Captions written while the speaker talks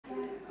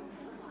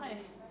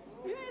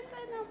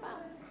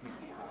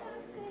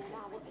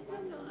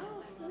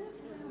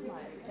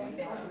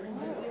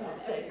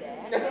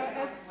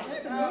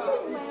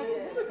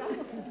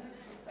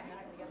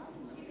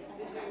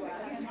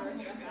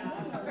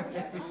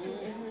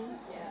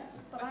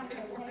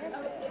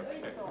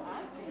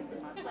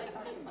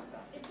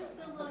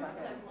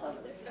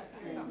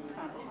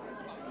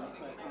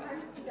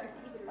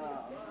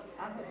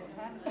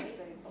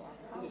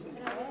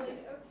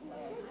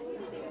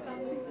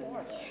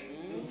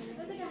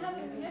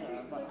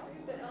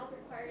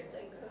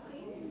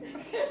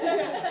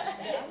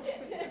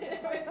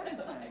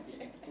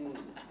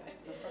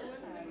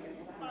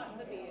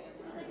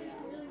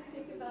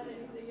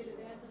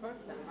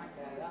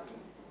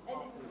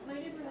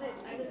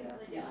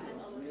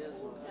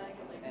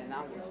And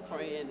I was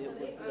praying it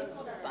was just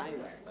a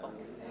sinus cold.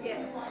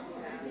 Yeah.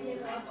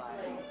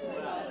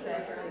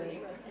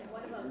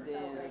 And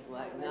then it's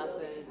like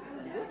nothing.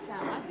 And this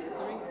time I did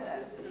 3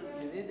 tests.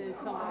 And it didn't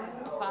come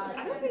up positive. I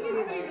don't think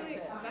anybody really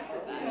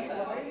expected that.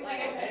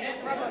 Like I said,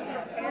 it's from a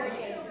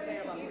parity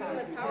standpoint. Even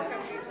the power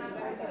companies are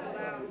letting people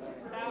down.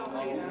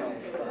 Right?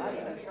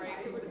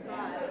 Who would have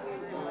thought that we were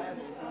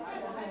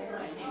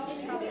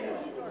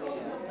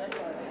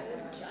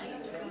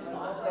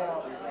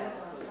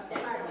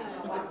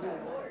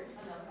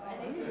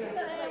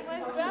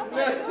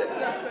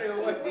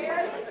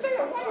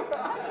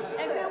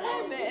And then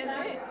wait a minute, and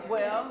then,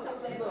 well,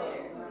 look,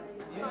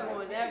 you know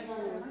in that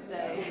room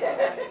say,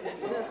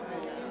 this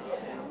room.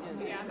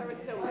 Yeah, that was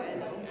so good. I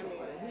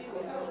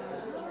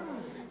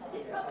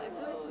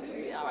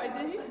mean, all right,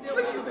 then he still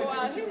wants to go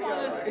out. He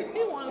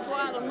wanted to go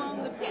out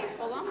among the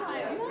people. I'm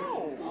like,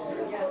 no.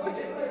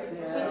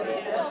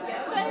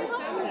 Stay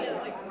home.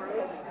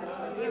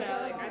 You know,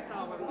 like I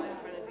saw one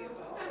like trying to do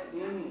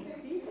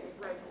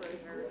road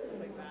closure or something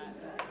like that.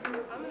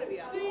 I'm gonna be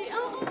out. See,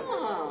 I'll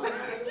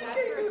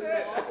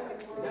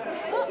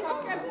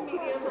grab the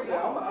medium.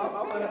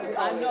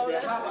 I know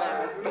that's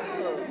right.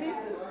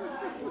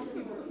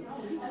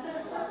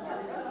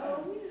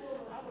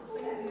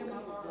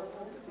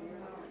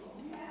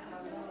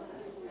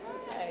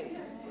 Hey.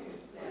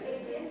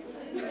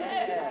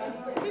 Yeah.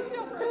 Keep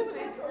your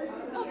cooties.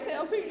 Don't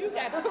tell people you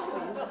got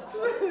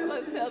cooties.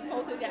 Don't tell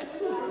folks you got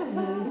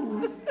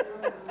cooties.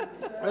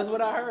 That's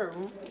what I heard.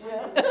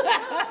 Yeah.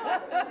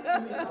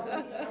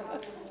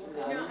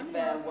 No, I'm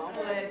bad. Well, I'm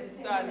glad you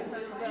started.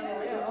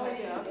 Oh,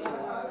 yeah.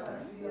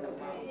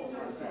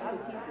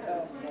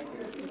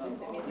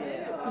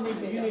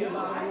 You need a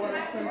lot of water.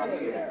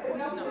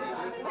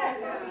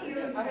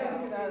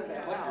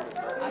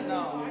 I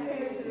know.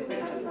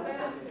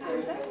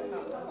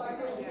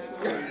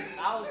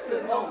 I was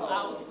sitting on the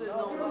porch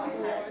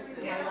and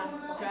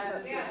trying to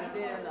get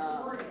in.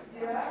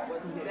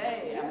 But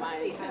today, my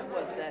intent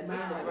was that this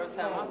is the first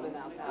time I've been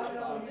out the house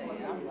all day.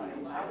 And I'm like,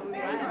 I was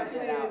trying to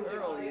get out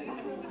early,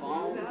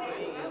 phone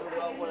ring,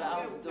 interrupt what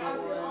I was doing, and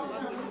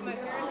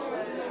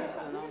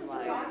I'm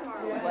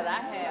like, what I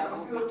have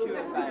will be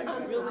cured by a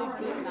really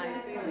good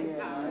night's sleep.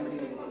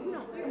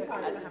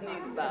 I just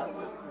need about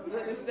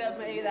 7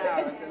 or 8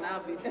 hours and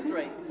I'll be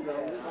straight, so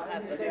I'll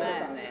have to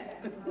find that.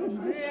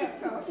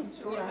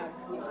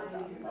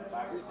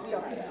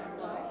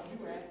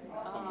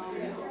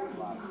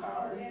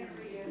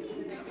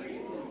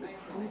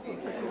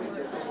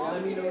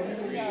 Let me know if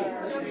you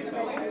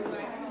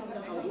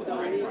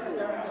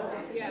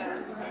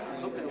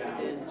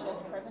Okay,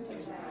 just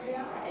presentation.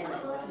 And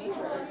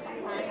Nisha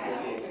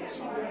is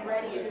she was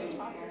ready to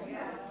talk to me.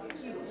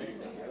 She will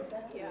introduce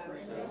herself.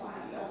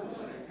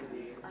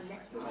 Our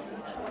next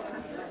presentation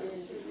is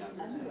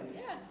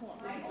Yeah.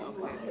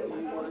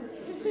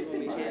 Okay.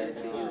 We had it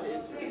to you to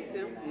introduce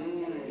him.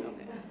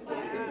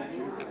 Okay.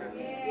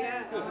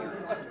 Yeah.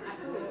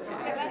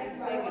 Okay, that's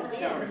big.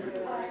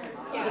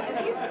 Yeah,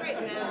 at least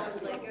right now,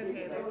 it's like,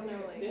 okay, there's no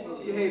like.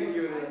 She hated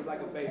you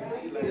like a baby.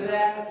 Good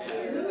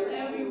afternoon,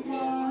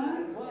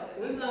 everyone.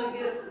 We're gonna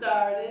get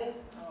started.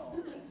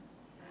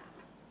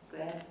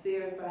 Glad to see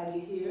everybody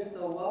here. So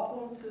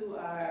welcome to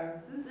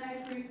our Cincinnati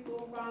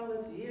Preschool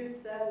Promise Year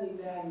 7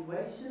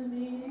 evaluation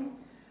meeting.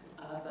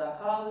 So I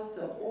call this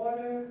to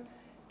order,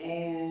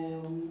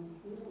 and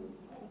we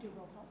do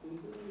roll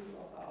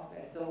call.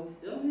 Okay, so we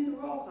still need a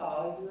roll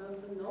call, even though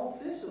it's no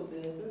official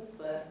business,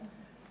 but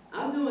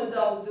I'm doing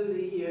double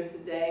duty here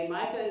today.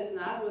 Micah is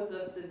not with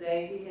us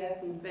today. He has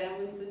some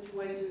family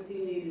situations he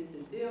needed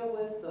to deal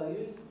with, so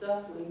you're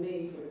stuck with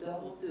me for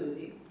double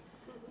duty.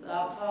 So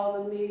I'll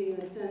call the meeting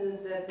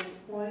attendance at this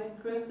point.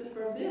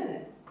 Christopher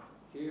Bennett.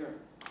 Here.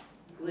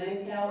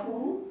 Glenn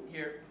Calhoun.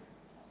 Here.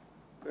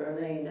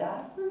 Berlene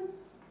Dodson.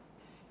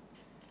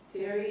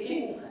 Terry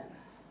England.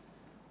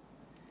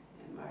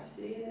 And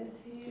Marcia is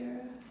here.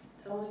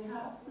 Tony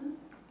Hobson.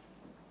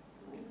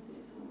 Let me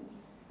see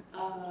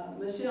Tony.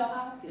 Michelle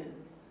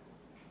Hopkins.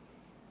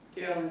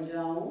 Carolyn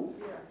Jones.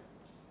 Here.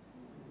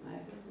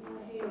 Micah's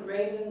not here.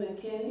 Raven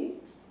McKinney.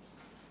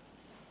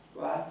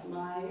 Ross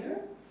Meyer.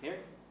 Here.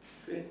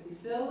 Christy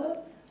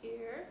Phillips.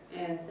 Here.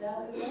 And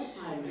Sally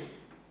Westheimer.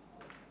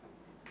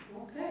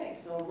 Okay,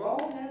 so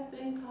roll has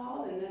been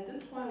called, and at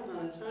this point, I'm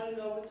going to turn it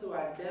over to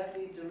our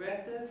Deputy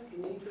Director,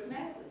 Kenitra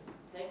Mathis.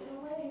 Take it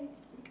away.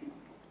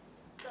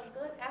 So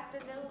good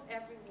afternoon,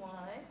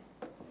 everyone.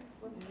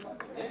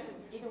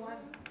 either one.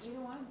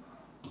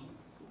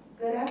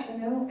 Good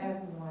afternoon,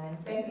 everyone.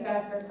 Thank you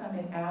guys for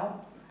coming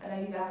out. I know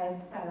you guys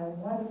had a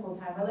wonderful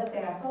time. Well, let's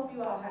say I hope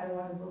you all had a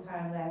wonderful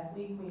time last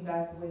week when you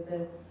guys were with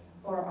us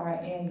for our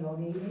annual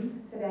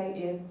meeting. Today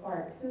is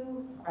part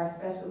 2, our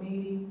special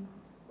meeting,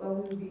 where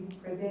we will be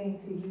presenting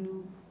to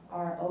you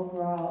our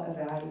overall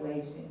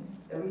evaluation.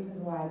 The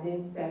reason why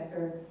this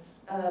sector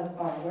of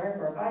our work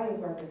or body of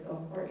work is so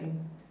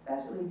important,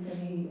 especially to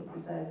me, is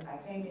because I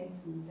came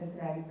into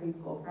Cincinnati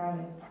Preschool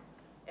Promise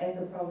as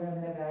the Program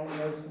and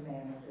Evaluation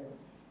Manager.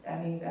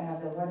 That means I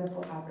have the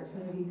wonderful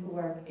opportunity to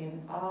work with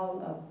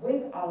all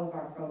of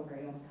our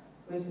programs,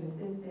 tuition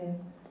assistance,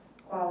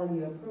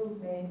 quality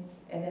improvement,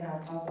 and then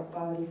our also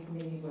quality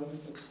committee where we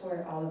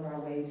support all of our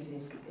wage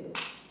initiatives.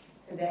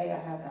 Today I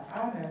have the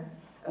honor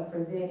of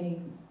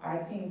presenting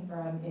our team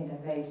from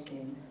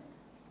Innovations.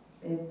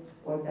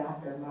 For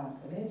Dr.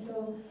 Monica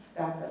Mitchell,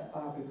 Dr.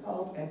 Aubrey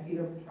Cope, and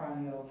Peter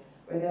Petronio,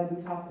 where they'll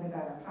be talking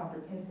about our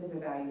comprehensive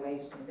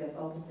evaluation that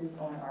focuses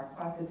on our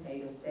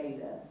quantitative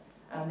data.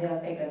 They'll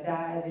take a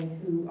dive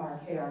into our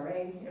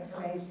KRA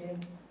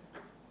information,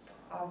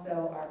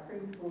 also our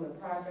preschool in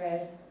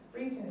progress,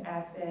 reach and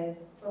access,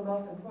 but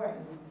most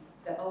importantly,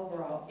 the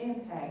overall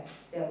impact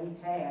that we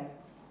have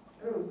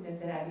through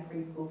Cincinnati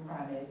Preschool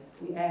Promise.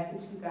 We ask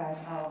that you guys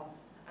all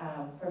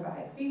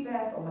provide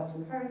feedback on what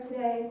you heard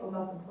today, but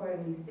most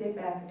importantly, sit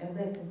back and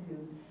listen to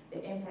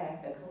the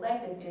impact, the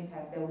collective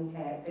impact that we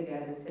had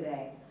together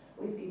today.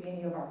 We see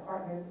many of our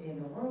partners in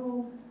the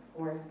room,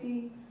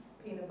 4C,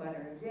 Peanut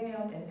Butter and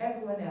Jam, and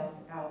everyone else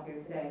out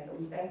here today. So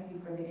we thank you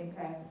for the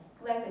impact,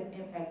 collective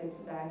impact that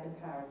you guys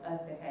empowered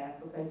us to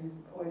have because you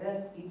support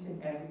us each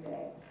and every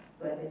day.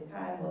 So at this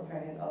time, we'll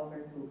turn it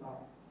over to our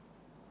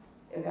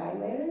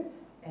evaluators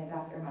and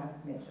Dr.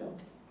 Monica Mitchell.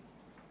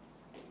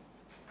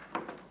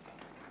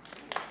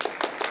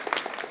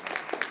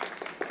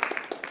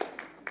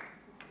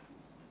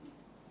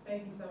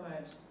 Thank you so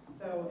much.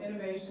 So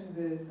Innovations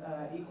is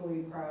equally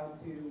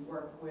proud to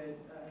work with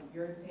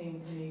your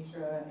team,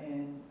 Kenitra,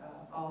 and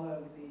all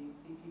of the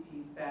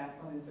CPP staff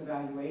on this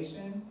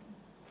evaluation.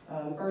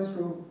 The first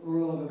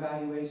rule of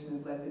evaluation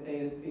is let the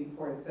data speak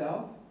for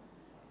itself.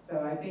 So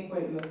I think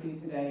what you'll see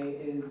today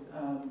is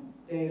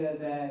data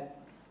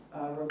that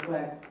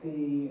reflects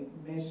the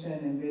mission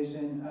and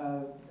vision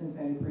of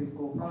Cincinnati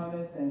Preschool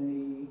Promise and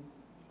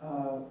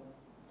the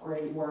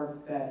great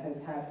work that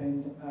has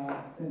happened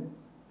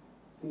since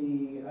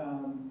the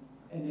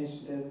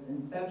initiative's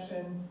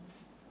inception.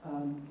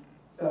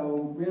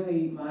 So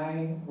really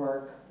my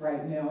work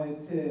right now is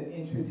to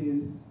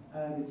introduce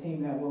the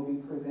team that will be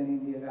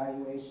presenting the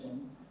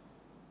evaluation.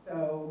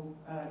 So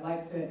I'd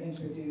like to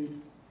introduce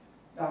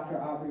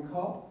Dr. Aubrey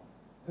Culp,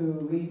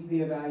 who leads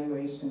the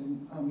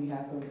evaluation on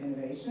behalf of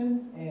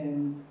Innovations,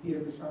 and Peter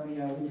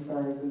Petronio, who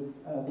serves as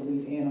the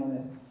lead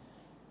analyst.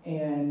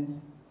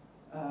 And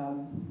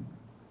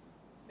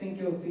I think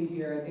you'll see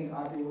here, I think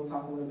Aubrey will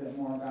talk a little bit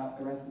more about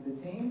the rest of the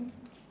team.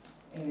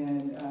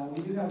 And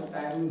we do have a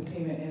fabulous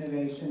team at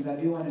Innovations. I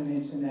do want to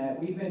mention that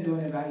we've been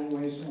doing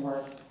evaluation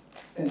work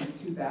since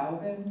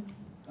 2000.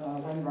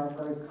 One of our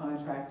first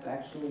contracts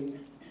actually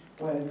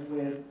was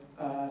with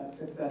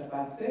Success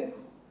by 6.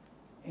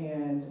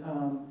 And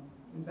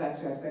it was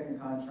actually our second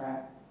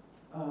contract.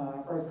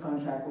 Our first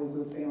contract was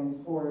with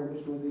Families Forward,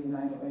 which was a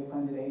United Way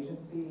funded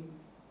agency.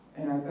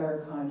 And our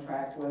third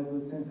contract was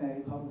with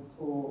Cincinnati Public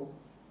Schools.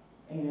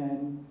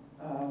 And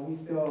we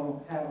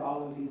still have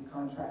all of these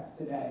contracts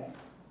today.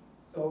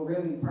 So we're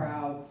really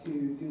proud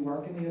to do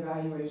work in the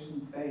evaluation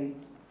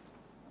space.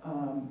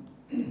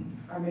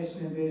 Our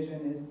mission and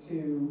vision is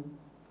to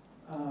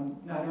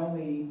not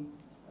only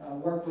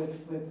work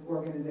with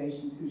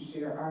organizations who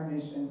share our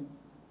mission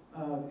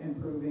of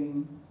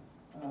improving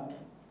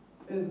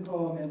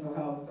physical, mental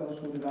health,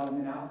 social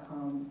development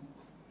outcomes,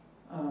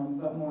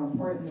 but more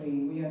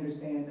importantly, we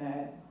understand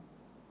that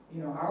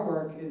our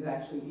work is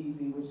actually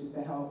easy, which is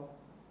to help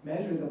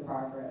measure the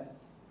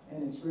progress,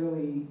 and it's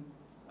really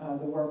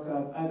the work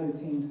of other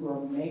teams who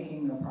are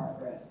making the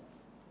progress,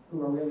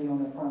 who are really on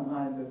the front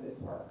lines of this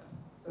work.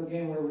 So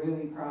again, we're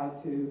really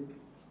proud to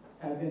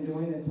have been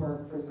doing this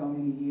work for so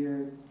many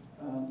years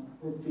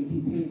with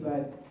CPP,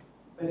 but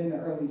in the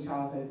early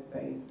childhood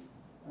space,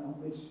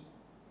 which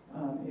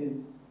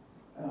is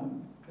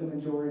the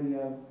majority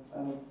of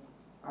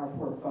our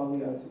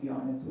portfolio, to be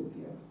honest with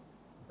you.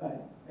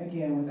 But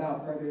again,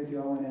 without further ado,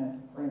 I want to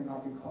bring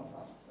Aubrey Culp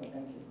up. So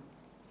thank you.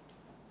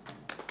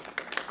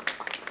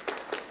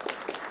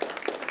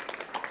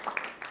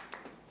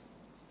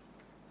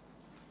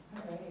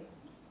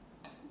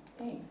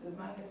 Thanks. As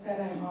Monica said,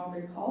 I'm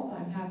Aubrey Culp.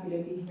 I'm happy to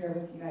be here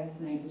with you guys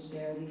tonight to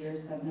share the Year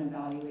 7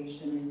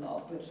 evaluation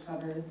results, which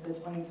covers the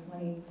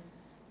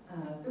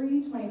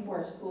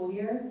 2023-24 school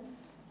year.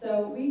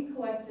 So we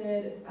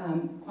collected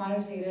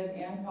quantitative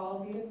and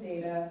qualitative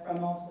data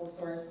from multiple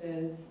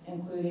sources,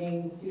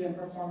 including student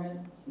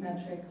performance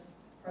metrics,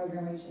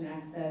 program reach and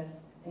access,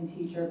 and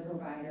teacher,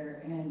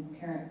 provider, and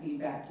parent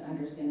feedback to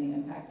understand the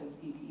impact of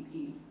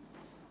CPP.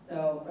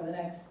 So for the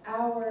next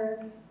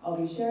hour, I'll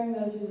be sharing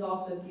those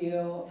results with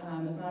you.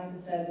 As Monica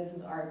said, this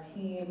is our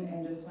team,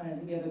 and just wanted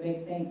to give a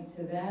big thanks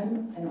to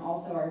them, and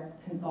also our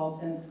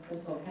consultants,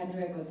 Crystal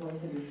Kendrick with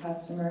Voice of Your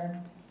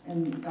Customer,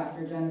 and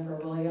Dr. Jennifer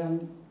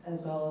Williams,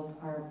 as well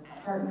as our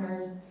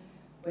partners,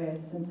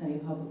 with Cincinnati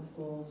Public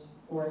Schools,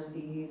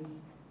 4Cs,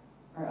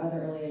 our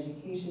other early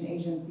education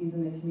agencies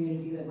in the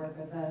community that work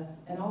with us,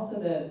 and also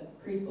the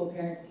preschool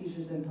parents,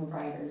 teachers, and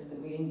providers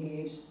that we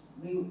engage.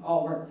 We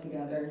all work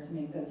together to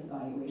make this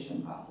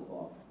evaluation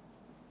possible.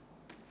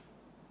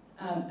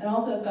 And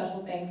also a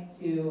special thanks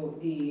to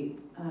the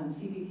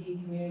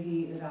CPP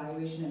Community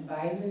Evaluation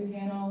Advisory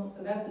Panel.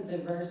 So that's a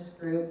diverse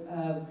group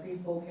of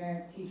preschool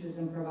parents, teachers,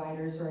 and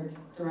providers who are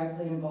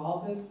directly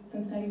involved with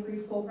Cincinnati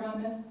Preschool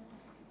Promise.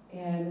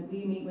 And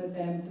we meet with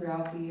them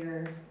throughout the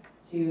year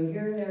to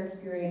hear their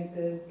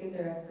experiences, get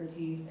their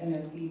expertise, and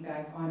their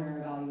feedback on our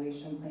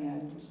evaluation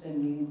plan, which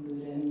then we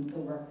include in the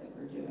work that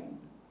we're doing.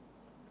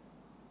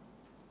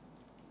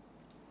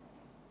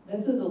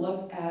 This is a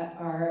look at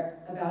our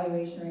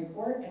evaluation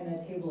report and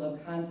the table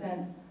of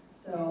contents.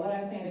 So what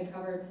I plan to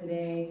cover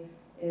today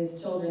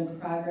is children's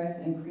progress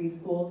in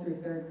preschool through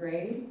 3rd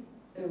grade,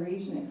 the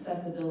reach and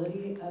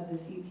accessibility of the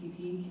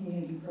CPP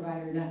Community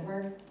Provider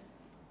Network,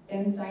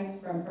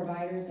 insights from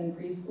providers and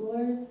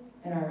preschoolers,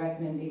 and our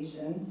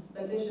recommendations.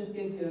 But this just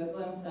gives you a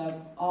glimpse of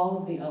all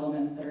of the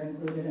elements that are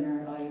included in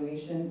our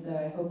evaluation. So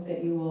I hope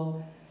that you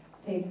will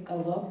take a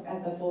look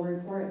at the full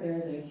report.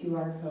 There's a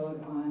QR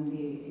code on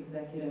the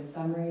executive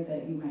summary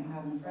that you might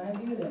have in front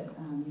of you that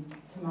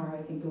tomorrow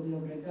I think you'll be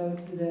able to go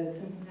to the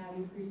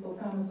Cincinnati Preschool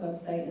Promise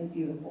website and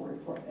see the full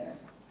report there.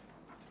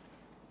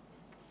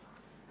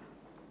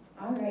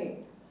 All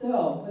right,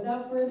 so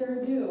without further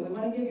ado, we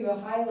want to give you a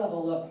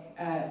high-level look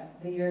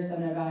at the Year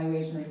 7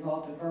 evaluation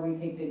results before we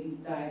take the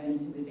deep dive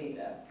into the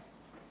data.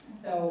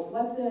 So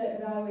what the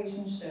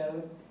evaluation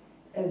showed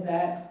is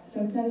that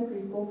Cincinnati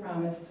Preschool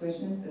Promise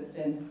tuition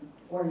assistance,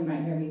 or you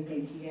might hear me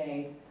say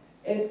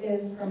TA, it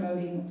is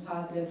promoting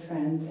positive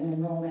trends in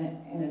enrollment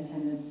and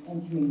attendance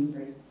in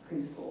community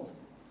preschools.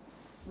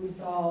 We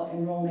saw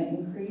enrollment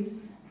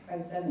increase by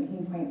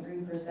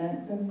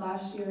 17.3% since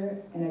last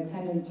year, and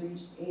attendance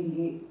reached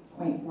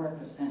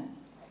 88.4%.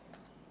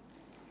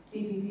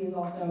 CPP is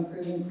also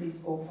improving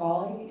preschool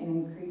quality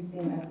and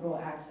increasing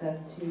equitable access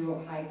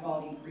to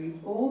high-quality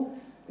preschool.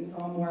 We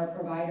saw more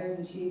providers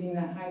achieving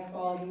that high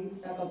quality,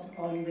 step up to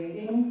quality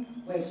rating,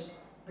 which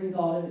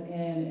resulted in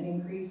an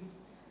increased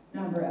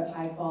number of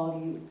high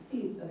quality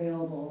seats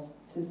available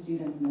to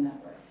students in the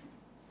network.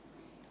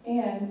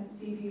 And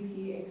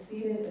CPP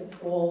exceeded its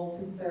goal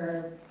to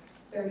serve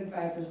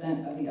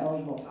 35% of the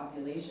eligible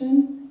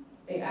population.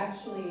 They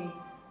actually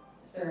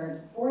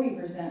served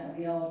 40% of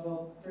the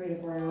eligible 3 to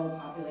 4-year-old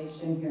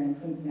population here in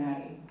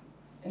Cincinnati.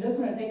 And just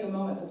want to take a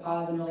moment to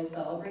pause and really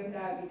celebrate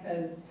that,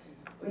 because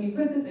when you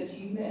put this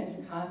achievement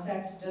into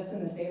context, just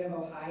in the state of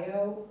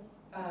Ohio,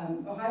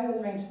 Ohio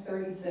is ranked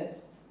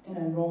 36th in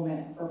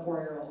enrollment for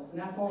 4-year-olds, and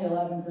that's only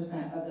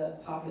 11% of the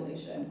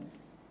population.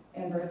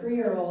 And for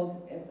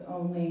 3-year-olds, it's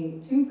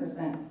only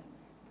 2%,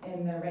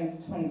 and they're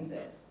ranked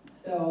 26th.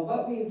 So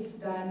what we've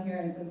done here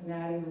in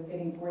Cincinnati with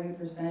getting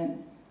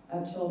 40%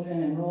 of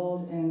children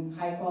enrolled in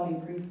high-quality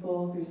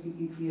preschool through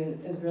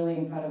CPP is really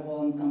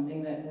incredible and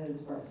something that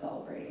is worth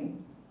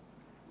celebrating.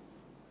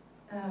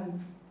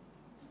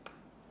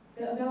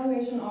 The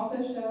evaluation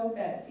also showed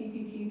that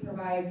CPP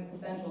provides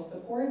essential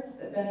supports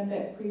that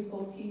benefit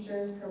preschool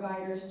teachers,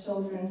 providers,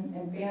 children,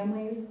 and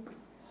families.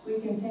 We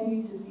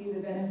continue to see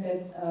the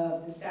benefits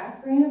of the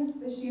staff grants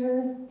this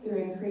year through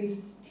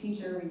increased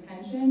teacher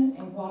retention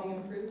and quality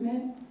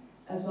improvement,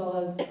 as well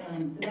as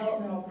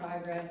developmental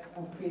progress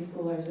of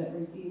preschoolers that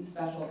receive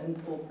special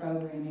in-school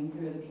programming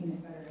through the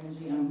Peanut Butter and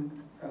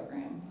Jam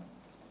program.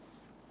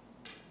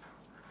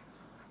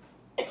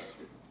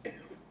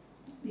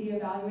 The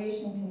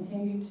evaluation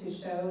continued to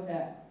show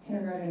that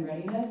kindergarten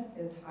readiness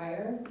is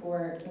higher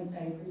for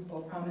Cincinnati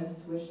Preschool Promise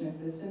tuition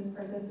assistance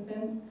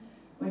participants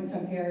when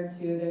compared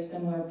to their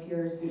similar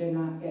peers who did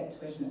not get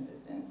tuition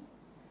assistance.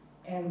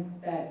 And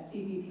that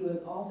CPP was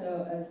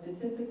also a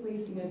statistically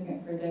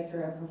significant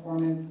predictor of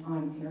performance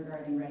on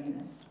kindergarten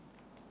readiness.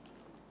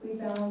 We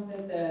found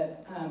that the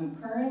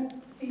current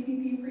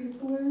CPP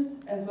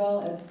preschoolers, as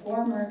well as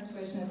former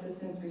tuition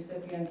assistance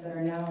recipients that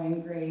are now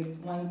in grades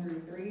 1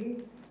 through 3,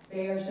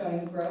 they are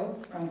showing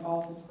growth from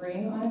fall to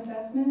spring on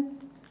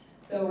assessments.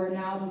 So we're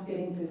now just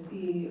getting to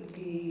see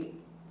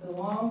the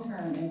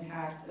long-term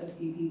impacts of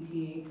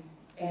CPP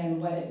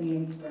and what it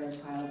means for a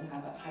child to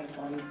have a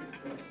high-quality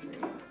preschool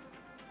experience.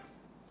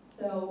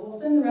 So we'll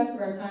spend the rest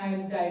of our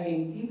time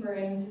diving deeper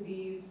into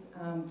these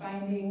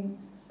findings,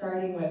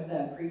 starting with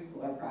the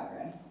preschooler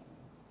progress.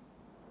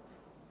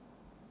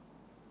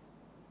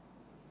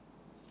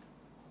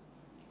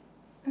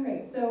 All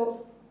right,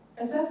 so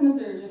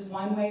assessments are just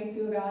one way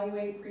to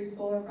evaluate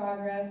preschooler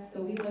progress.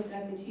 So we looked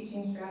at the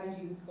Teaching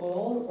Strategies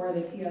Gold, or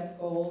the TS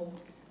Gold,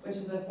 which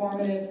is a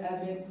formative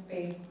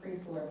evidence-based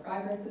preschooler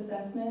progress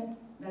assessment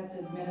that's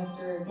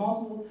administered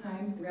multiple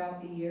times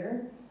throughout the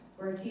year,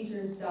 where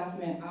teachers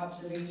document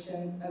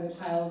observations of a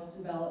child's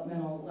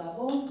developmental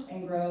level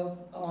and growth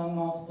along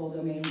multiple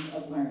domains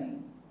of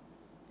learning.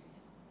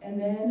 And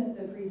then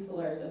the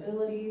preschooler's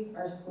abilities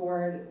are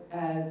scored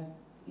as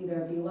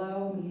either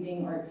below,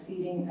 meeting, or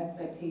exceeding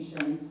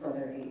expectations for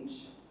their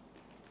age.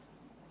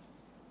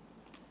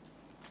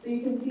 So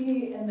you can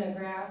see in the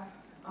graph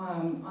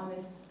on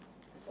this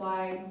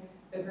slide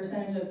the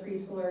percentage of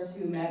preschoolers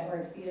who met or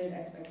exceeded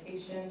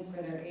expectations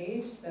for their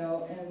age.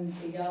 So in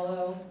the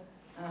yellow,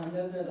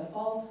 those are the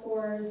fall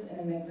scores,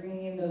 and in the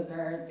green, those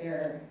are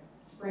their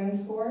spring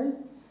scores.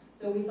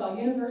 So we saw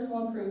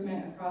universal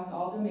improvement across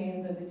all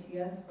domains of the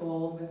TS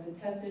Gold, with the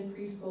tested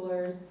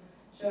preschoolers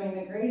showing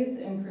the greatest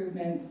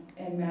improvements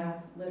in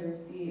math,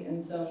 literacy,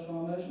 and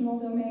social emotional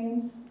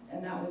domains,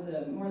 and that was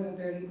a more than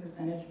 30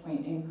 percentage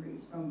point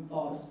increase from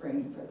fall to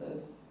spring for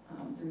those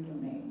 3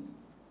 domains.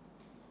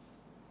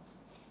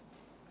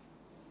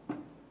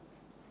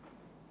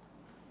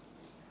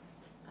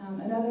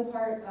 Another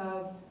part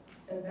of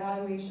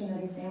evaluation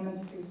that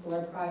examines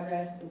preschooler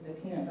progress is the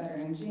Peanut Butter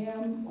and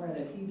Jam, or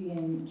the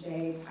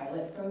PB&J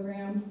pilot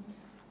program.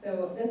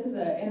 So this is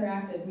an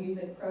interactive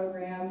music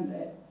program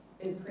that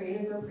is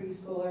created for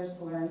preschoolers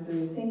to learn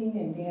through singing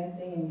and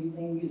dancing and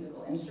using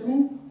musical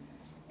instruments.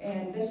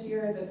 And this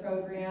year the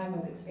program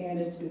was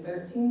expanded to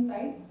 13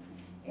 sites,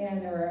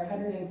 and there were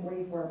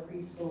 144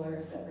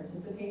 preschoolers that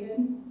participated.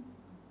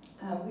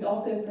 We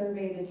also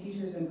surveyed the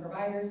teachers and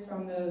providers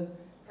from those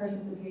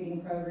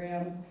participating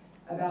programs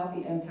about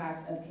the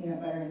impact of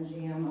peanut butter and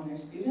jam on their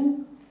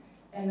students.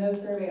 And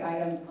those survey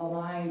items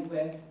aligned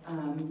with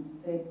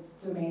the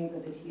domains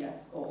of the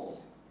TS Gold.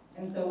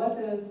 And so what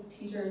those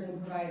teachers and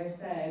providers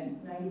said,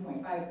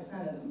 90.5%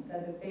 of them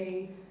said that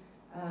they,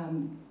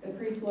 the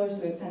preschoolers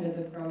who attended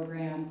the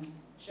program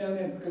showed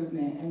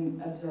improvement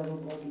in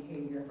observable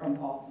behavior from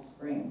fall to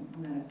spring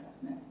on that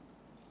assessment.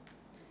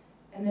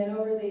 And then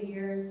over the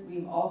years,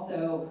 we've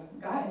also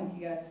gotten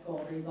TS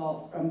Gold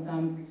results from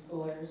some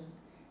preschoolers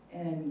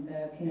in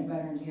the peanut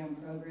butter and jam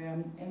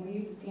program, and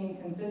we've seen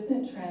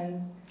consistent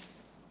trends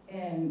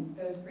in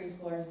those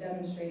preschoolers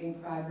demonstrating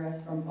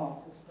progress from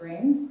fall to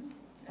spring.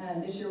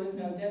 And this year was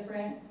no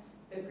different.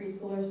 The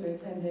preschoolers who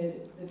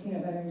attended the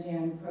peanut butter and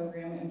jam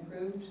program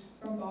improved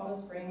from fall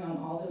to spring on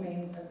all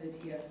domains of the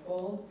TS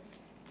Gold,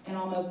 and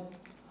almost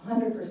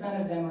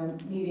 100% of them are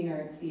meeting or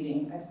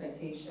exceeding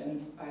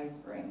expectations by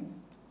spring.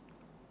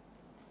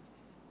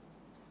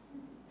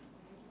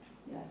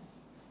 Yes.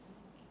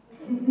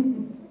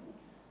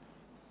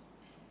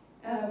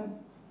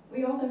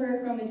 We also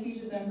heard from the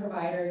teachers and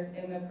providers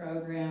in the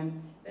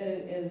program that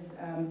it is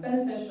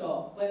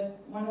beneficial, with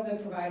one of the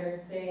providers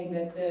saying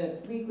that the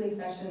weekly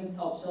sessions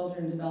help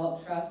children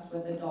develop trust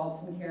with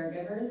adults and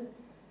caregivers,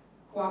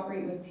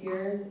 cooperate with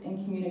peers,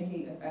 and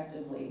communicate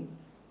effectively.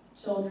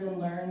 Children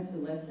learn to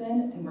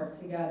listen and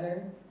work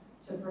together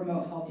to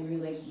promote healthy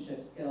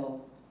relationship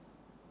skills.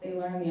 They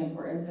learn the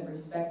importance of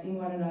respecting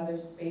one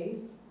another's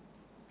space.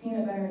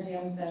 Peanut butter and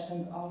jam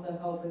sessions also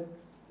help with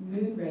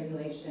mood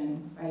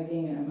regulation by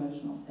being an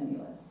emotional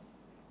stimulus.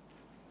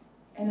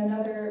 And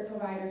another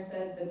provider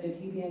said that the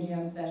PB and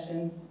jam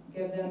sessions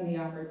give them the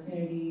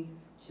opportunity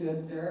to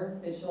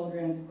observe the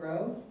children's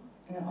growth,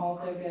 and it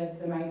also gives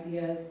them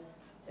ideas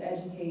to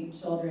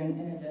educate children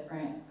in a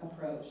different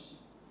approach.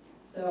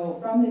 So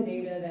from the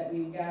data that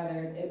we've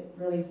gathered, it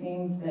really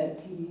seems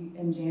that PB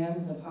and jam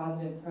is a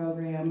positive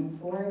program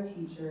for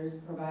teachers,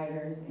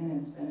 providers,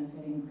 and it's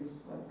benefiting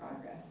preschooler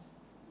progress.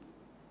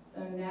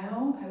 So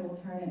now I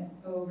will turn it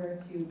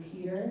over to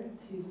Peter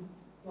to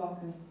walk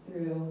us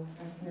through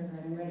our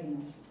kindergarten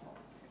readiness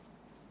results.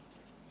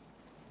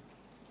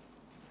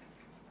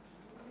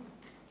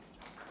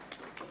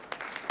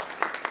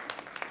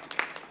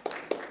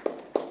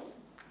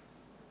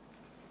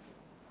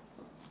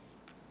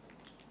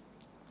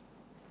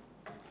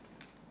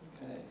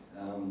 Okay,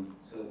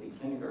 so the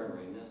kindergarten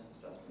readiness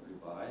assessment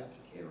revised,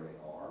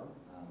 KRAR,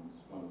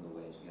 is one of the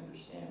ways we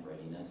understand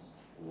readiness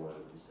for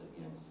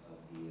recipients of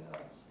the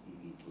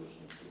CPP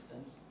tuition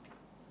assistance.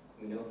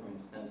 We know from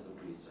extensive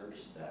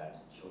research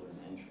that children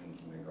entering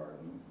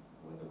kindergarten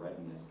with a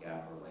readiness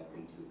gap are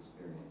likely to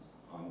experience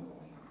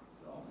ongoing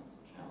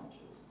developmental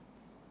challenges.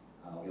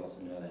 We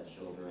also know that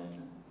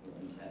children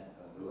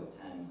who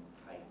attend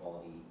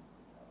high-quality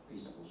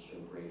preschool show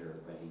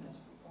greater readiness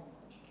for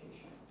formal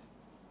education.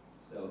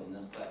 So in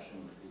this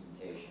section of the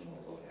presentation,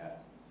 we'll look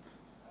at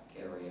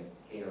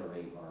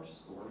KRAR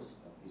scores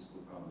of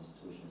preschool promise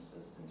tuition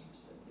assistance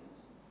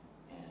recipients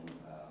and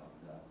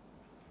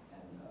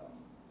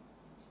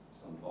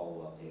some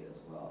follow-up data as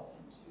well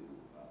into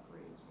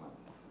grades 1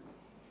 through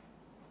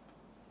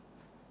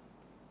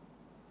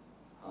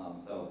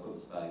 3. So for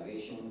this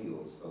evaluation, we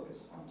always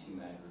focus on 2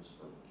 measures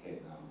from the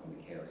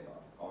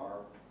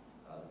KRAR.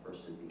 The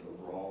first is the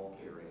overall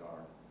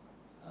KRAR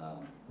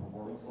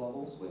performance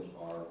levels, which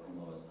are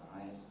from lowest to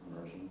highest,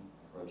 emerging,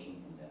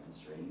 approaching, and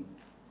demonstrating.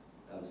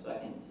 The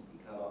second is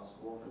the cutoff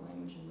score for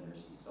language and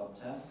literacy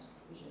subtest,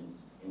 which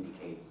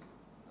indicates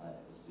if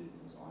the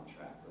student is on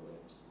track for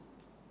literacy.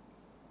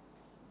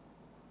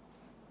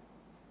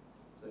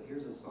 So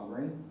here's a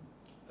summary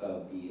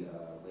of the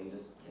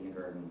latest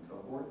kindergarten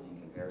cohort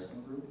and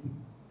comparison group.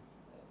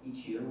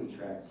 Each year we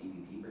track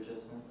CPP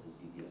participants to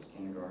CPS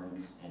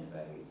kindergartens and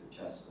evaluate their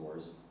test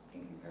scores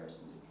in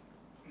comparison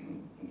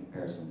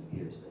to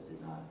peers that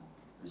did not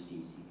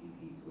receive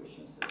CPP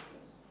tuition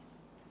assistance.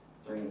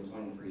 During the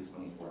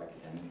 23-24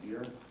 academic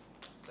year,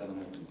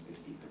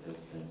 760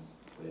 participants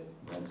with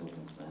parental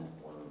consent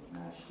or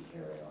matched to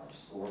KRAR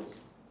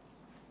scores.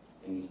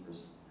 And these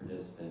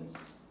participants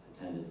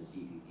attended the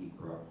CPP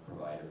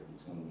provider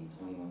between the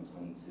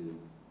 21-22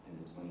 and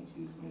the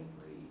 22-23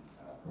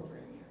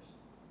 program years.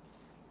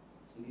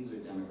 So these are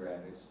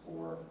demographics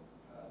for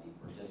the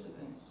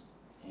participants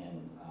and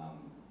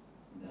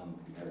them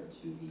compared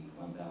to the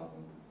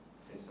 1,651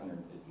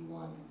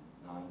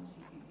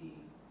 non-CPP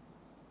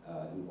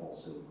who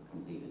also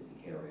completed the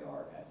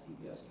KRAR at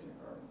CPS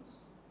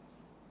kindergartens.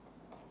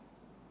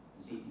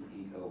 The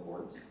CPP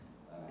cohort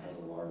has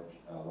a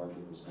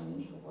larger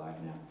percentage of Black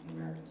and African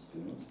American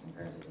students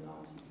compared to the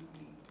non-CPP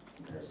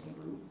comparison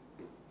group,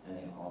 and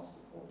they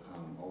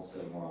also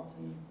more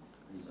often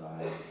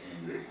reside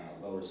in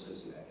lower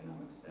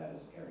socioeconomic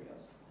status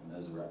areas, and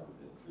those are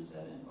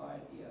represented by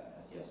the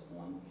SES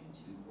 1 and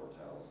 2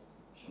 quartiles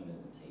shown in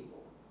the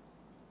table.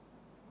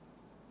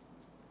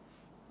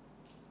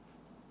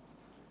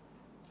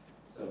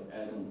 So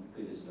as in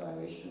previous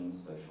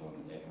evaluations, social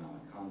and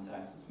economic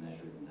context is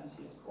measured in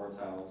SES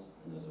quartiles,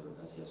 and those are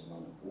SES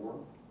 1 to 4.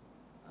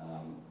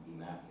 The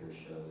map here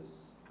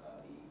shows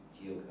the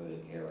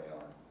geocoded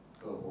KRAR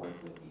cohort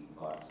with the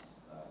box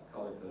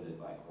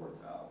color-coded by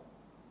quartile.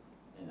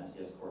 And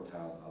SES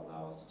quartiles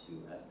allow us to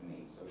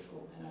estimate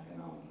social and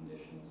economic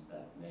conditions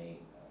that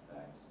may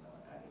affect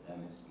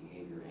academics,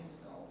 behavior, and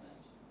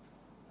development.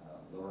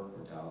 Lower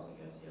quartiles like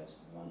SES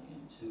 1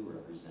 and 2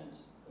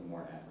 represent the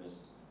more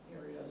at-risk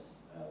areas,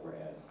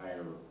 whereas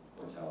higher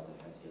quartiles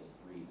like SES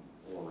 3 and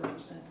 4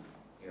 represent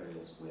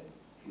areas with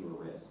fewer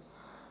risks.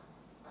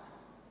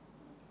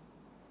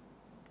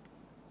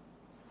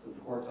 So the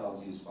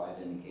quartiles use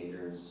 5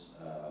 indicators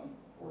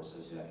for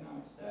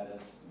socioeconomic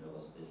status, and they're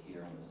listed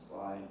here on the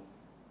slide.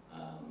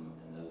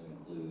 And those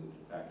include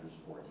factors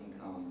for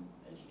income,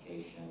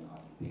 education,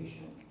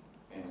 occupation,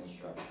 family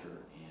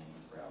structure, and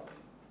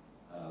crowding.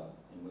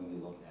 And when we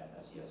look at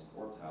SES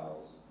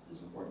quartiles,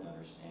 it's important to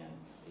understand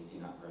they do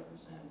not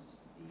represent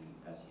the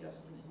SES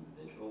in the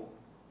individual,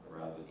 but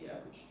rather the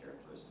average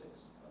characteristics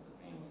of the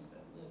families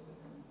that live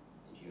within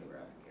the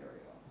geographic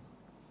area.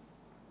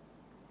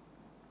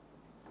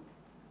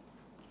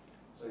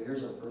 So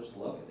here's our first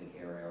look at the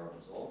KRAR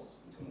results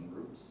between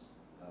groups.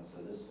 So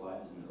this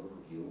slide is an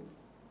overview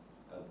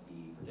of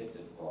the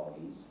predictive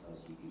qualities of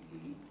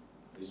CPP.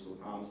 Preschool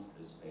promise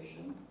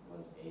participation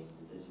was a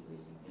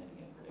statistically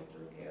significant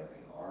predictor of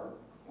KRAR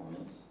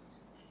performance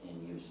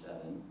in year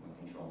 7 when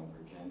controlling for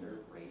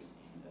gender, race,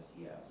 and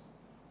SES.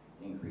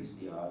 It increased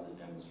the odds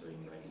of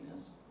demonstrating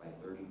readiness by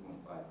 30.5%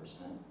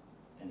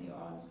 and the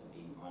odds of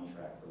being on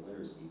track for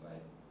literacy by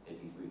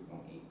 53.8%.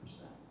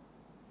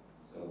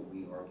 So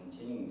we are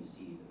continuing to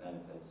see the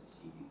benefits of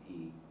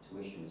CPP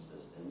tuition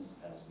assistance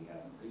as we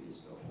have in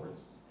previous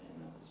cohorts, and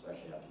that's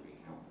especially after we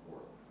account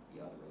for the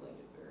other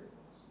related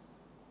variables.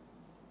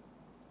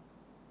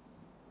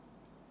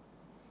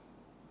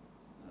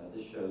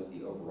 This shows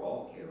the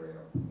overall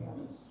KRAR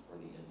performance for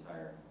the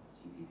entire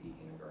CPP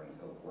kindergarten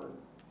cohort,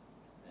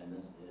 and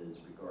this is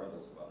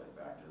regardless of other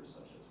factors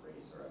such as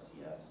race or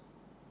SES.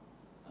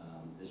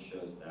 This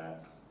shows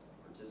that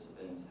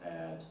participants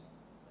had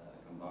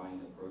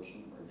combined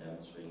approaching or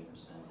demonstrating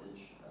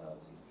percentage of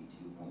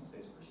 62.6%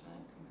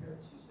 compared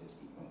to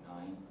 60.9%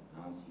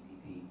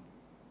 non-CPP.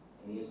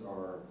 And these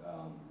are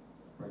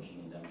approaching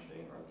and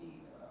demonstrating are the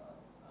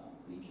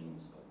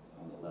regions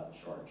on the left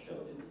chart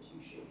showed in the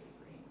 2 shades of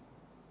green.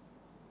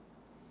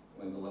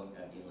 When we look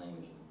at the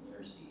language and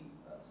literacy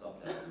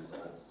subtest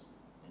results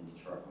in the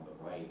chart on the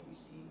right, we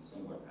see a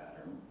similar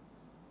pattern.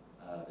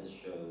 This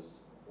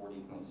shows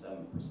 40.7%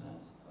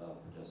 of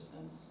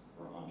participants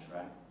were on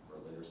track for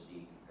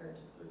literacy compared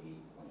to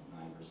 38.9%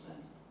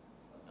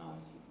 of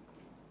non-CPP.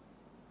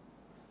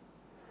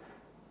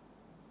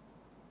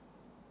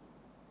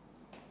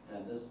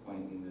 And at this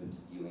point, we move to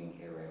viewing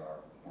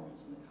KRAR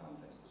performance in the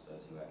context of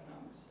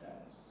socioeconomic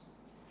status.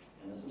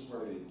 And this is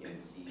where we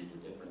begin to see the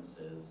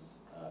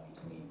differences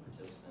between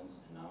participants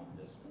and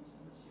non-participants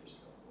in this year's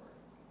cohort.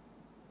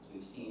 As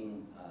we've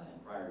seen in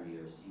prior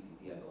years,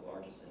 CPP had the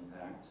largest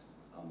impact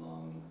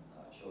among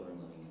children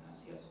living in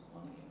SES 1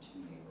 and 2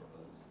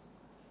 neighborhoods.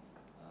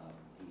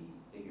 The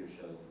figure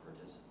shows the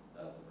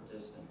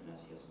participants in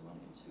SES 1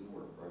 and 2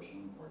 were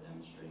approaching or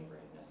demonstrating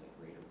readiness at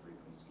greater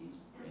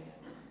frequencies than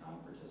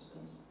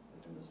non-participants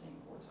within the same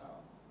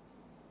quartile.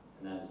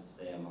 And that is to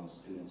say, among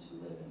students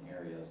who live in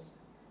areas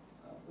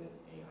with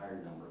a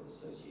higher number of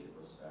associated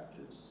risk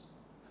factors,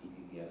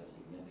 CPP had a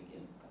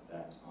significant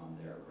effect on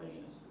their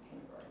readiness for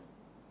kindergarten.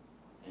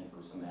 And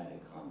for some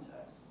added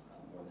context,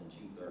 more than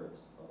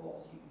 2/3 of all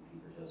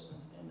CPP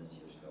participants in this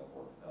year's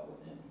cohort fell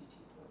within these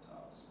 2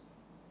 quartiles.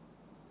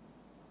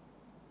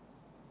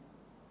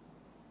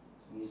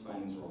 And these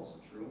findings are also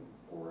true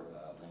for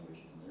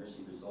language and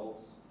literacy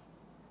results.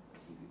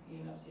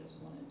 CPP in SES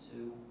 1 and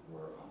 2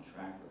 were on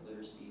track for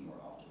literacy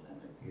more often than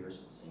their peers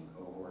of the same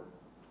cohort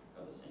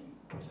of the same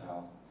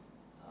quartile.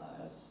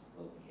 As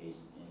was the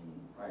case in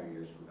prior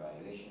years for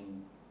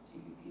evaluation,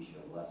 CPP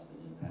showed less of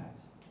an impact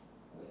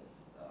with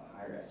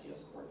higher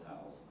SES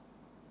quartiles.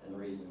 And the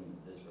reason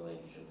this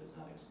relationship does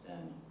not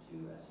extend to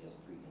SES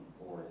 3 and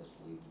 4 is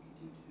believed to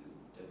be due to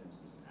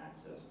differences in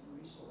access and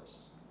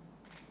resource.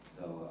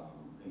 So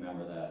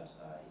remember that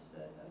he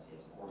said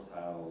SES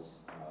quartiles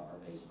are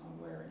based on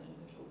where an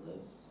individual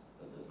lives,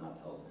 but does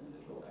not tell us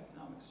individual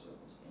economic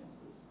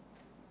circumstances.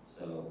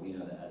 So we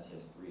know that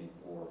SES 3 and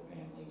 4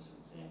 families, for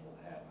example,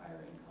 have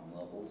higher income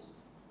levels,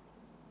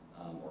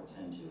 or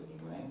tend to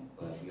anyway,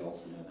 but we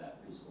also know that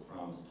preschool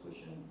promise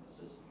tuition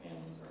assisted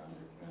families are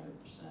under 300%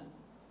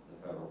 the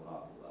federal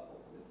poverty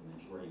level, with the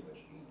majority of which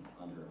being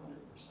under 100%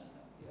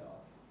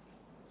 FPL.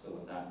 So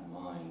with that in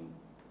mind,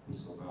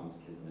 preschool promise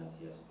kids in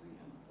SES 3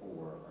 and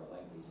 4 are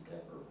likely to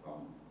differ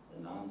from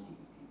the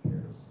non-CPP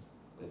peers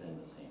within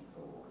the same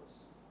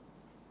cohorts.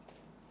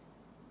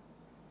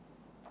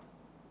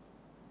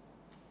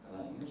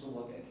 Here's a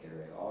look at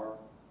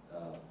KRAR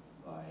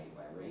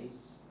by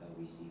race.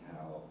 We see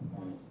how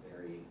performance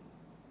varied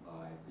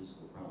by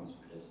preschool promise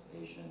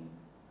participation,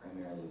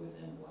 primarily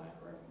within Black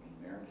or African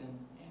American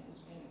and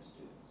Hispanic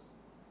students.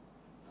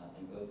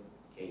 In both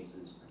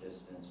cases,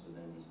 participants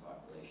within these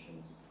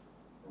populations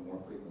were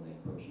more frequently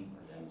approaching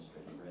or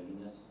demonstrating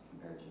readiness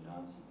compared to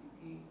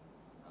non-CPP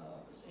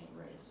of the same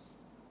race.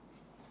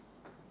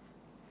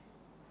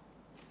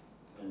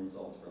 And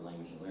results for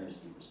language and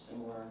literacy were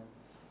similar.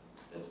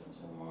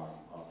 Participants were more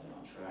often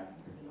on track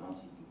compared to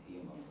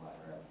non-CPP among Black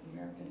or African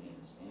American and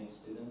Hispanic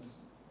students.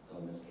 So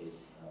in this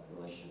case, the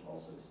relationship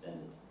also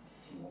extended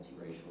to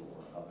multiracial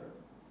or other.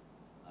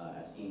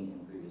 As seen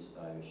in previous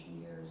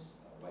evaluation years,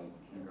 white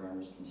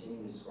kindergartners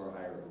continue to score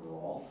higher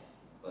overall,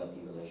 but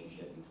the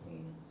relationship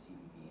between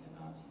CPP and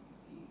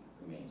non-CPP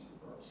remains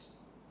reversed.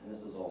 And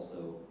this is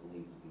also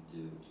believed to be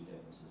due to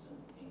differences in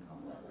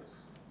income levels.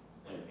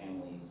 White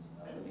families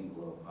living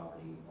below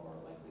poverty are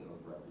likely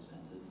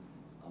overrepresented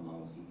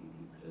among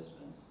CPP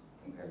participants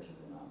compared to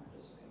the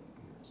non-participating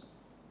peers.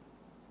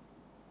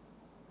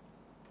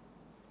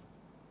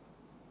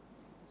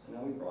 So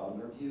now we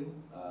broaden our view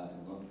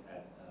and look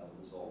at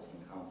results in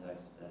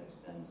context that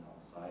extends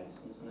outside of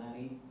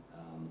Cincinnati.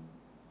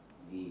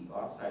 The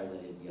box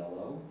highlighted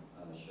yellow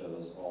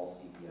shows all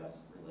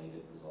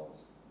CPS-related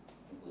results,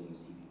 including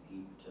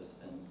CPP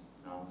participants,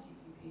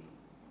 non-CPP,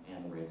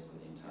 and the rates for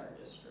the entire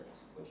district,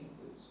 which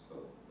includes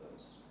both of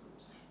those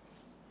groups.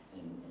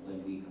 And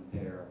when we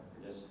compare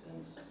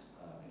participants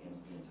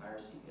against the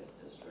entire CPS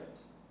district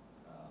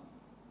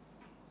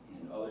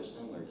and other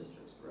similar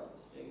districts throughout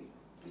the state,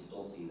 we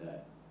still see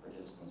that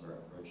participants are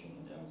approaching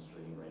and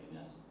demonstrating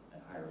readiness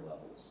at higher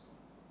levels.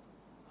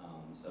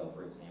 So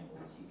for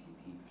example, the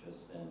CPP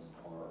participants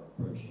are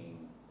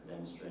approaching or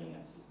demonstrating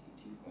at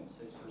 62.6%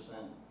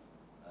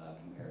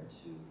 compared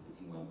to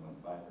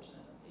 51.5%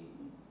 of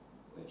Dayton,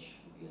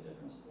 which would be a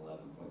difference of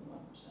 11.1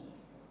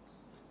 percentage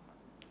points.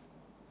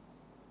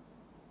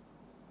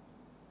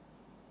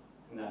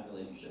 And that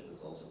relationship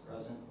is also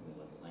present when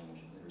we look at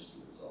language and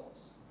literacy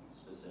results.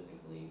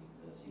 Specifically,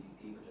 the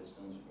CPP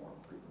participants are more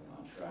frequently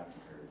on track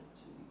compared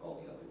to all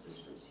the other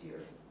districts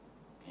here.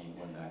 And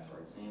going back to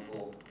our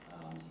example,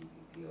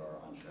 CPP are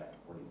on track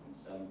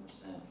 40.7%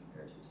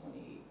 compared to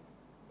 28.4%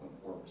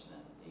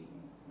 of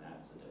Dayton, and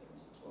that's a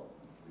difference of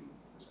 12.3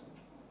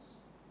 percentage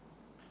points.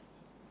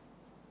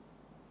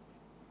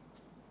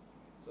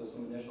 So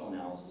some initial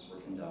analysis were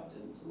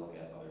conducted to look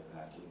at other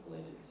factors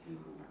related to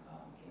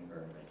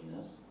kindergarten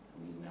readiness.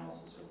 And these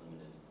analyses are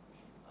limited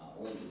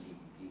only to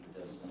CPP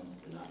participants.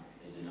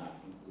 They did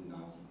not include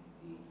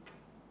non-CPP.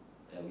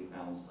 We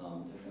found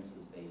some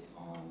differences based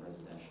on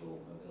residential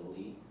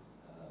mobility.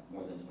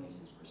 More than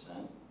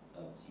 26%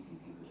 of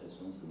CPP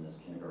participants in this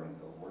kindergarten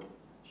cohort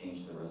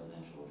changed their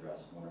residential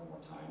address one or more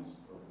times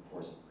over the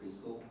course of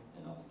preschool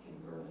and up to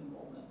kindergarten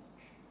enrollment.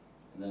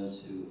 And those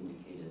who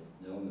indicated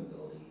no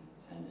mobility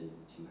tended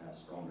to have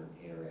stronger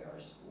KRAR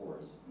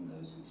scores than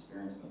those who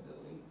experienced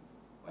mobility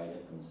by a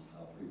difference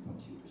of 3.2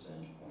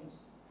 percentage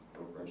points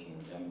for approaching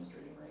and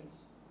demonstrating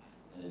rates,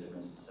 and a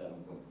difference of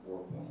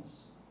 7.4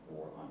 points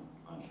for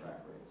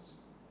on-track rates.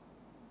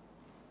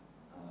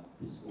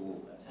 Preschool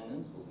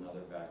attendance was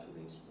another factor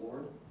we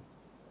explored.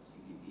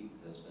 CPP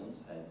participants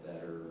had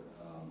better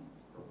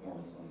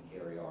performance on the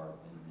KRAR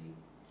when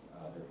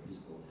their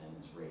preschool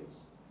attendance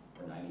rates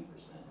were 90%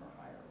 or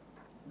higher.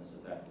 And this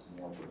effect was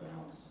more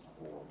pronounced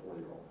for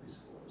 4-year-old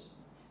preschoolers.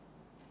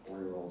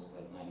 4-year-olds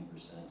with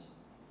 90%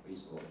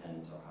 preschool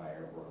attendance or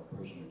higher were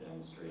approaching or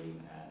demonstrating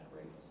at a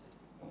rate of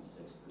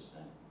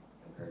 60.6%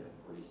 compared to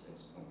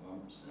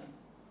 46.1%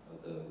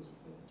 of those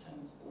with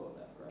attendance below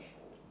that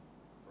threshold.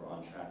 For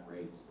on-track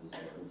rates, those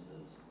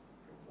differences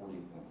were 40.4%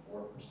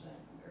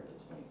 compared to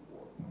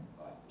 24.5%,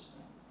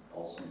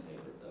 also in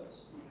favor of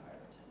those with higher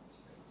attendance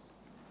rates.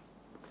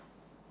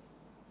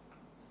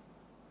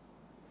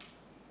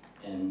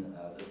 And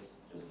this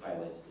just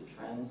highlights the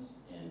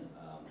trends in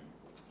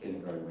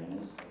kindergarten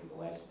readiness over the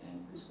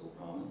lifespan preschool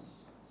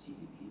promise.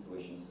 CPP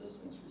tuition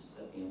assistance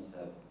recipients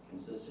have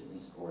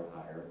consistently scored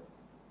higher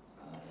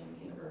in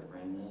kindergarten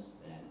readiness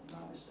than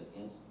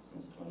non-recipients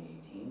since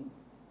 2018.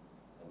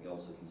 We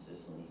also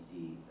consistently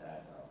see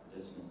that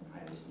participants in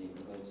high-risk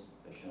neighborhoods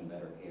have shown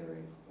better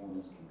KRA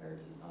performance compared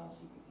to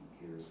non-CPP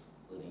peers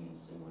living in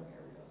similar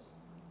areas.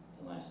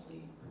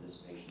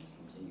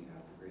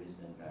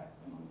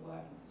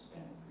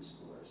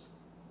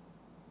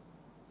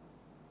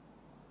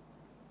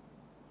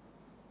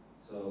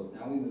 So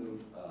now we move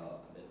a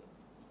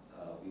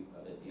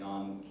bit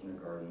beyond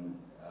kindergarten.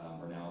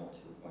 We're now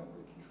to the point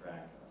where we can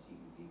track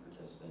CPP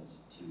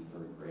participants to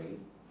 3rd grade.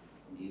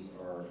 And these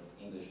are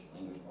English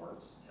language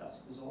arts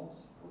test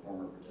results for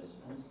former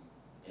participants.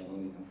 And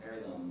when we compare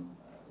them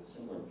with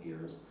similar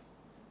peers,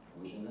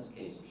 which in this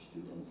case are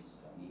students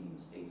meeting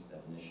the state's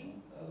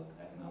definition of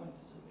economic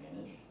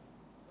disadvantage,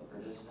 the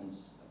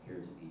participants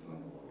appear to be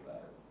doing a little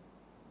better.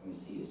 And we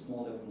see a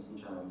small difference in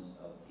terms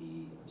of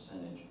the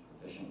percentage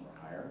proficient or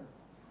higher,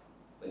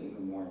 but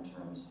even more in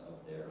terms of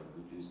their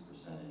reduced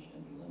percentage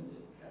in the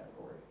limited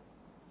category.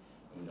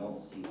 And we don't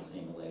see the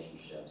same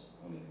relationships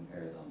when we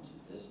compare them to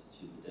the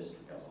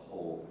district as a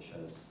whole, which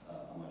has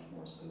a much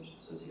more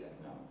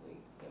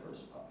socioeconomically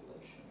diverse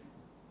population.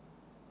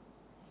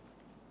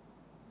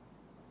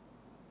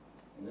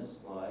 And this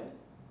slide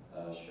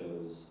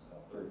shows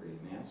 3rd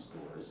grade math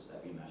scores that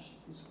we matched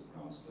the preschool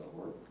promise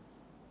cohort.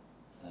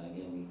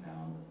 Again, we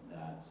found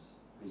that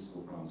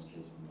preschool promise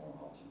kids were more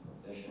often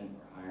proficient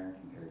or higher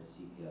compared to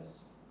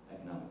CPS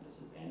economic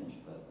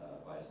disadvantage, but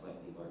by a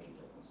slightly larger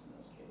difference in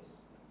this case.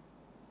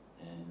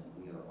 And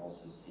we are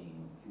also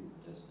seeing fewer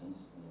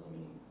participants in the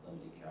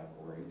limited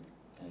category.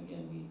 And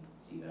again, we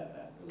see that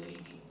that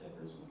relationship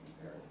differs when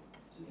compared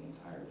to the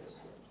entire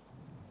district.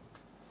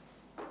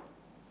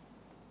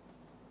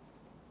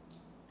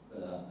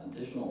 The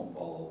additional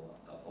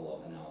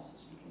follow-up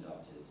analysis we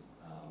conducted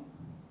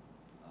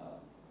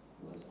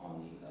was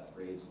on the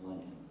grades 1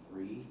 and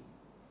 3,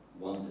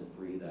 1 to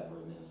 3 that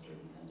were administered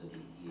at the end of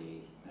the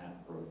EA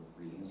Math Growth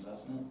Reading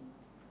Assessment.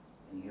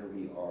 And here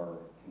we are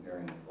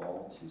comparing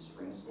fall to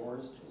spring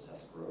scores to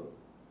assess growth.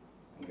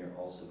 And we are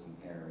also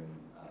comparing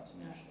to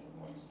national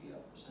norms via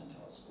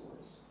percentile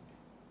scores.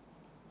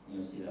 And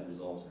you'll see that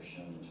results are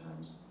shown in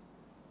terms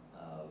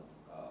of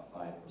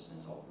 5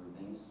 percentile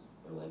groupings.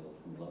 They're labeled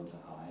from low to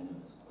high, known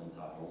as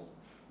quintiles.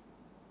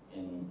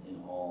 In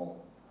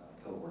all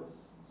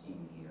cohorts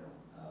seen here,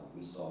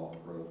 we saw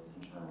growth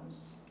in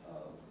terms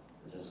of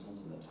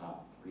participants in the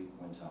top 3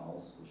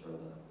 quintiles, which are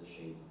the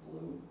shades of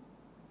blue.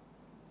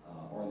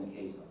 Or in the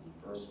case of the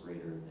 1st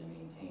graders, they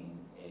maintained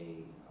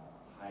a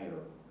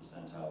higher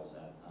percentiles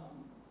at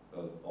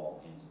both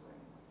fall and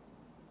spring.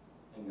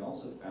 And we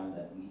also found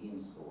that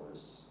median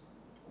scores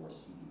for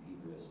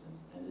CPP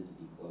participants tended to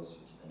be closer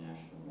to the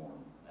national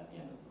norm at the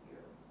end of the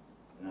year.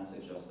 And that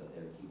suggests that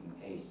they're keeping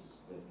pace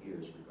with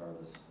peers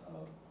regardless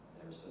of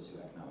their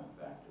socioeconomic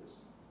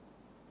factors.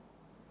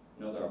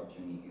 Another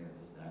opportunity here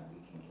is that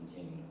we can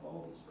continue to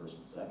follow these 1st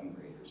and 2nd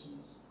graders in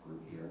this group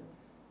here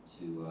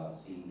to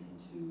see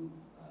into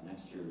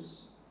next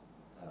year's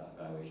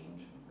evaluation,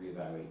 to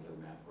reevaluate their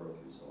math growth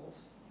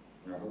results.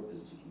 And our hope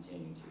is to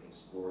continue to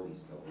explore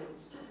these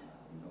cohorts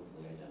and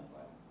hopefully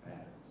identify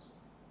patterns.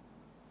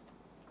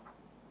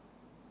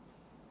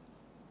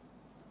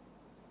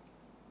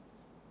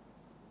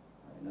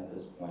 All right, and at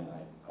this point,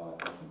 I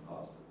can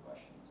pause for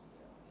questions.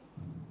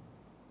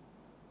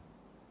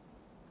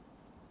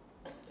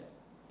 Yes.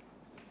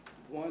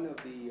 One of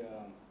the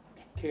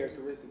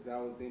characteristics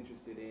I was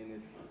interested in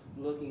is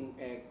looking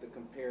at the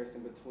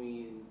comparison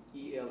between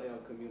ELL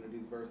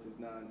communities versus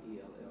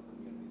non-ELL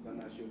communities. I'm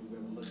not sure if you've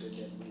ever looked at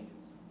that lens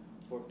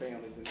for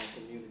families in that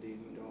community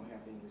who don't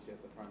have English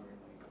as a primary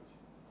language.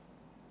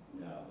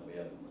 No, we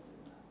haven't looked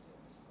at that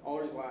since.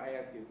 Only reason why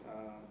I ask it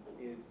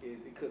is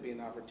it could be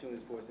an opportunity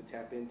for us to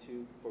tap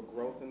into for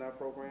growth in our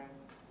program.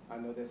 I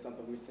know that's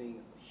something we're seeing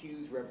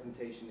huge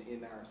representation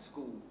in our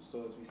schools.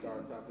 So as we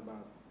started talking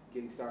about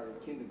getting started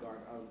in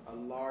kindergarten, a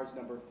large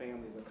number of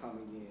families are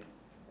coming in.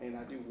 And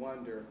I do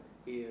wonder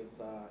if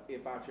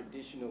our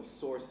traditional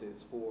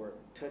sources for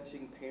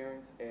touching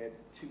parents at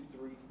 2,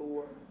 3,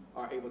 4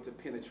 are able to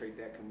penetrate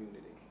that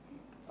community.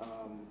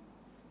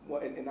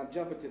 And I'm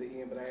jumping to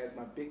the end, but I asked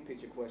my big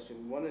picture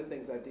question. One of the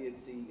things I did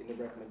see in the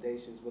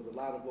recommendations was a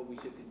lot of what we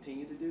should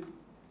continue to do.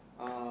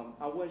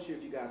 I wasn't sure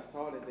if you guys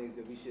saw the things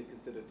that we should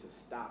consider to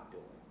stop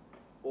doing,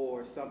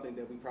 or something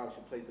that we probably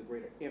should place a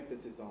greater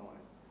emphasis on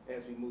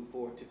as we move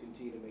forward to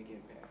continue to make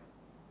impact.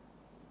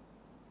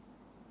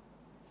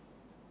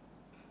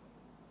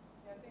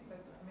 Yeah,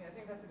 I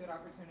think that's a good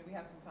opportunity. We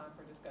have some time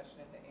for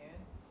discussion at the end.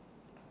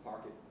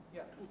 Park it.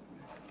 Yep.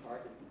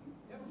 Park it.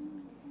 Yep.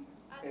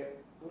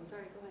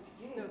 Sorry, go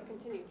ahead. No,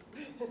 continue.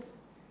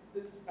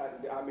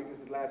 I'll make this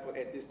the last one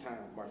at this time,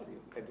 Marcia,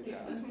 at this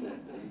time.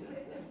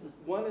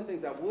 One of the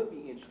things I would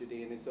be interested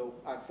in is, so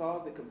I saw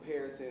the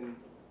comparison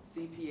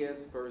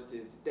CPS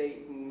versus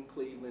Dayton,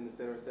 Cleveland, et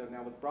cetera, et cetera.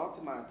 Now, it was brought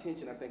to my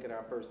attention, I think, at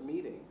our first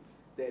meeting,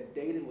 that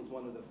Dayton was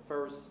one of the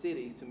first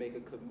cities to make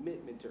a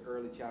commitment to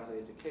early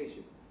childhood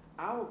education.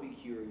 I would be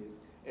curious,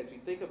 as we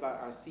think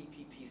about our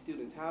CPP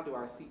students, how do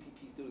our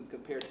CPP students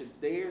compare to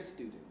their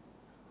students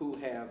who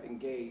have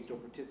engaged or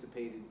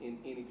participated in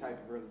any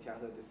type of early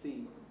childhood, to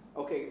see,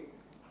 okay,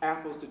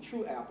 apples to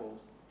true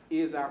apples,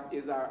 is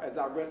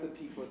our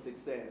recipe for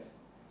success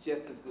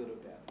just as good or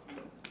better?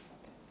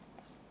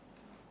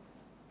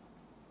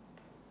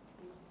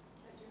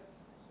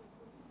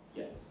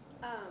 Yes.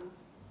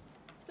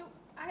 So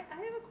I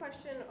have a question.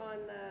 question on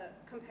the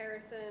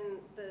comparison,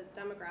 the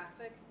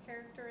demographic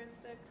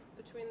characteristics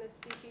between the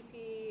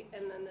CPP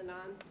and then the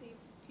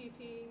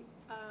non-CPP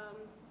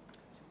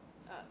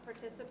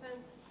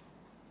participants.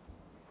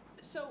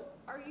 So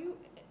are you,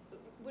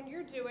 when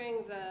you're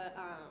doing the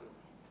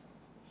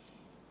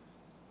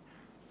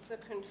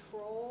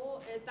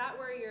control, is that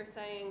where you're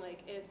saying,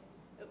 like, if,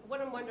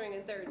 what I'm wondering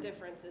is there are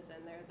differences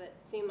in there that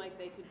seem like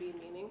they could be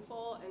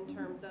meaningful in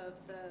terms of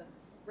the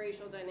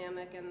racial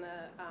dynamic and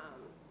the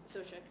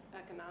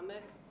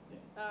socioeconomic?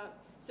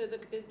 So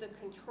is the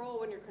control,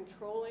 when you're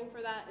controlling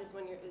for that, is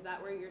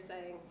that where you're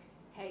saying,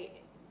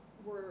 hey,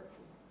 we're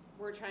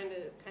trying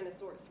to kind of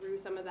sort through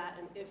some of that,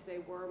 and if they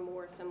were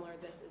more similar,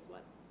 this is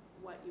what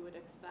you would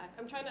expect?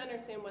 I'm trying to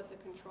understand what the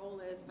control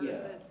is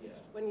versus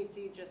when you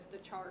see just the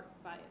chart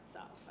by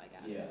itself, I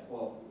guess. Yeah,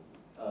 well,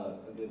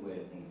 a good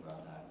way to think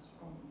about that is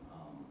from,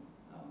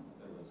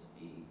 there was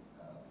the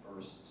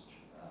first,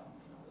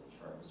 the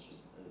chart was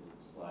just a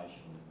slide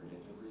showing the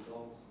predictive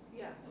results.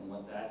 Yeah. And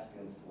what that's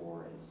good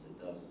for is it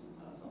does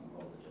something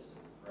called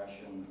logistic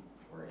regression,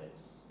 where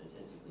it's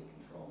statistically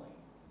controlling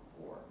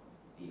for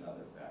the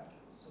other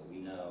factors. So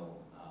we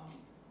know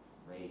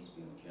race,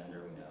 we know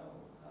gender, we know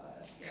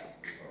SES,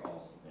 these are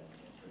all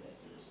significant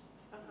predictors.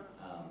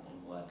 And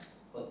what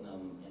putting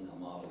them in a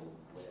model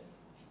with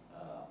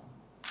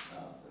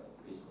the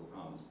preschool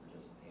promise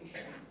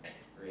participation,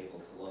 we're able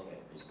to look at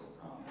preschool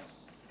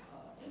promise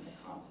in the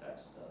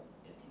context of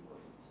if you were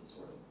to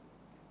sort of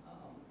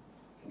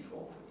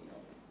control for the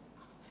other.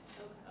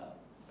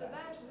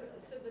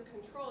 So the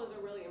control is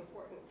a really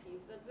important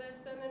piece of this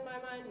then in my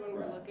mind when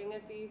we're looking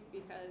at these,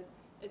 because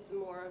it's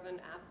more of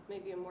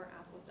maybe a more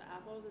apples to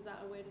apples. Is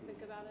that a way to think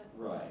about it?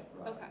 Right.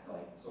 Okay.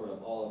 Like sort of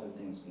all other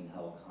things being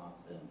held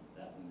constant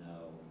that we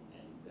know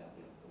and that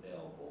we have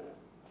available,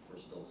 we're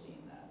still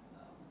seeing that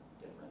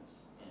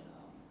difference in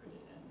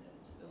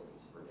its ability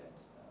to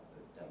predict,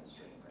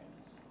 demonstrating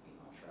readiness and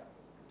being on track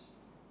with the person.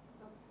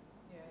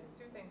 Yeah, there's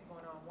two things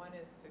going on. One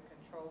is to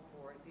control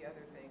for it. The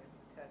other thing is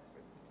to test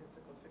for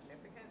statistical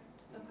significance.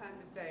 Okay.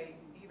 To say,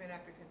 even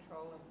after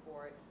controlling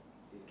for it,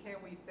 can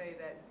we say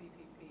that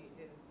CPP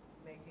is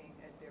making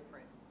a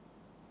difference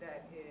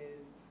that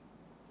is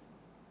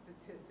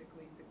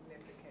statistically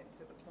significant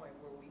to the point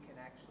where we can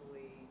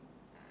actually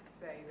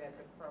say that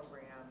the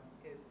program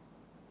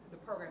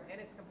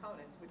and its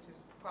components, which is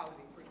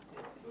quality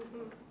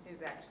preschool,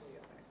 is actually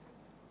effective.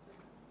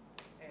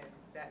 And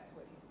that's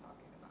what he's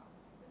talking about.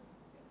 Yes.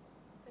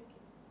 Thank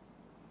you.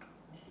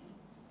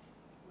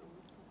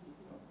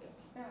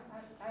 Yeah,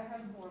 I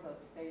have more of a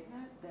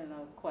statement than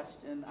a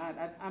question.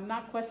 I'm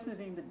not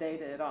questioning the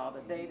data at all.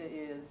 The data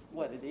is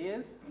what it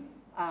is.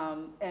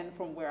 And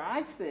from where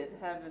I sit,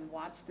 having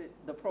watched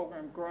the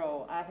program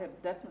grow, I have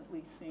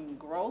definitely seen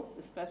growth,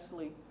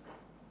 especially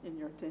in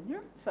your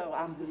tenure. So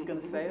I'm just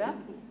going to say that.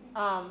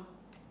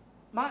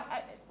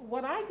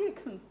 What I get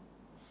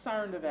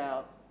concerned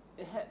about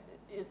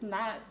is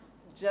not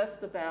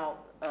just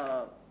about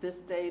this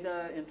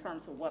data in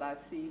terms of what I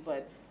see,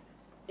 but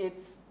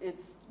it's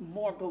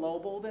more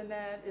global than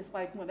that. It's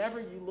like whenever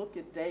you look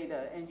at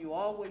data and you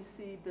always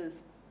see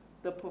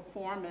the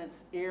performance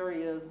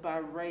areas by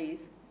race,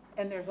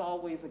 and there's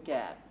always a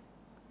gap,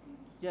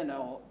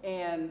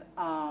 and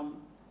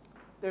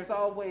there's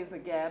always a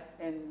gap,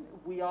 and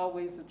we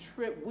always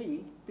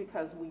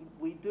because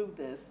we do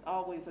this,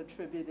 always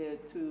attribute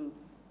it to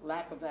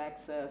lack of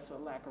access or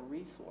lack of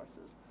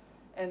resources.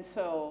 And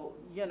so,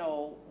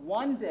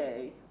 one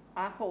day,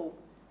 I hope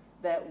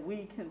that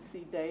we can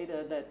see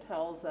data that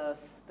tells us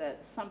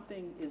that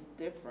something is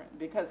different,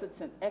 because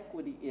it's an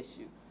equity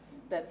issue,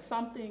 that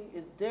something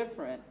is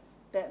different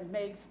that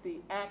makes the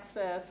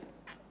access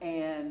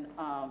and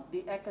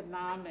the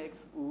economics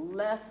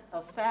less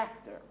a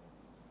factor.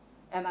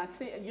 And I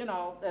see,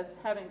 as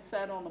having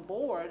sat on the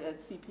board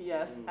at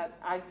CPS,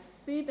 I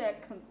see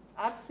that,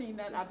 I've seen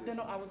that, I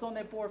was on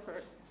that board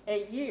for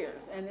 8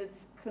 years, and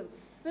it's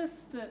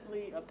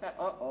consistently,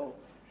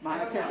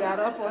 Monica got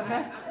up on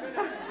that.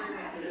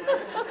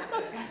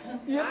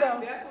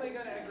 I'm definitely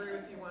going to agree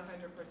with you 100%.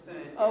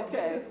 Okay.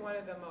 And this is one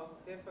of the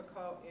most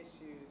difficult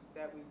issues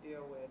that we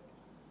deal with,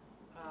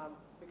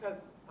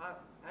 because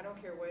I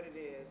don't care what it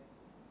is,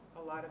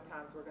 a lot of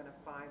times we're going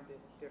to find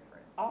this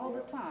difference. All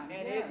the time.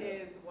 And it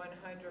is 100%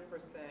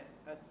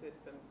 a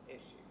systems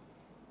issue.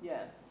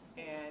 Yes.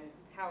 And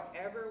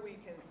however we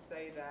can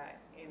say that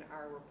in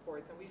our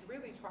reports, and we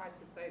really tried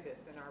to say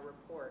this in our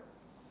reports,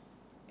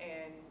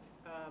 and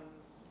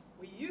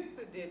we used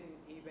to didn't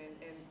even,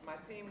 and my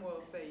team will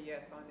say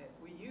yes on this,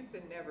 we used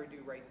to never do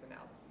race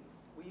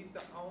analyses. We used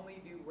to only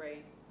do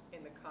race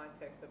in the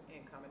context of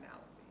income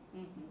analyses.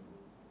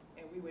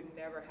 And we would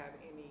never have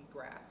any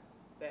graphs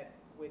that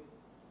would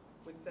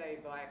say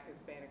Black,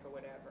 Hispanic, or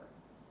whatever.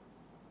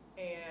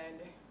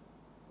 And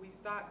we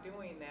stopped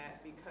doing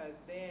that because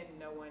then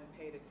no one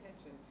paid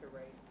attention to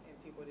race and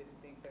people didn't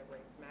think that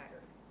race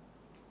mattered.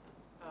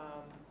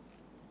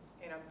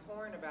 And I'm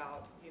torn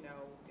about,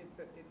 it's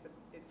a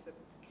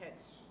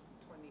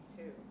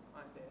catch-22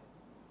 on this.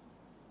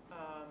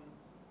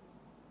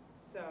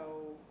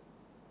 So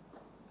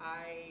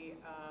I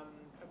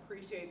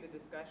appreciate the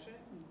discussion,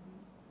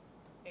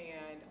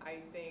 and I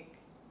think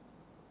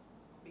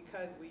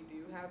because we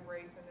do have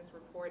race in this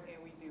report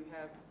and we do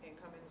have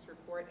income in this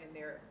report, and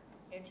they're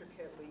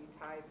intricately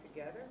tied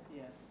together.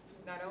 Yeah.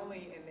 Not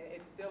only, and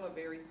it's still a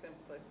very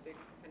simplistic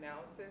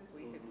analysis.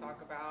 We could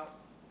talk about,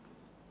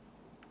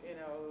 you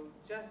know,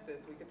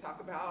 justice. We could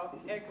talk about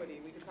equity.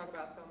 We could talk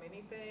about so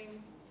many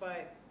things,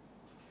 but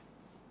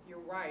you're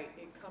right.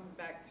 It comes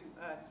back to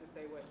us to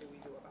say, what do we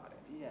do about it?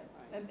 Yes,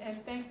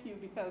 and thank you,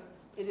 because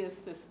it is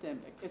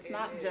systemic. It's It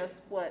not is. just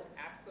what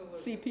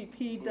Absolutely.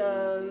 CPP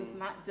does,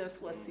 not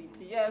just what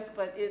CPS,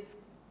 but it's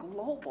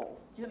global,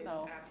 you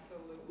know. It's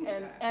absolutely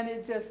that. And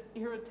it just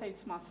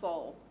irritates my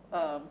soul.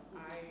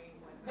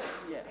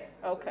 Yeah,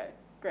 okay,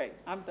 great,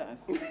 I'm done.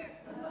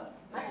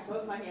 I have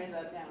both my hands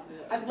up now.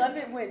 I love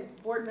it when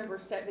board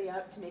members set me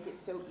up to make it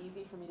so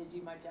easy for me to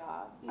do my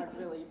job. I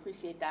really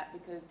appreciate that,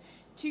 because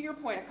to your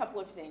point, a couple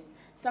of things.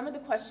 Some of the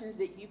questions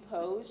that you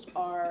posed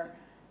are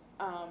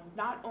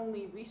not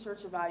only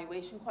research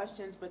evaluation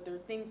questions, but they're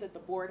things that the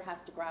board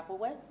has to grapple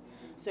with.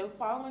 So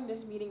following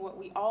this meeting, what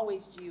we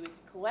always do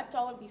is collect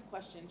all of these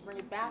questions, bring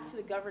it back to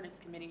the governance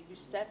committee who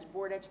sets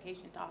board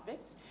education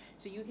topics,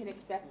 so you can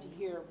expect to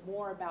hear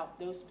more about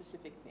those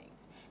specific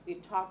things.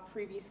 We've talked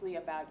previously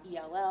about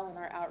ELL and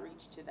our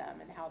outreach to them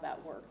and how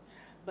that works.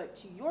 But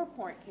to your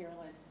point,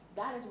 Carolyn,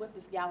 that is what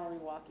this gallery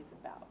walk is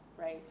about,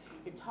 right?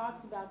 It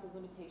talks about the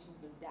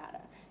limitations of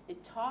data.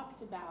 It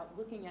talks about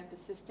looking at the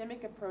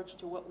systemic approach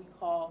to what we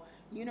call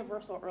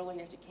universal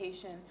early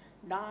education,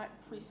 not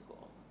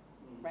preschool,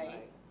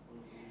 right?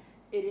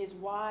 It is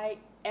why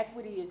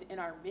equity is in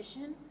our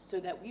mission, so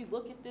that we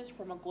look at this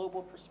from a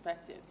global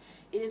perspective.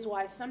 It is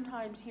why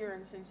sometimes here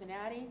in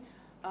Cincinnati,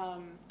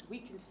 we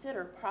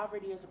consider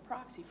poverty as a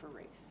proxy for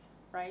race,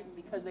 right?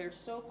 Because they're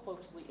so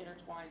closely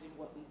intertwined in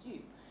what we do.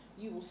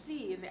 You will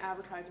see in the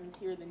advertisements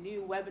here the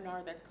new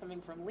webinar that's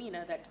coming from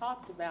Lena that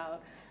talks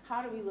about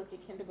how do we look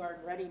at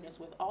kindergarten readiness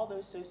with all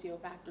those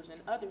socio-factors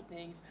and other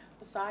things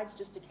besides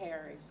just a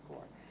KRA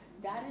score.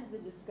 That is the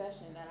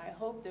discussion that I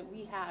hope that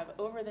we have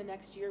over the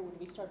next year when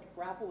we start to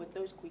grapple with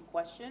those quick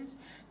questions,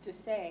 to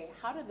say,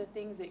 how do the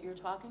things that you're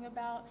talking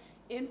about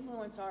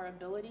influence our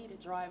ability to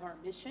drive our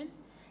mission,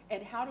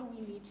 and how do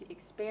we need to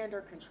expand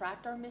or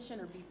contract our mission,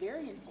 or be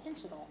very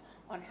intentional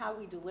on how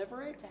we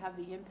deliver it to have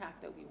the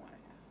impact that we want to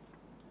have.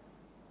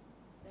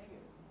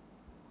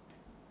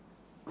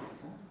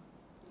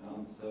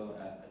 So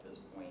at this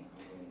point,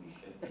 I'm going to be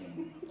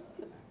shifting.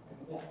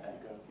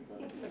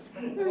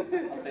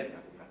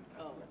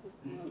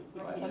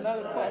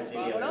 Another question.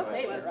 Well, don't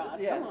say it, Ross,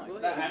 come on. So,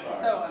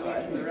 I mean,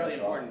 it's a really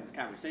important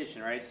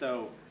conversation, right?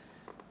 So,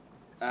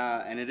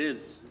 and it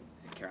is,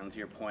 Carolyn, to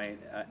your point,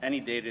 any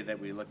data that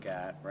we look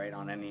at, right,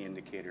 on any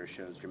indicator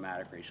shows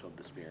dramatic racial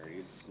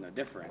disparities. It's no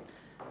different.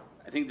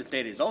 I think this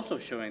data is also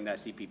showing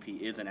that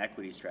CPP is an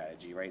equity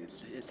strategy, right?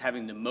 It's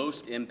having the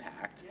most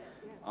impact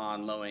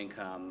on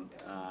low-income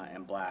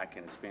and Black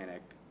and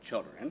Hispanic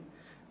children.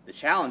 The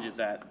challenge is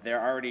that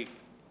they're already,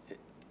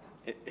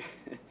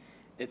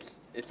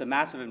 it's a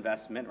massive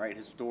investment, right,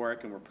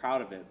 historic, and we're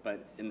proud of it,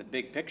 but in the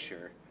big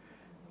picture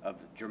of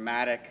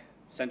dramatic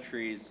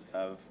centuries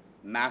of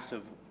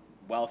massive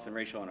wealth and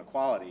racial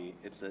inequality,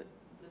 it's a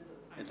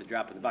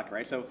drop in the bucket,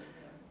 right? So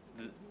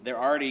they're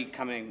already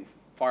coming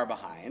far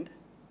behind,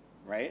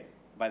 right,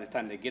 by the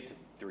time they get to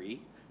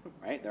 3,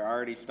 right? They're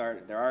already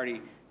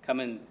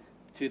coming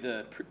to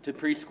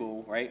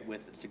preschool, right,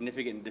 with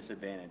significant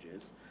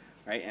disadvantages,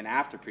 right? And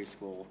after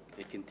preschool,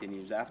 it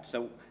continues after.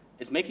 So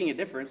it's making a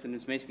difference, and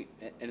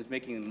it's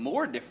making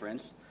more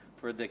difference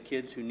for the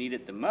kids who need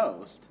it the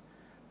most.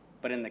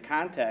 But in the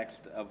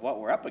context of what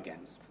we're up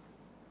against,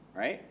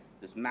 right,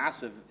 this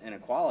massive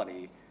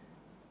inequality,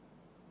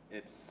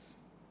 it's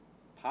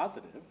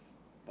positive,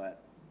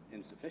 but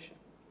insufficient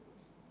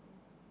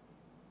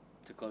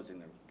to closing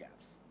the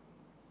gaps.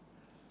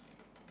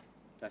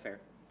 Is that fair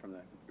from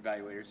the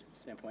evaluator's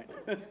standpoint?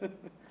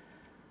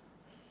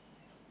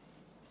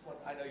 Well,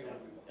 I know you want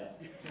to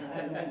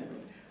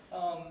move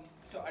on.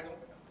 So I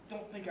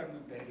don't think I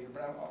moved ahead here,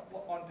 but I'm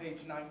on page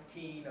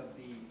 19 of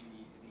the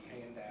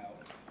handout,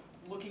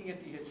 looking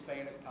at the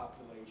Hispanic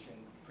population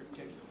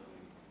particularly.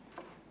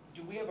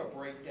 Do we have a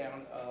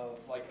breakdown of,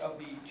 like, of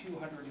the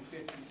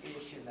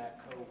 250-ish in that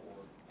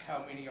cohort,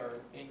 how many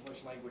are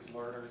English language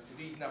learners?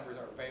 These numbers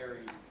are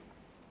very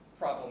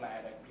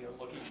problematic, you know,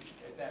 looking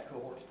at that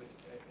cohort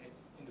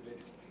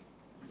individually.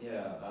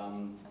 Yeah,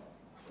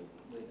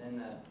 within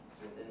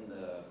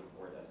the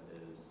report as it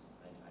is,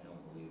 I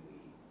don't believe we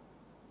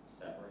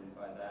separated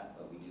by that,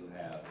 but we do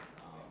have,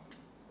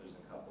 there's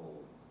a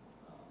couple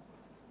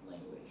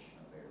language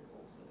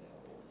variables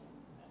available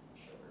in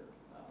Sugar,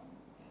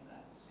 and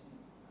that's,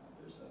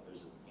 there's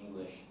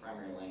English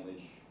primary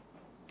language,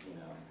 you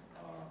know,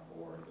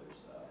 or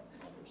there's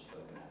language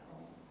spoken at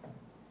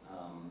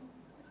home.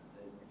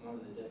 One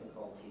of the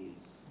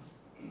difficulties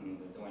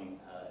with doing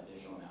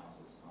additional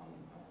analysis on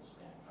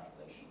Hispanic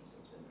population,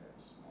 since it's been very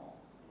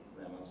small, is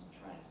then once we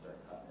try and start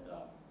cutting it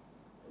up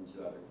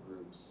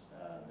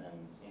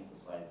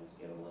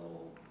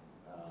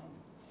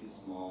too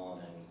small,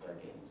 and then we start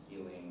getting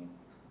skewing.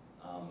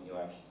 You'll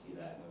actually see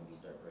that when we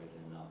start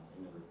breaking it up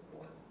in the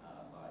report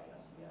by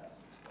SES as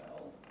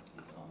well. You see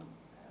some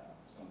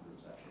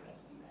groups actually had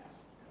to be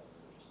masked because there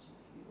were just too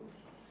few.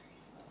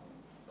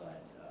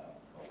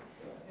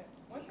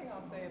 One thing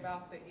I'll say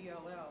about the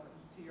ELL is,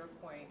 to your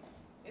point,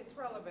 it's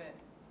relevant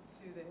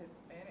to the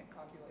Hispanic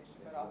population,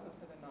 but also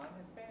to the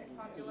non-Hispanic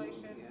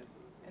population.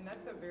 And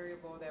that's a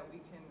variable that we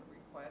can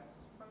request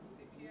from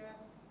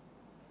CPS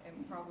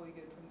and probably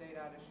get some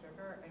data out of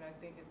Sugar. And I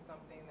think it's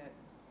something that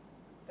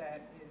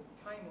is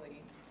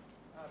timely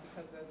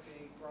because of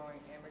the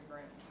growing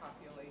immigrant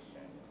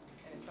population,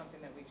 and it's something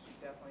that we should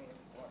definitely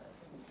explore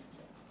in the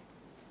future.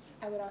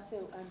 I would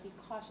also be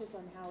cautious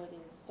on how it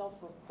is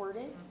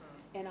self-reported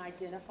and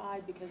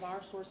identified, because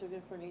our source of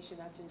information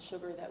that's in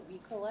Sugar that we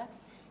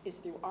collect is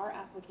through our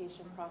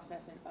application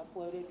process and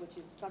uploaded, which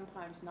is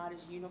sometimes not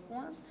as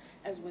uniform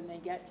as when they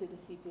get to the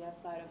CPS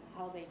side of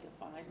how they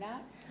define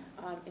that,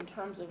 in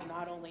terms of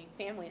not only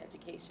family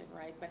education,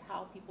 right, but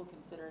how people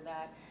consider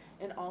that,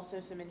 and also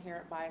some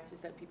inherent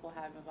biases that people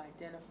have of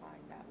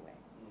identifying that way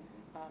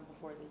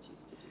before they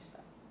choose to do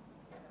so.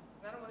 Yeah.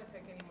 And I don't want to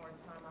take any more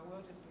time. I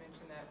will just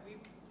mention that we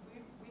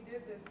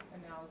did this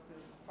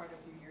analysis quite a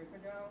few years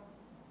ago,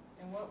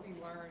 and what we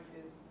learned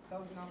is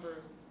those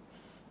numbers,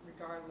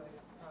 regardless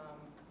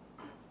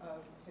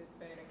of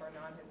Hispanic or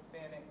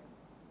non-Hispanic,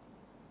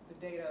 the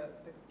data,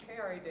 the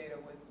KRA data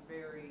was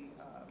very,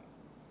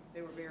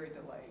 they were very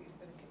delayed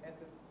at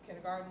the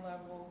kindergarten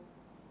level,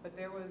 but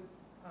there was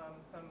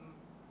some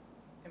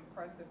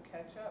impressive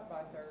catch-up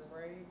by third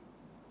grade,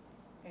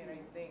 and I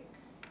think,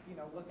 you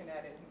know, looking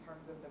at it in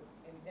terms of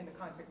in the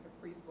context of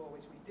preschool,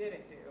 which we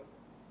didn't do,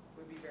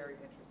 would be very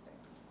interesting.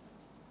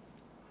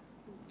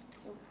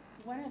 So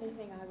one other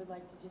thing I would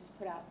like to just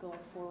put out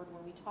going forward,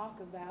 when we talk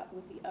about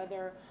with the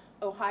other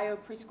Ohio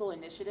preschool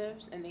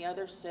initiatives and the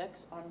other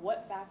 6 on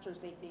what factors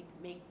they think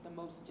make the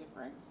most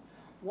difference,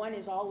 one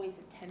is always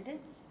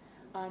attendance.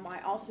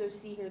 I also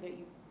see here that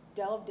you've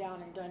delved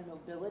down and done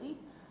mobility.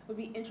 I would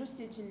be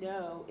interested to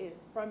know if,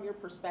 from your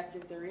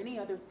perspective, there are any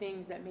other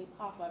things that may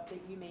pop up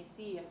that you may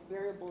see as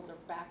variables or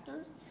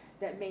factors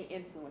that may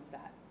influence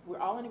that. We're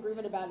all in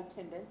agreement about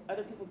attendance.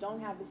 Other people don't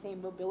have the same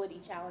mobility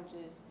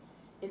challenges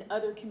in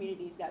other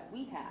communities that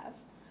we have.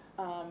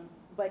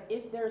 But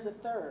if there's a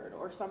third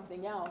or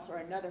something else or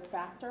another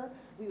factor,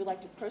 we would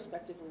like to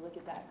prospectively look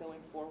at that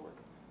going forward.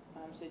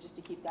 So just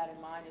to keep that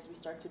in mind as we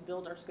start to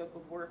build our scope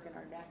of work and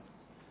our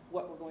next,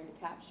 what we're going to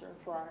capture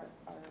for our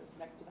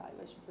next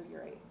evaluation for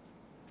year 8.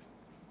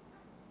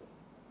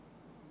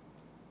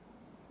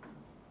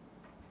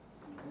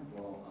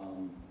 Well,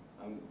 I'm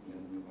going to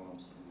move on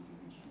to the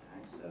region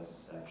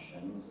access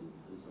section. This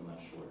is a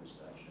much shorter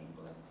section,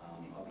 but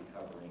I'll be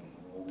covering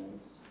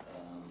enrollments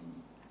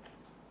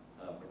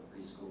for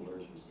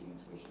preschoolers receiving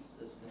tuition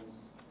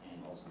assistance, and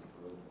also the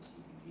growth of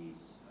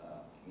CPP's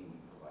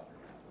community provider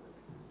network.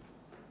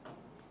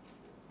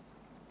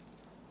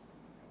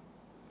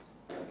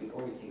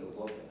 Before we take a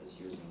look at this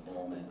year's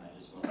enrollment, I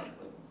just want to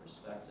put in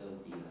perspective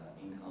the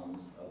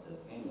incomes of the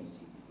families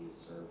CPP is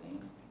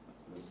serving.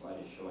 So this slide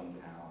is showing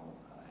how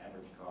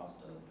average cost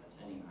of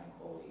attending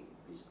high-quality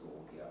preschool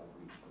will be out of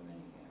reach for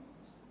many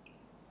families.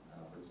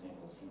 For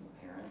example, single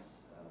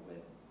parents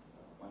with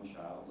one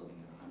child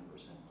living at 100%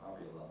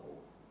 poverty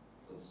level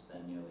would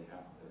spend nearly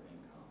half of their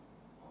income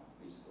on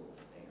preschool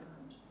if they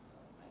earned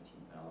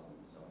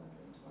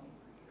 $19,720 per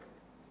year,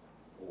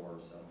 or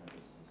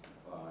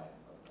 $765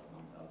 of the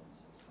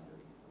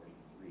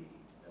 $1,643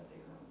 that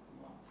they earn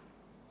per month.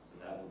 So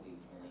that will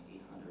be only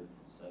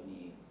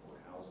 $878 for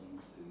housing,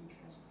 food,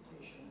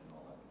 transportation, and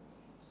all other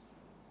needs.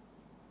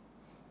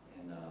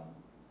 And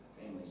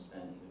families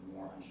spend even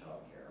more on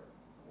child care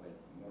with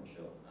more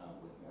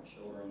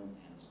children,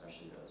 and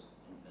especially those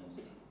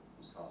infants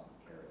whose cost of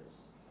care is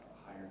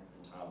higher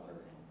than toddler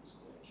and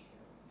preschool age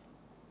care.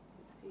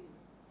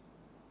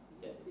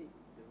 Yes.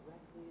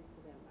 Directly into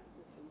that mic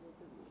just a little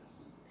bit more.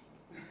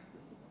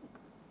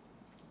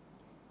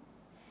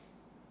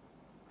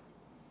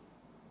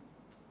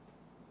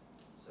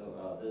 So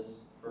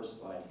this first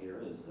slide here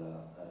is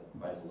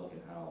provides a look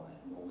at how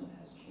enrollment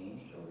has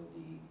changed over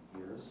the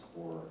years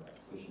for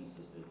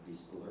tuition-assisted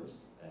preschoolers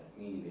at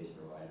community-based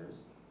providers.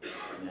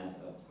 And as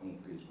of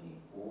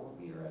 23-24,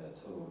 we are at a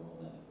total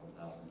enrollment of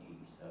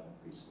 1,087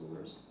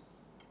 preschoolers.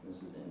 And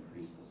this is an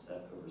increase of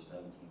over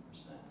 17%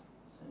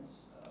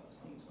 since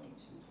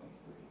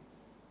 2022-23.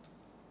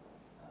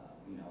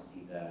 We now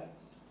see that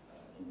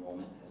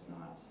enrollment has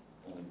not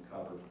only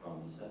recovered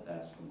from the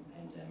setbacks from the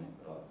pandemic,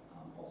 but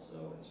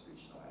also has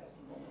reached the highest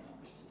enrollment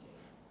numbers to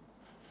date.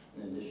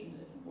 In addition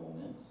to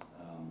enrollment,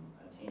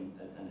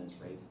 attendance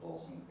rates have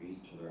also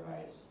increased to their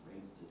highest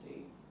rates to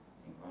date,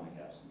 and chronic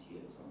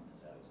absenteeism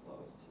is at its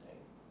lowest today.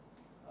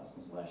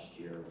 Since last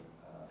year,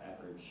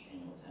 average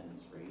annual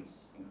attendance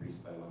rates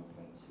increased by 1.2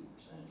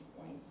 percentage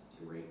points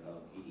to a rate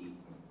of 88.4%.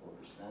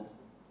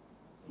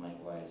 And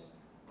likewise,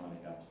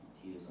 chronic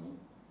absenteeism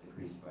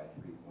decreased by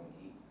 3.8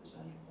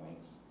 percentage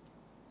points,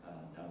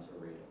 down to a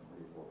rate of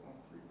 44.3%.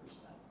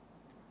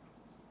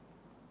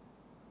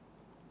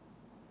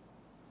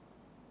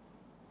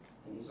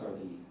 these are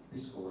the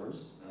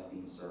preschoolers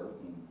being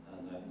served, and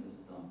this is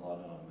done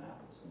plotted on a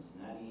map of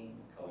Cincinnati,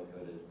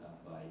 color-coded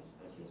by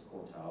SES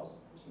quartiles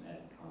for some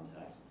added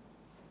context.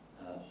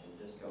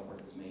 This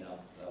cohort is made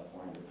up of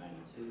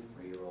 492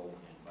 3-year-old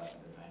and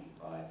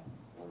 595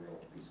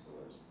 4-year-old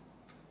preschoolers.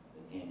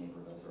 The tan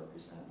neighborhoods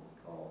represent what we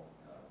call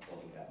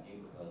quality gap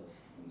neighborhoods.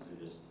 These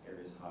are just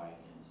areas high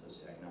in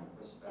socioeconomic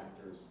risk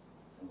factors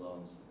and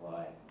low in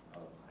supply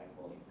of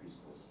high-quality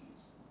preschool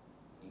seats.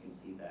 You can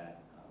see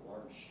that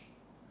large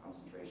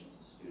concentrations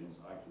of students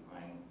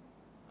occupying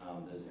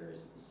those areas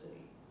of the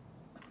city.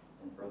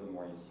 And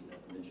furthermore, you see that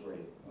the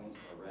majority of points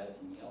are red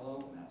and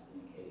yellow, and that's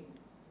indicating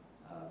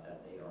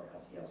that they are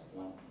SES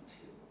 1 and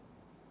 2.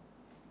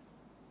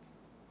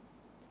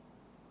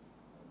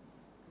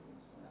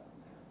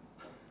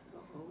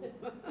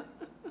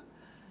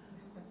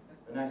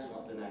 The next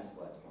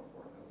slide's more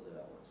important. Hopefully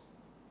that works.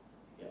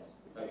 Yes.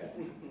 Okay.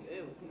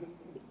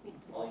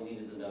 All you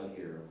needed to know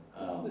here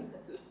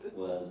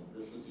was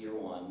this was year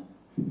 1,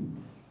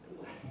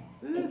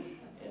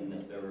 and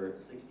that there were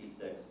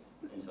 66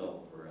 in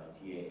total for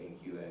TA and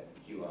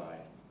QI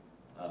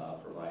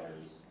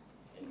providers,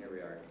 and here we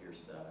are at year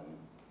 7.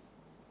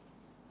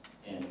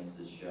 And this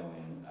is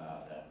showing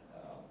that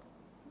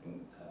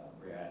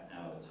we're at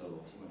now a total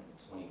of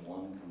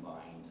 221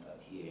 combined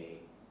TA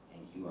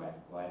and QI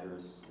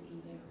providers, which is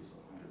an increase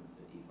of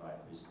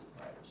 155 preschool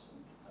providers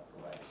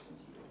since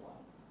year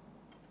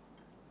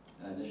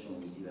 1.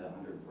 Additionally, we see that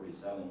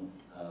 147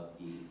 of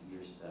the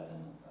year 7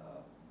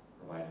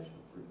 providers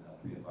were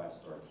 3 to 5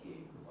 star TA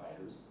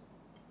providers.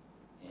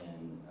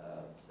 And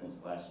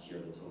since last year,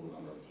 the total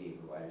number of TA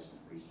providers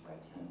increased by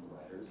 10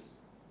 providers.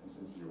 And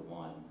since year 1,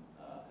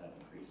 that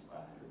increased by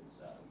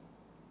 107.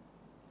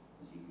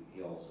 And CPP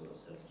also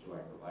assists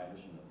QI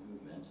providers in the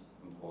movement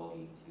from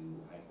quality to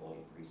high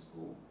quality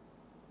preschool.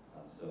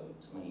 So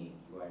 20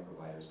 QI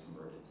providers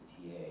converted to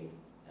TA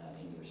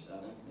in year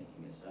 7,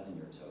 making a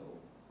 7-year total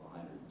of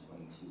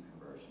 122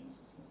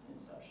 conversions since the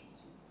inception of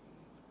CPP.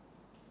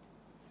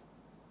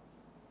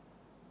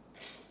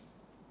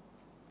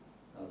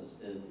 This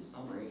is the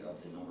summary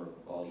of the number of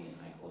quality and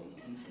high quality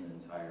seats in the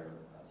entire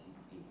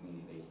CPP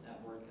community-based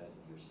network as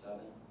of year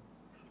 7.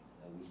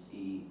 We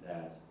see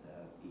that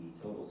the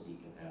total seat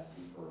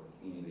capacity for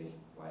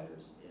community-based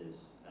providers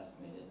is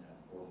estimated at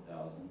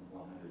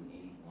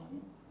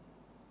 4,181.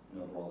 And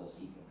overall, the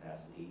seat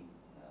capacity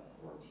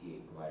for TA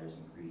providers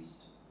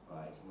increased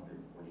by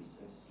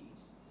 246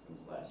 seats since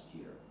last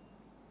year.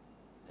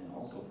 And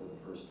also for the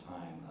first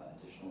time,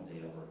 additional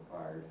data were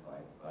acquired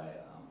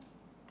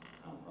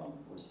from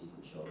For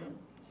Secret Children,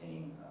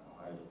 containing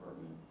Ohio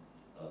Department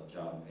of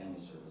Job and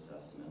Family Service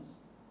estimates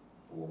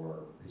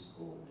for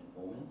preschool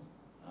enrollment,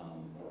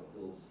 or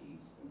filled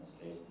seats in this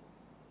case.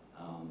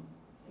 And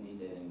these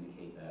data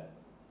indicate that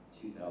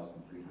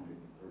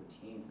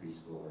 2,313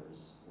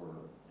 preschoolers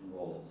were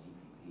enrolled at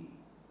CPP,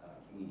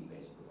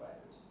 community-based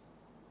providers.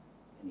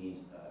 And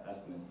these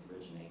estimates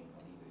originate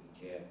from the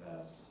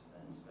JFS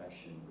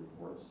inspection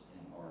reports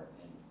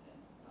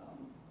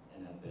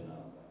and have been a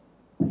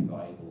pretty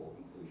valuable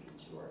inclusion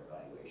to our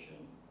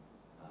evaluation.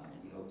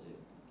 We hope to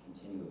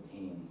continue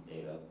obtaining these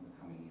data in the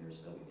coming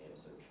years so we may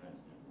observe trends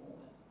in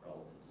enrollment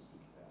relative to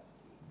seat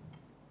capacity.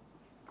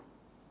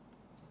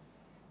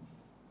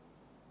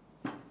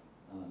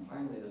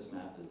 Finally, this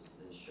map is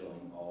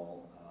showing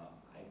all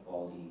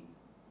high-quality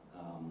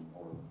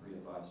or 3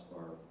 to 5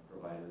 star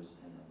providers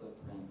in the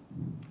footprint.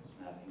 This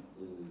map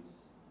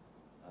includes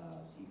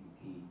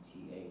CPP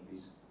TA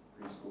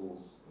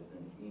preschools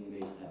within the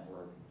community-based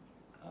network.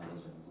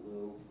 Those are in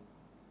blue,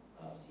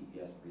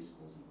 CPS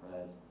preschools in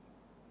red,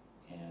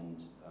 and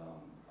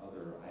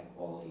other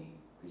high-quality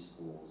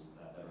preschools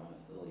that are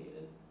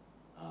unaffiliated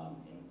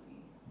in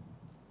green.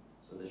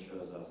 So this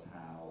shows us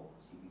how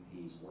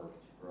CPP's work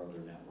to grow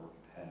their network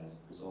has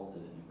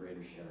resulted in a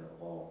greater share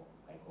of all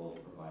high-quality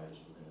providers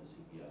within the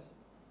CPS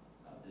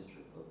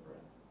district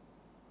footprint.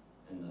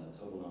 And the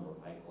total number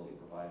of high-quality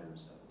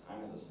providers at the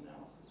time of this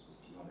analysis was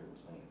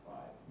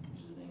 225,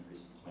 which is an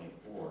increase of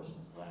 24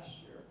 since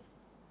last year.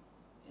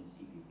 And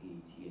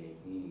CPP, TA,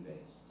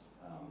 community-based,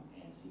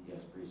 and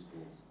CPS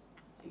preschools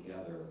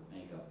together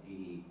make up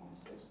 88.6%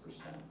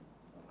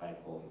 of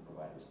high-quality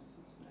providers in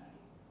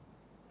Cincinnati.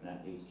 And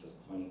that leaves just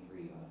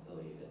 23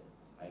 unaffiliated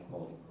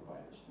high-quality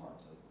providers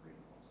marked as green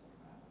points on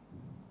the map.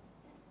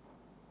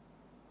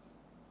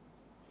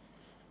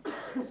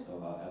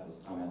 So at this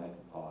time, I'd like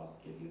to pause to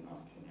give you an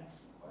opportunity to ask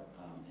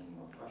any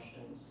more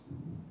questions.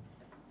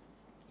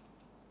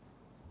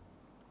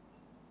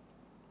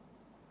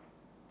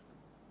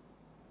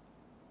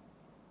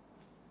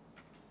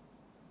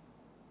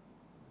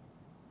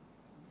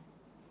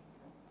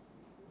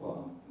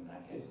 Well, in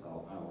that case, I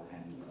will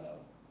hand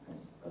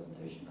this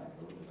presentation back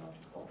over to Dr.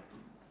 Cole.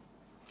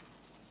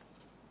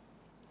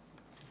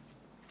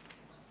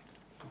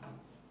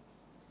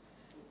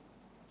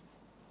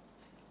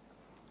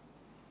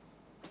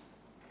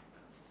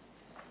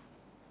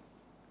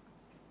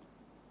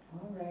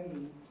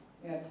 Alrighty,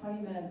 we have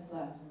 20 minutes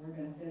left and we're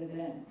going to fit it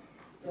in.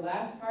 The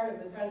last part of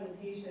the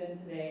presentation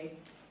today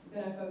is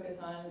going to focus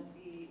on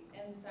the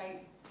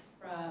insights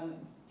from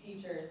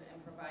teachers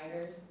and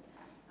providers.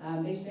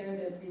 They shared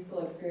their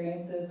preschool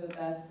experiences with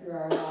us through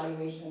our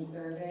evaluation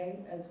survey,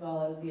 as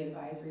well as the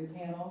advisory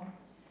panel.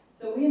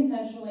 So we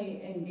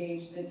intentionally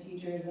engage the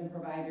teachers and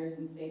providers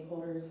and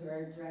stakeholders who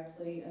are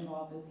directly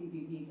involved with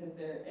CPP because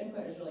their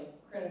input is really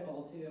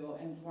critical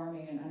to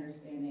informing and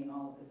understanding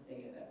all of this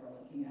data that we're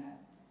looking at.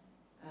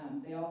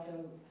 They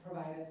also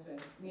provide us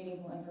with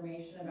meaningful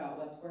information about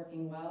what's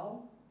working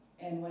well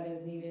and what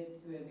is needed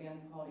to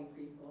advance quality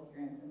preschool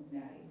here in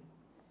Cincinnati.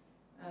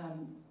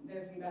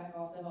 Their feedback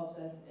also helps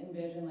us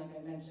envision, like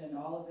I mentioned,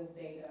 all of this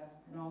data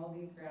and all of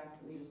these graphs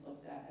that we just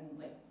looked at and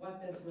like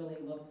what this really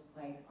looks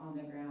like on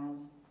the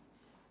ground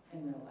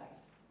in real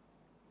life.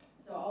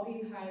 So I'll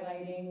be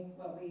highlighting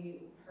what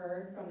we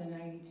heard from the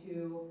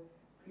 92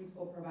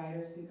 preschool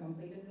providers who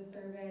completed the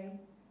survey,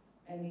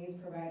 and these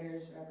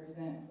providers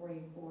represent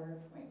 44.4%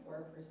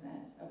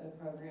 of the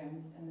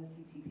programs in the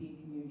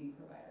CPP Community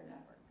Provider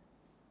Network.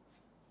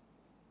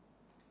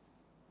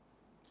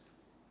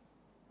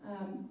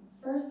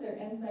 First, their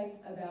insights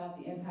about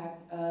the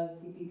impact of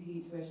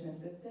CPP tuition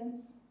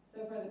assistance.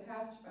 So for the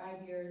past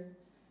 5 years,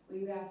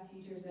 we've asked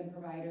teachers and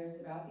providers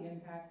about the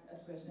impact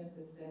of tuition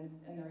assistance,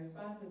 and the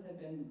responses have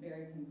been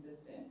very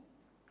consistent.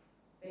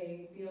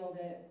 They feel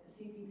that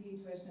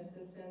CPP tuition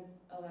assistance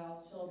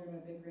allows children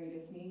with the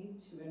greatest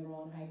need to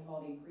enroll in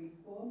high-quality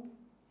preschool.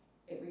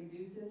 It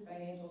reduces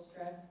financial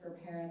stress for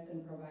parents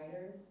and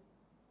providers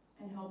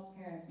and helps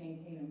parents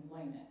maintain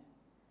employment.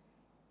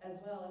 As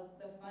well as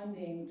the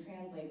funding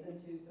translates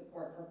into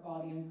support for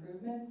quality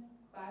improvements,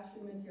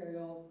 classroom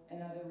materials, and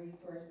other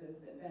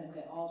resources that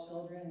benefit all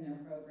children in their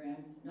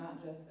programs,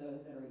 not just those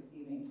that are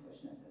receiving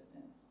tuition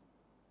assistance.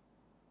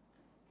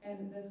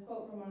 And this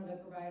quote from one of the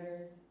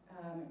providers,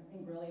 I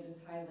think really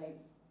just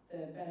highlights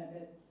the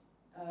benefits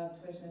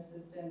of tuition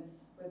assistance,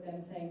 with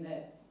them saying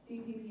that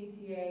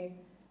CPPTA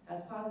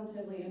has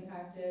positively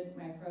impacted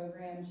my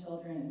program,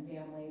 children, and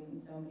families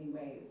in so many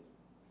ways.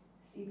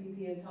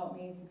 CPP has helped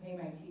me to pay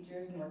my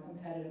teachers a more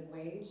competitive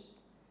wage,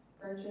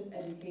 purchase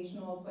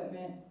educational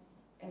equipment,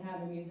 and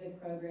have a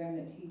music program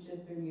that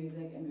teaches through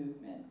music and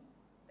movement.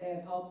 They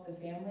have helped the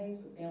families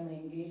with family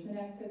engagement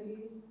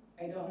activities.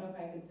 I don't know if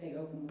I could stay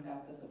open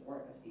without the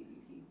support of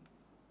CPP.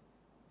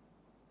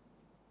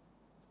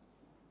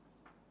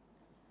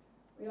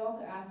 We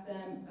also asked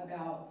them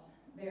about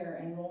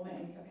their enrollment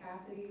and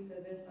capacity. So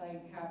this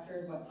slide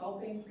captures what's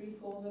helping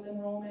preschools with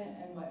enrollment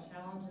and what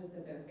challenges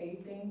that they're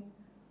facing.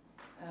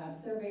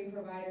 Survey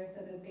providers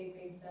said that they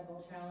face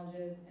several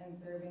challenges in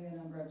serving the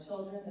number of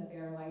children that they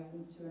are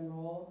licensed to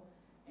enroll,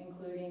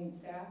 including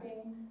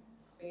staffing,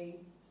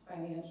 space,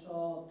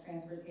 financial,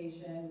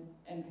 transportation,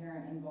 and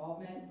parent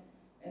involvement.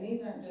 And these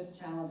aren't just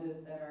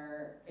challenges that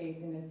are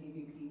facing the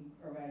CPP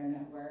provider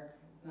network.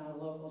 It's not a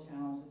local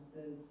challenge.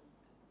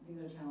 These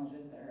are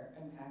challenges that are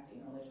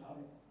impacting early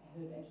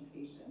childhood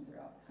education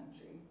throughout the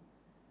country.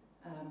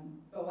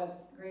 But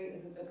what's great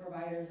is that the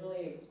providers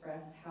really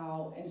expressed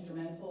how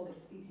instrumental that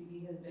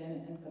CPP has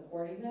been in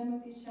supporting them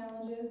with these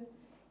challenges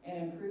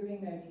and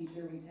improving their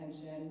teacher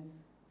retention,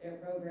 their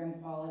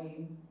program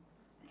quality,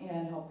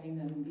 and helping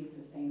them be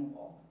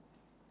sustainable.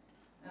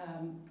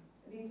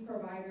 These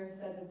providers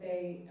said that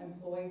they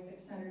employ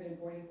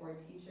 644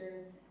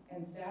 teachers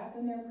and staff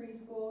in their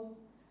preschools.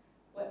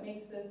 What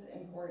makes this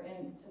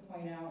important to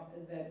point out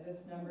is that this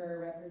number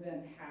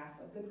represents half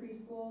of the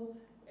preschools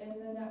in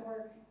the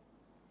network,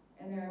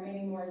 and there are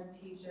many more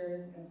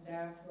teachers and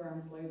staff who are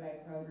employed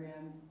by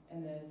programs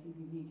in the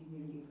CPP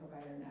Community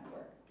Provider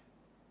Network.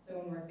 So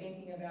when we're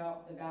thinking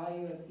about the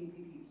value of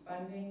CPP's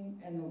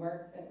funding and the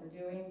work that we're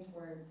doing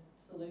towards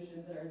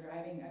solutions that are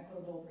driving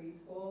equitable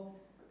preschool,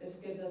 this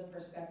gives us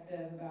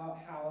perspective about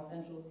how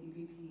essential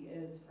CPP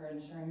is for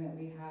ensuring that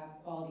we have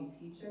quality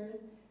teachers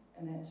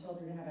and that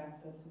children have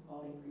access to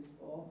quality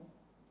preschool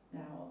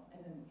now and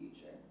in the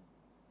future.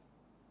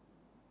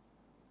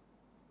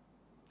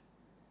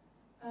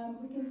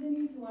 We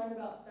continue to learn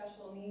about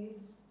special needs.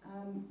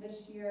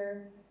 This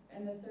year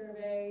in the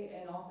survey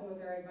and also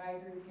with our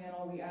advisory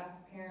panel, we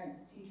asked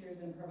parents, teachers,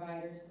 and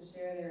providers to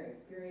share their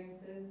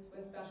experiences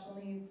with special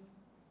needs.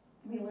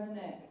 We learned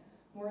that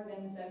more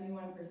than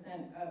 71%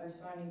 of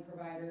responding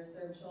providers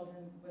serve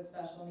children with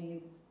special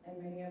needs,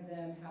 and many of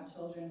them have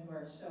children who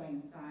are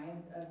showing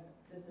signs of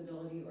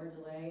disability or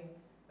delay,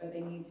 but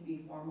they need to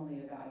be formally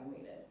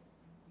evaluated.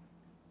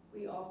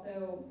 We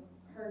also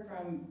heard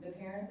from the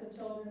parents of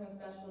children with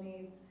special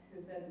needs who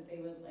said that they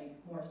would like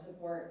more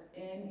support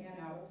in and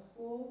out of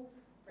school,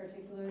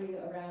 particularly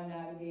around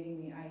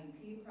navigating the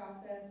IEP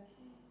process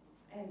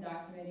and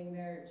documenting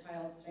their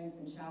child's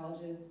strengths and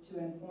challenges to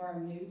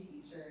inform new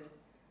teachers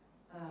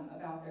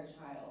about their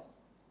child.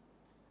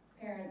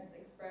 Parents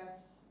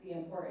expressed the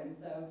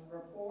importance of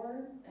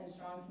rapport and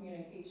strong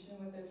communication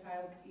with their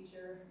child's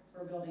teacher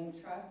for building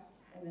trust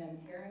and them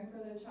caring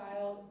for their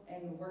child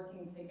and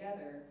working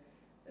together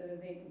so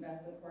that they can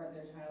best support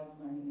their child's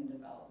learning and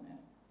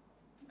development.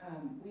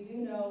 We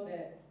do know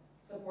that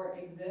support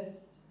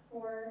exists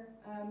for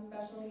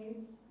special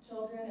needs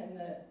children and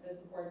the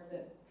supports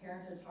that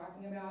parents are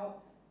talking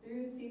about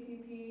through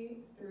CPP,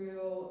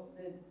 through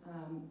the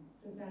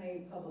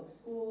Cincinnati Public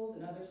Schools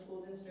and other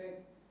school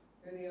districts,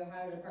 through the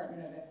Ohio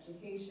Department of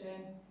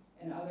Education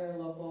and other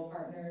local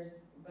partners.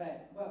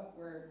 But what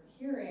we're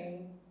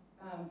hearing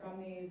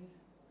from these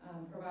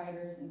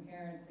providers and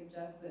parents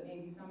suggests that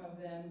maybe some of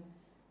them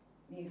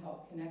need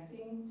help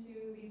connecting to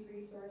these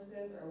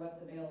resources, or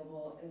what's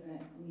available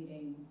isn't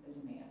meeting the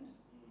demand.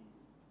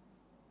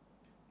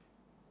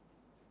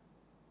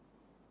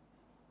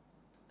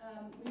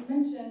 We've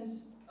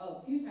mentioned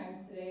a few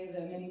times today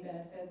the many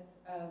benefits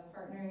of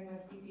partnering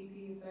with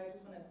CPP, so I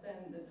just want to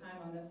spend the time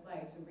on this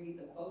slide to read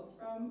the quotes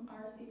from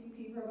our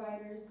CPP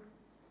providers,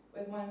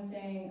 with one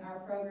saying, "Our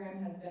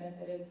program has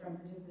benefited from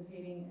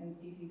participating in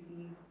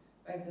CPP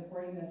by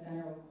supporting the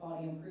Center with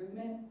quality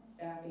improvement,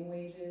 staffing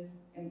wages,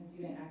 and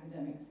student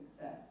academic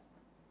success.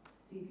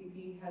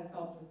 CPP has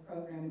helped with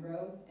program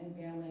growth and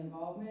family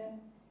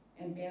involvement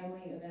and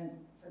family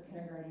events for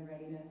kindergarten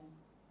readiness,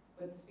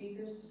 with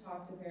speakers to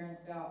talk to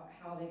parents about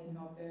how they can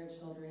help their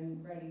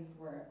children ready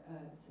for a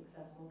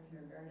successful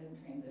kindergarten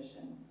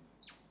transition."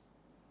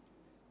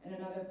 And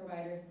another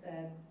provider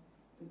said,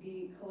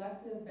 "The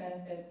collective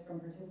benefits from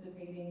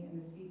participating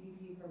in the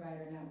CPP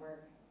provider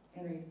network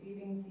and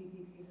receiving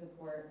CPP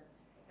support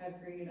have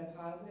created a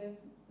positive,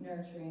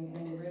 nurturing,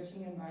 and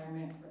enriching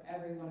environment for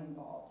everyone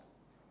involved.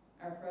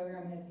 Our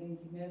program has seen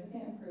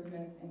significant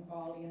improvements in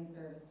quality and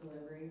service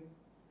delivery.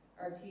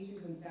 Our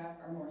teachers and staff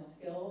are more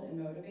skilled and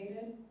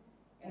motivated,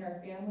 and our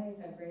families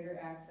have greater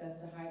access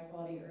to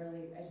high-quality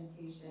early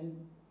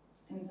education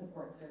and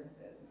support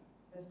services.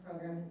 This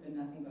program has been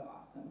nothing but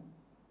awesome."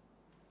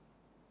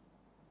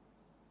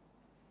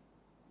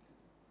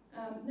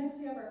 Next,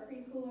 we have our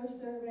preschooler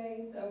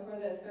survey. So for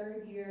the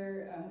third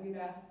year, we've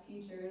asked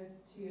teachers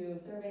to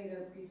survey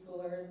their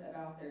preschoolers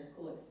about their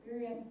school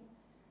experience.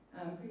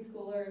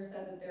 Preschoolers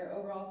said that their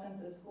overall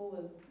sense of school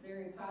was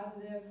very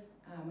positive,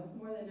 with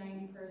more than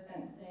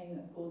 90% saying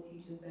that school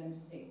teaches them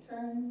to take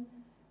turns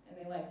and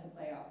they like to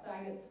play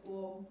outside at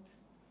school.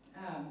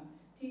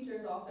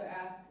 Teachers also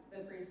asked the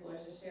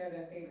preschoolers to share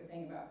their favorite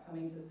thing about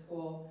coming to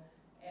school.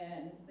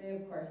 And they,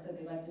 of course, said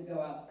they like to go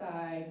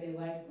outside, they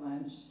like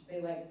lunch,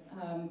 they like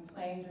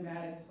playing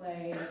dramatic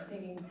play and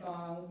singing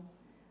songs.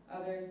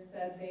 Others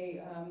said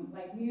they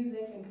like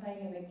music and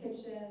playing in the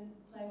kitchen,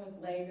 playing with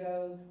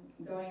Legos,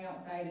 going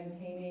outside and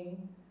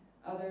painting.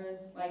 Others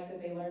like that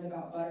they learned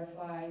about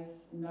butterflies,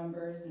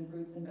 numbers, and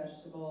fruits and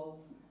vegetables,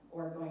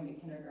 or going to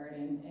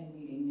kindergarten and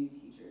meeting new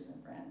teachers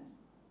and friends.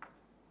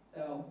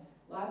 So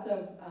lots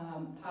of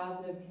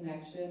positive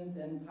connections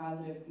and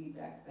positive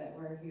feedback that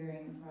we're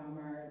hearing from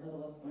our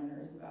littlest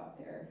learners about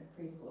their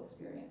preschool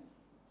experience.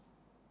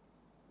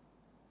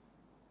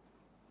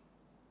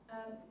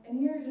 And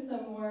here are just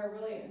some more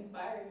really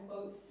inspiring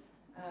quotes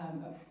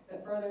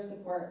that further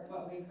support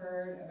what we've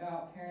heard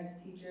about parents,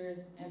 teachers,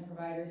 and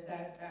provider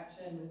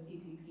satisfaction with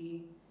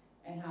CPP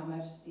and how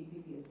much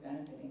CPP is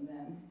benefiting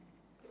them.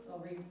 So I'll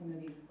read some of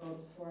these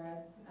quotes for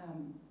us.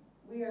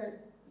 "We are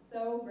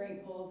so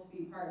grateful to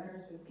be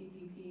partners with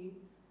CPP.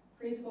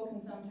 Preschool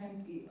can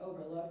sometimes be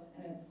overlooked,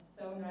 and it's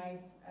so nice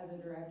as a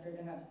director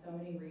to have so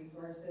many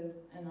resources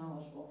and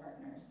knowledgeable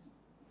partners,"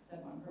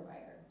 said one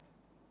provider.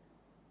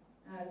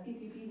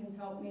 "CPP has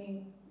helped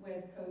me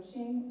with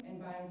coaching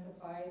and buying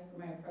supplies for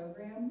my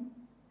program.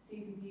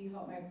 CPP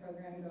helped my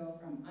program go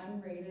from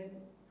unrated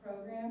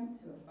program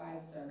to a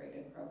 5-star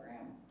rated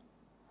program."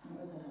 That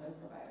was another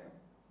provider.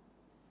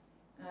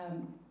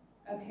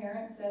 A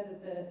parent said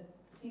that the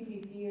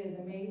CPP is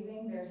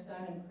amazing. Their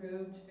son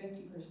improved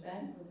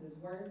 50% with his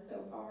words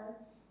so far.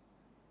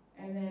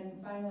 And then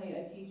finally,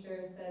 a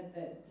teacher said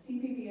that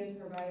CPP has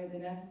provided the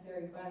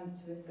necessary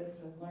funds to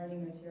assist with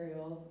learning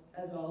materials,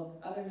 as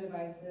well as other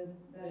devices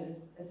that has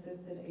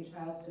assisted a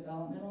child's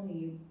developmental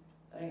needs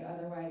that I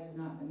otherwise would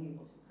not have been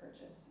able to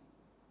purchase.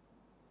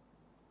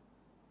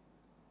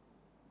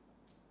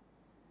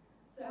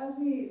 So as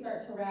we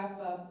start to wrap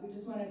up, we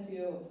just wanted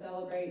to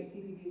celebrate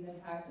CPP's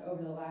impact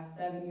over the last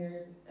 7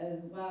 years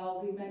as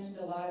well. We've mentioned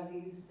a lot of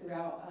these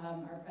throughout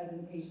our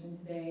presentation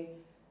today,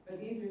 but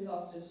these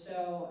results just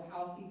show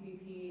how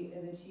CPP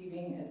is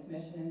achieving its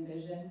mission and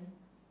vision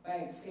by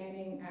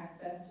expanding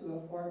access to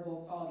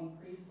affordable quality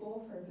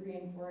preschool for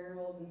 3- and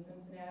 4-year-olds in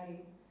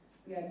Cincinnati.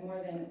 We had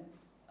more than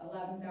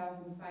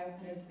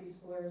 11,500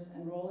 preschoolers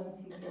enroll in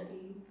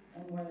CPP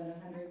and more than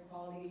 100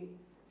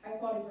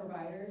 high-quality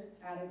providers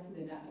added to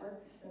the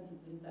network since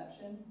its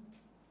inception.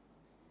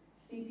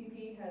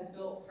 CPP has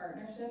built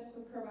partnerships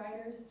with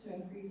providers to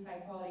increase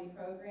high-quality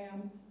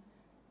programs,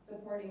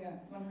 supporting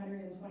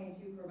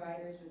 122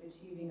 providers with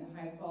achieving a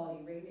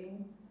high-quality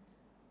rating.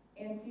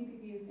 And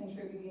CPP is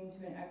contributing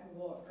to an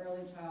equitable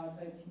early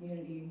childhood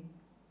community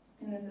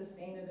and the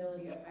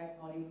sustainability of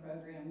high-quality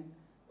programs,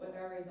 with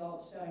our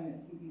results showing that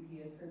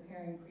CPP is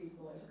preparing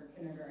preschoolers for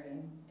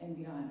kindergarten and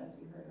beyond, as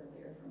we heard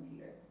earlier from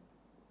Peter.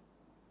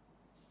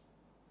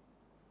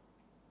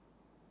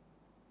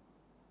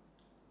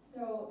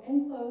 So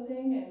in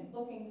closing and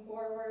looking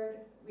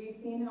forward, we've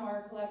seen how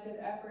our collective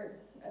efforts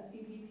of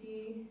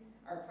CPP,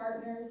 our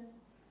partners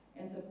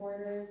and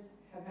supporters,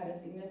 have had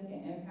a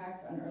significant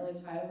impact on early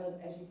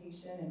childhood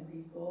education and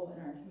preschool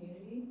in our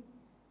community.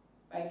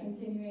 By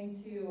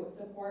continuing to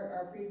support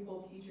our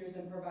preschool teachers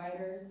and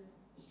providers,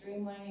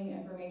 streamlining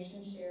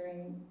information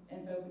sharing,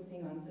 and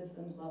focusing on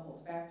systems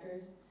levels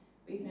factors,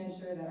 we can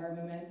ensure that our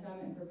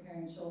momentum in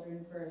preparing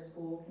children for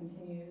school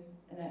continues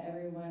and that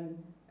every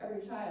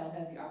child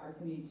has the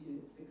opportunity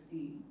to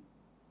succeed.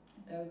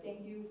 So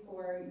thank you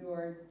for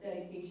your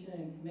dedication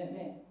and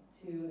commitment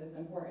to this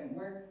important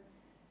work.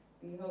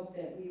 We hope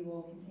that we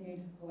will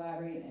continue to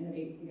collaborate and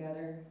innovate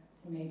together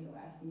to make a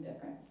lasting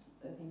difference.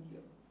 So thank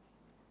you.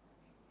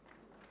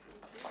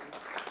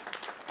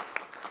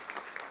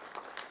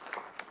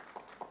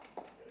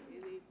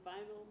 Any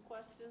final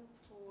questions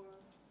for,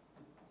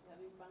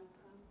 any final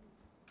comments?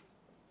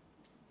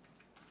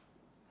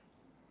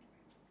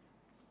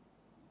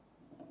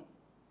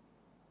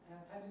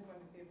 I just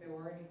wanted to see if there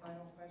were any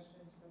final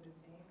questions for the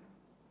team.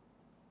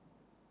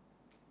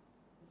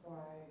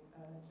 Before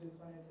I just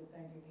wanted to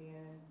thank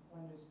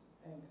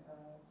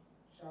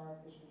Shara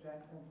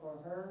Fisher-Jackson for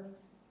her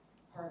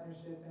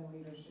partnership and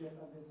leadership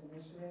of this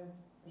initiative,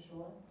 for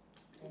sure.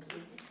 Thank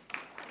you.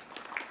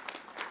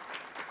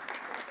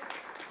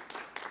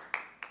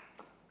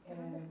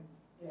 And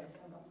yes,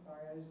 I'm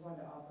sorry, I just wanted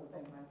to also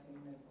thank my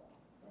team as well.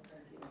 So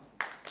thank you.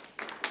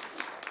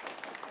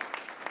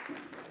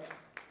 Yes.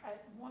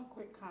 One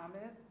quick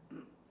comment,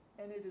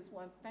 and it is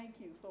one, thank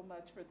you so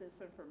much for this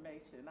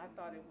information. I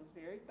thought it was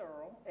very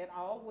thorough, and I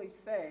always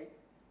say,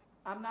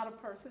 I'm not a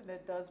person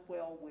that does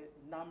well with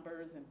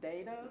numbers and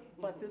data,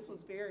 but this was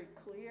very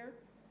clear.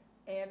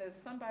 And as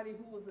somebody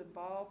who was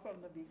involved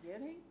from the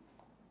beginning,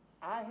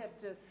 I have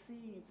just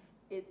seen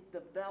it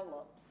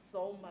develop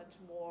so much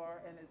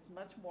more, and it's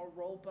much more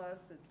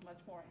robust, it's much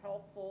more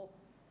helpful.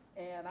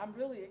 And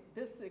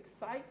this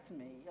excites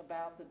me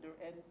about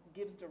and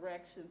gives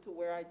direction to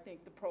where I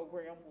think the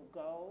program will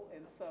go.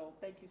 And so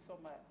thank you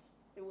so much.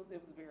 It was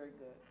very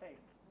good.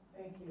 Thanks.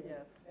 Thank you.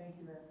 Yes. Thank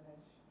you very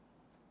much.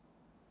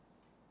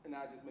 And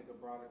I'll just make a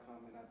broader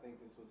comment. I think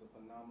this was a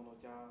phenomenal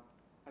job.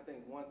 I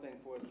think one thing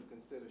for us to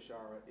consider,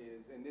 Shara,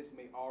 is, and this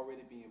may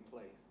already be in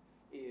place,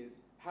 is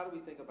how do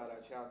we think about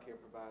our child care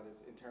providers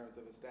in terms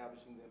of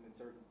establishing them in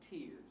certain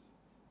tiers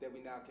that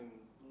we now can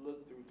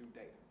look through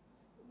data.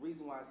 The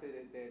reason why I say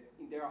that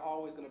there are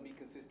always going to be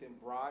consistent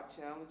broad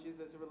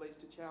challenges as it relates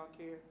to child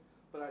care,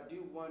 but I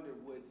do wonder,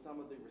 would some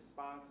of the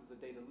responses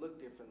of data look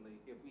differently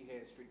if we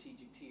had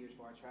strategic tiers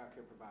for our child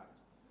care providers?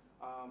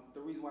 The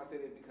reason why I say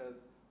that is because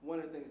one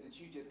of the things that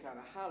you just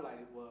kind of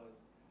highlighted was,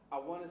 I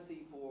want to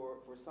see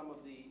for some of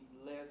the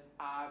less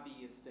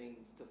obvious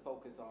things to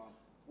focus on,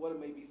 what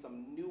are maybe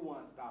some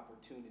nuanced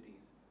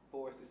opportunities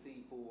for us to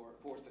see, for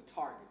us to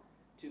target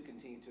to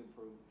continue to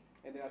improve.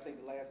 And then I think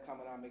the last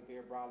comment I'll make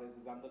very broadly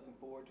is I'm looking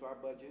forward to our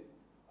budget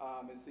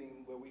and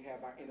seeing where we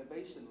have our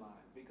innovation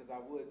line, because I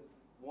would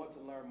want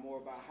to learn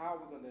more about how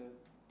we're going to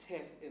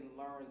test and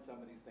learn some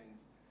of these things.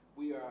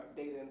 We are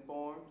data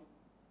informed,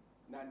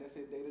 not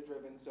necessarily data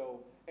driven.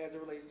 So as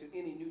it relates to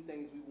any new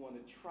things we want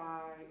to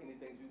try, any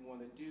things we want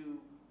to do,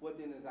 what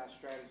then is our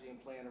strategy and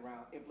plan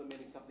around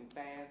implementing something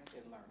fast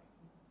and learning?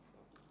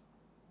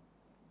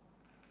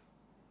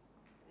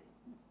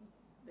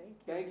 Thank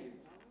you. Thank you.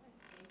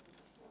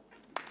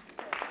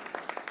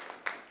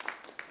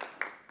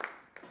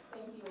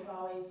 Thank you as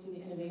always to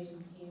the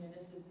innovations team, and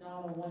this is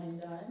not a one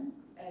and done.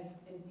 As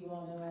you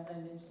all know, as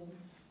I mentioned,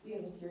 we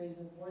have a series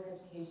of board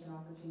education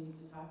opportunities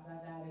to talk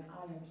about that, and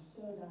I am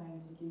so dying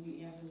to give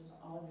you answers to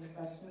all of your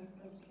questions,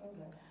 Christopher,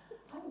 but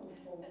I will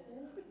hold it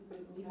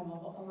because we have a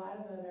lot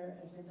of other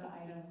agenda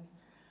items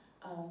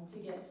to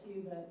get to,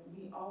 but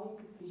we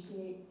always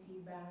appreciate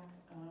feedback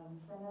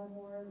from our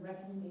board,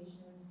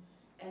 recommendations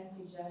and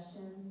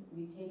suggestions.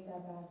 We take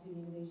that back to the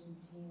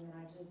innovations team, and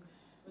I just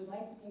would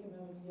like to take a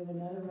moment to give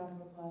another round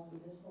of applause to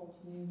this whole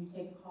team who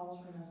takes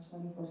calls from us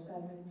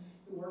 24/7,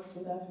 who works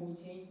with us when we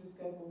change the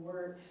scope of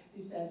work,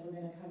 who says we're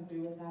going to come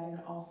through with that, and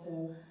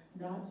also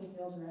not to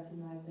fail to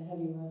recognize the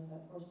heavy lift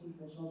that 4C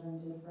for Children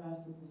did for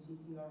us as the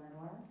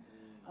CCR&R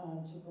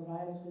to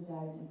provide us with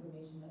data and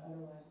information that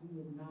otherwise we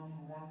would not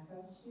have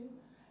access to,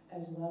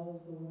 as well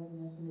as the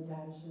willingness and the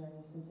data sharing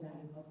of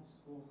Cincinnati Public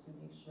Schools to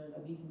make sure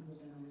that we can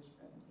present a rich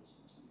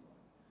presentation to you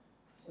all.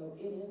 So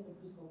it is the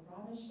Preschool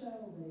Promise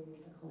Show, but it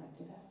is a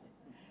collective effort.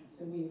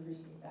 So we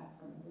appreciate that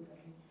from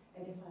everybody.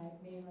 And if I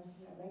may,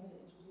 Marcy, I'd like to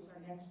introduce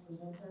our next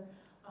presenter.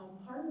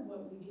 Part of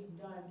what we have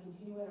done,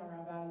 continuing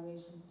our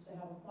evaluations, is to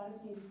have a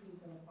quantitative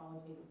piece and a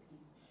qualitative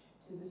piece.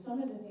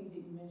 Some of the things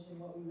that you mentioned,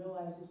 what we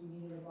realized is we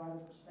needed a broader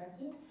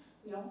perspective.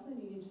 We also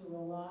needed to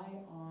rely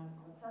on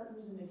our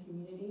partners in the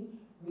community,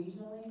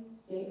 regionally,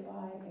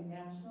 statewide, and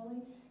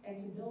nationally,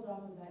 and to build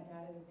off of that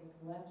data that they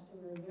collect. So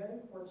we were very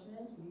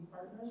fortunate to be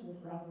partners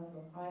with Groundwork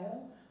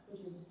Ohio,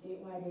 which is a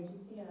statewide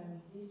agency, and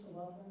I'm pleased to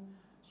welcome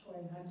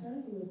Troy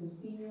Hunter, who is the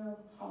Senior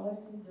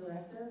Policy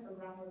Director for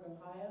Groundwork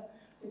Ohio,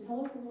 to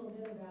tell us a little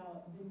bit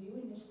about the new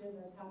initiative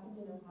that's happened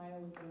in Ohio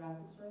with the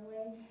Rapid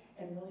Survey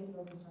and really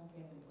focused on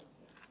family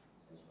workforce.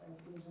 So Troy, if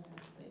you would join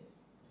us, please.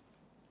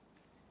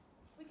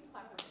 We can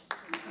clap for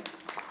him.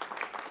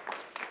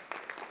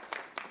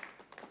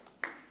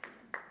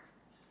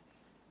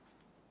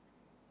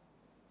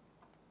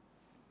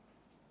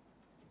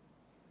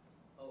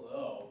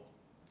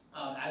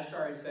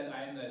 Shar said,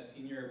 I am the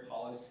Senior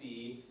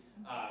Policy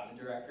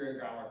Director at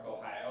Groundwork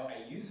Ohio.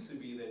 I used to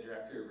be the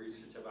Director of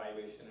Research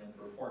Evaluation and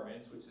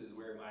Performance, which is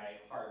where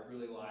my heart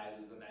really lies,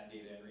 is in that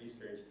data and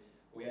research.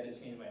 We had to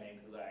change my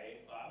name because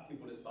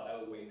people just thought I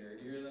was way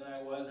nerdier than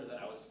I was, or that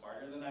I was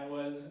smarter than I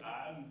was.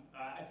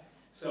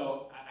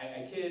 So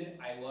I kid,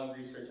 I love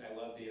research, I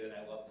love data, and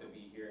I love to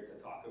be here to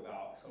talk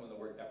about some of the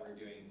work that we're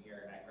doing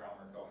here at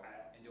Groundwork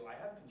Ohio. And do I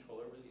have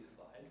control over these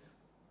slides?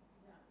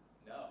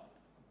 No.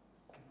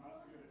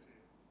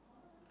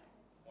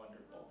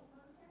 Wonderful.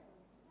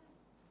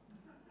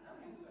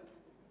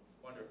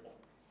 Wonderful.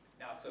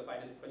 Now, so if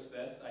I just push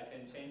this, I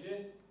can change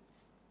it.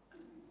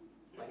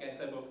 Like I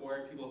said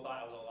before, people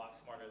thought I was a lot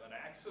smarter than I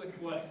actually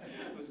was,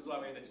 which is why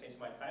we had to change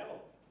my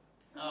title.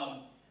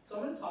 So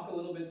I'm going to talk a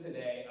little bit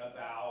today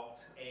about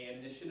an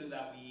initiative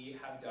that we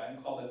have done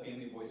called the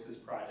Family Voices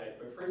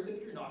Project. But first, if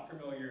you're not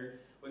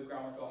familiar with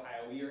Groundwork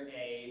Ohio, we are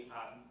a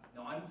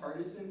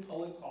nonpartisan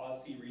public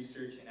policy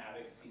research and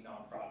advocacy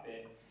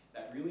nonprofit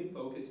that really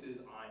focuses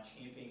on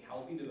championing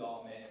healthy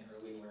development and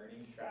early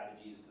learning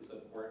strategies to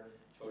support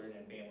children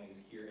and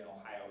families here in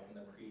Ohio from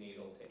the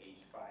prenatal to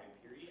age 5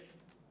 period.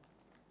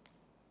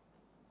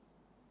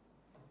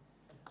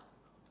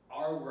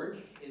 Our work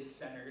is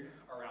centered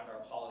around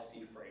our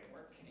policy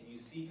framework, and you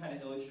see kind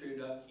of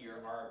illustrated up here,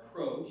 our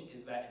approach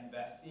is that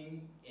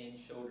investing in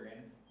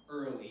children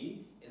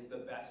early is the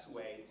best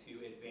way to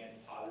advance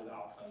positive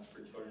outcomes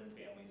for children and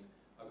families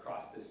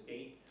across the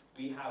state.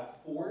 We have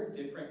 4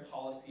 different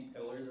policy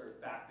pillars or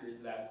factors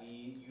that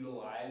we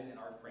utilize in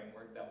our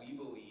framework that we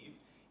believe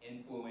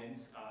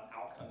influence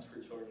outcomes for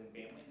children and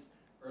families.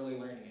 Early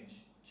learning and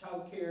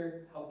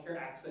childcare, healthcare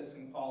access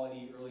and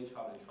quality, early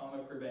childhood trauma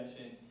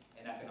prevention,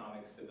 and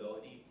economic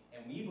stability.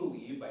 And we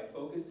believe by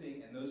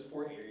focusing in those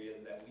 4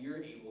 areas that we are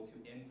able to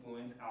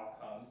influence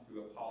outcomes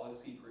through a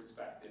policy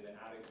perspective and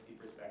advocacy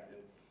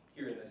perspective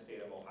here in the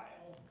state of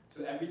Ohio.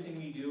 So everything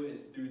we do is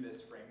through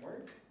this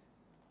framework.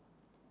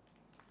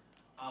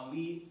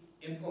 We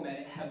implement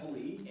it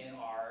heavily in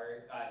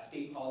our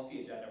state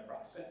policy agenda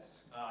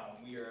process.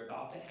 We are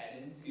about to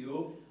head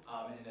into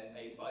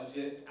a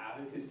budget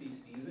advocacy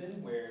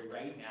season where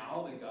right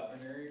now the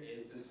governor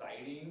is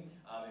deciding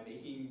and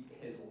making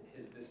his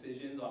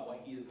decisions on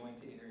what he is going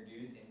to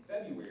introduce in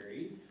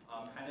February,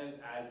 kind of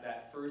as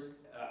that first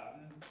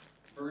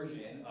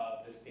version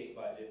of the state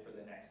budget for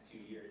the next 2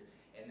 years.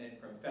 And then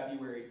from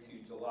February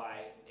to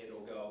July,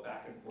 it'll go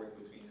back and forth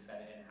between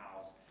Senate and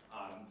House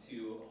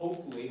to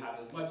hopefully have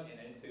as much in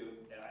it to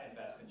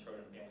invest in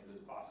children and families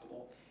as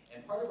possible.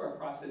 And part of our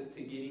process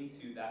to getting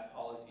to that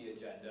policy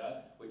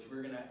agenda, which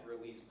we're going to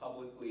release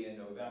publicly in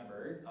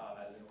November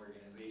as an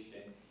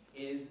organization,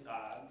 is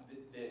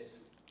this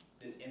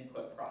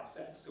input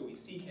process. So we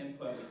seek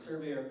input, we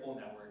survey our full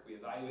network, we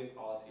evaluate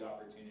policy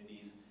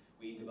opportunities,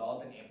 we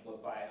develop and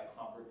amplify a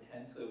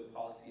comprehensive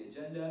policy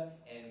agenda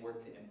and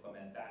work to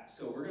implement that.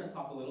 So we're going to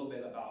talk a little bit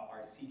about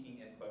our seeking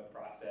input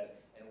process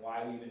and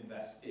why we've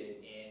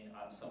invested in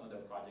some of the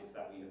projects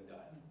that we have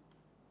done.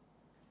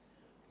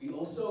 We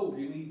also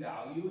really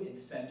value and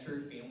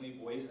center family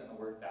voice in the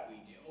work that we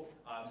do.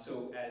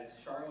 So as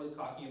Shara was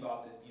talking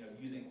about,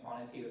 using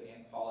quantitative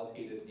and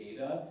qualitative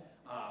data,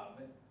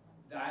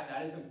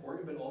 that is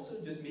important, but also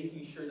just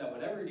making sure that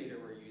whatever data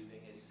we're using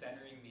is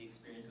centering the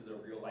experiences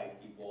of real life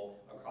people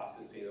across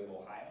the state of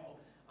Ohio.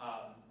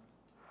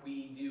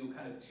 We do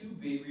kind of 2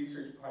 big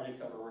research projects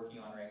that we're working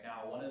on right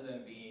now, one of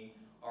them being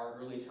our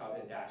early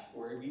childhood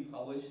dashboard. We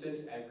publish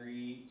this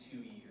every 2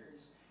 years.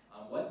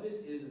 What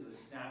this is a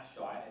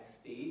snapshot at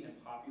State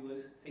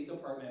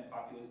Department and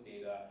populace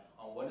data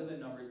on what do the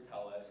numbers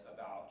tell us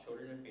about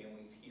children and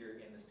families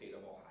here in the state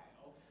of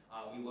Ohio.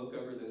 We look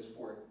over those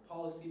 4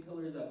 policy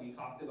pillars that we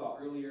talked about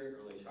earlier: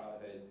 early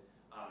childhood,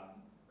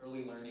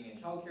 early learning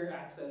and childcare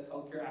access,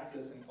 healthcare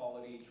access and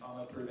quality,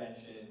 trauma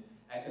prevention,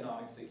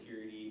 economic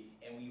security,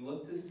 and we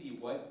look to see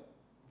what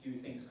do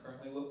things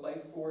currently look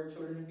like for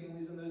children and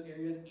families in those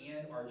areas,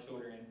 and are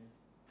children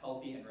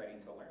healthy and ready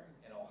to learn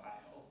in Ohio.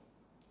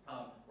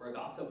 We're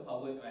about to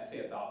publish, and I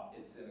say about,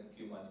 it's in a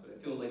few months, but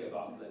it feels like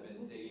about because I've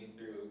been digging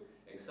through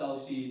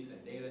Excel sheets and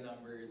data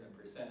numbers and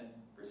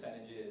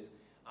percentages.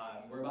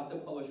 We're about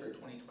to publish our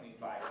 2025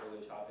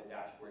 early childhood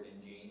dashboard in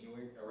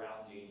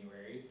around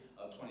January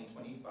of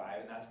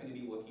 2025, and that's going to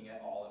be looking at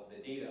all of the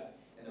data.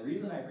 And the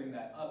reason I bring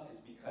that up is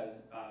because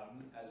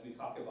as we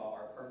talk about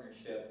our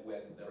partnership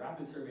with the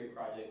Rapid Survey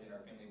Project and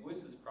our Family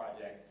Voices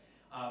Project,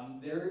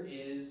 there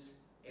is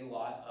a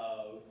lot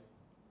of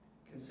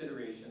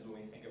considerations when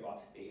we think about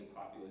state and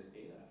populace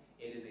data.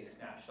 It is a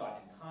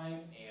snapshot in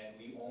time, and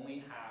we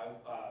only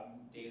have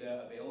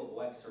data available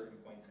at certain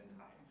points in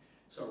time.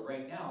 So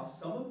right now,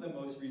 some of the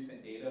most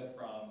recent data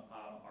from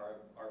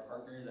our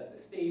partners at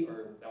the state,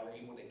 or that we're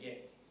able to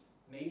get,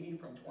 maybe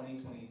from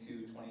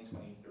 2022,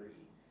 2023.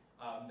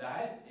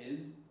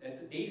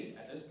 That's dated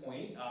at this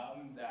point.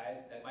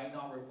 That might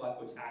not reflect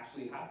what's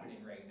actually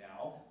happening right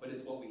now, but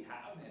it's what we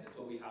have, and it's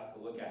what we have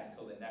to look at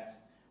until the next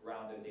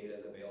round of data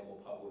is available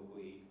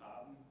publicly,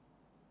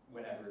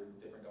 whenever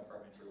different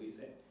departments release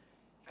it.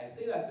 I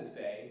say that to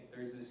say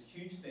there's this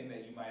huge thing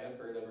that you might have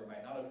heard of or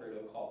might not have heard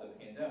of called the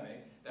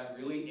pandemic that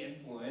really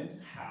influenced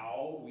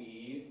how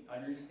we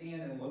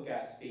understand and look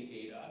at state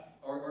data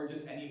or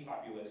just any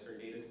populace or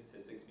data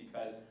statistics,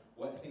 because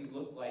what things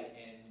looked like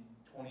in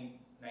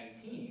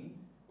 2019,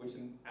 which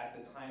at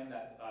the time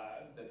that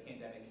the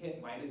pandemic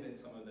hit might have been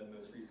some of the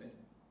most recent,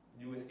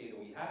 newest data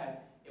we had,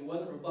 it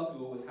wasn't reflective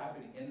of what was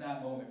happening in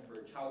that moment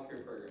for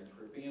childcare programs,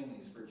 for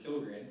families, for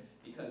children,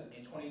 because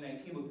in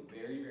 2019 looked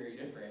very, very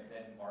different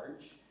than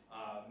March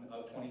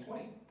of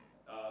 2020,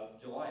 of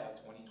July of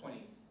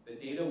 2020. The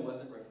data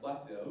wasn't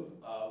reflective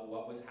of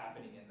what was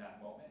happening in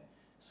that moment.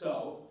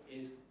 So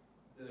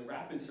the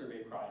Rapid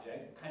Survey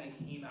Project kind of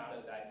came out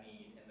of that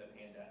need in the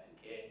pandemic.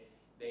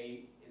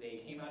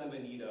 They came out of a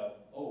need of,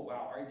 oh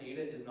wow, our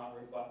data is not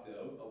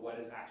reflective of what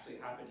is actually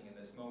happening in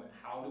this moment.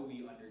 How do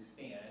we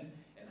understand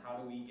and how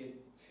do we get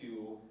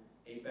to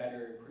a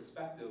better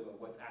perspective of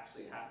what's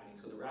actually happening?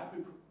 So the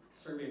Rapid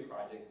Survey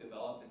Project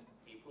developed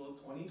in April of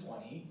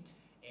 2020,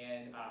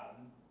 and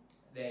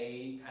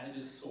they kind of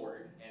just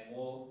soared. And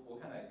we'll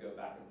kind of go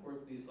back and forth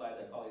with these slides.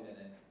 I probably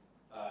didn't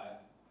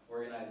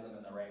organize them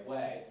in the right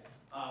way.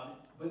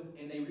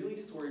 And they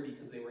really soared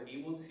because they were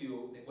able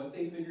to, what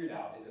they figured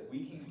out is that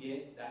we can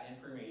get that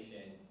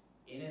information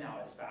in and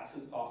out as fast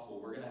as possible.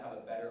 We're gonna have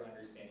a better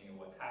understanding of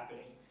what's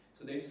happening.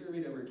 So they've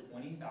surveyed over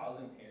 20,000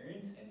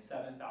 parents and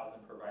 7,000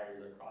 providers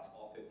across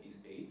all 50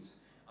 states.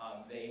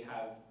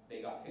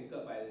 They got picked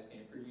up by the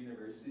Stanford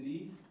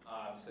University,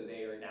 so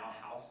they are now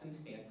housed in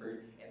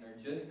Stanford, and they're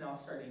just now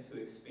starting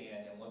to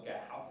expand and look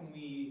at how can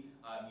we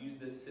use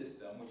this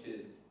system, which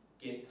is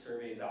get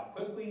surveys out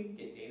quickly,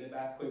 get data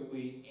back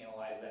quickly,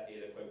 analyze that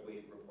data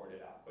quickly, report it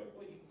out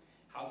quickly.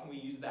 How can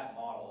we use that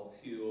model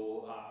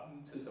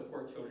to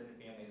support children and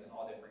families in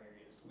all different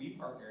areas? So we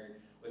partnered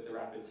with the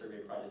Rapid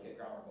Survey Project at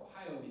Groundwork,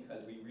 Ohio,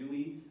 because we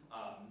really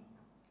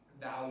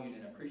valued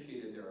and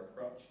appreciated their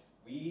approach.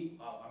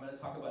 I'm going to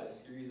talk about a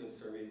series of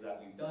surveys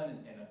that we've done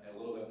and a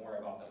little bit more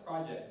about the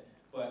project,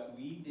 but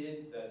we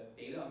did the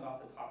data I'm about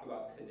to talk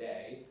about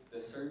today.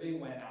 The survey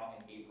went out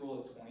in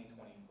April of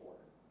 2024.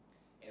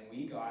 And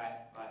we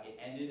got, it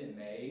ended in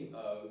May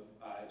of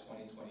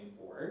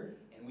 2024,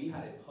 and we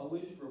had a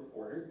published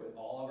report with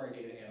all of our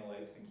data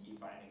analytics and key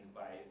findings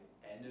by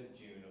end of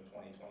June of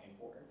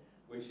 2024,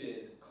 which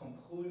is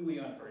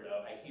completely unheard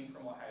of. I came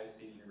from Ohio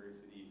State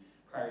University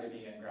prior to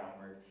being at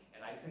Groundwork,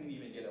 and I couldn't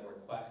even get a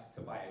request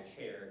to buy a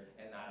chair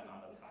in that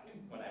amount of time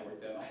when I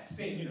worked at Ohio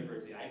State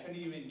University. I couldn't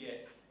even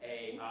get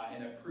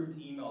an approved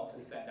email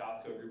to send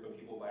out to a group of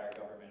people by our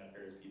government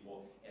affairs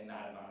people in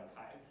that amount of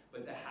time.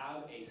 But to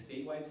have a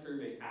statewide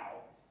survey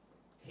out,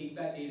 take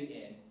that data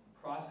in,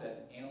 process,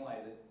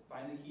 analyze it,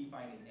 find the key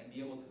findings, and be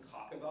able to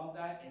talk about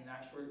that in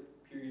that short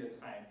period of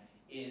time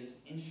is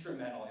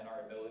instrumental in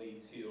our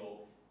ability to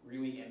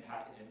really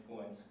impact and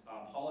influence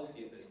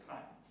policy at this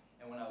time.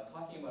 And when I was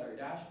talking about our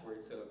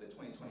dashboard, so the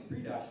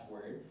 2023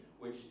 dashboard,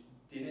 which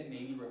didn't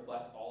maybe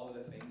reflect all of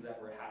the things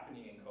that were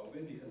happening in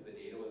COVID because the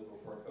data was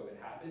before COVID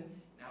happened,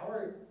 now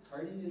we're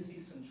starting to see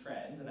some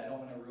trends, and I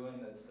don't want to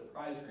ruin the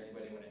surprise for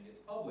anybody when it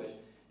gets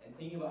published, and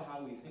thinking about how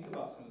do we think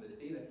about some of this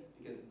data,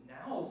 because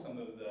now some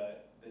of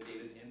the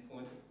data is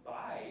influenced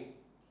by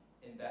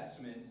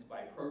investments,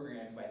 by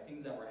programs, by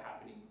things that were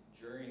happening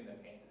during the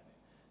pandemic.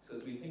 So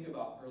as we think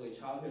about early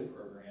childhood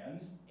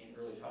programs and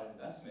early childhood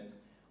investments,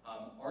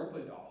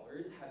 ARPA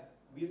dollars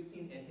we have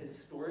seen a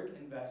historic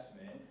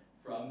investment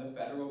from the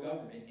federal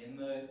government in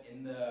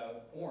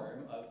the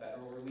form of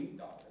federal relief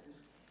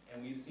dollars.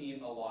 And we've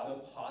seen a lot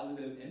of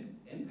positive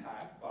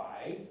impact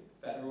by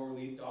federal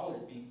relief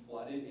dollars being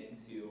flooded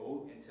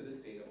into the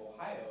state of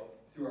Ohio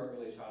through our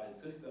early childhood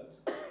systems.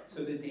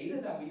 So the data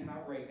that we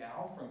have right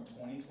now from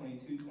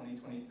 2022,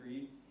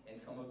 2023,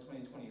 and some of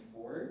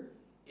 2024,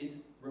 it's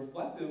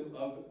reflective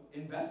of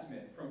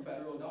investment from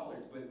federal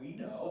dollars. But we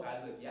know,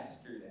 as of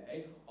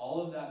yesterday,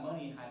 all of that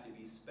money had to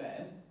be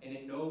spent, and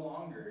it no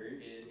longer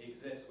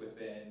exists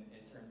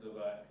in terms of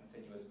a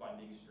continuous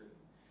funding stream.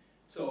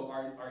 So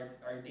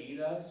our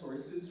data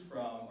sources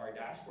from our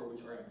dashboard,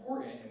 which are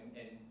important,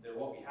 and they're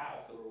what we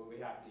have, so they're what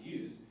we have to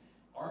use,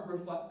 aren't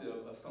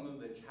reflective of some of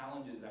the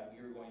challenges that we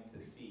are going to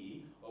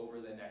see over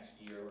the next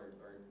year or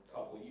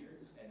couple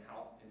years, and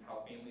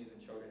how families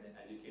and children and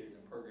educators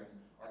and programs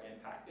are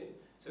impacted.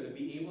 So to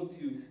be able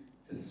to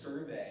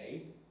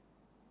survey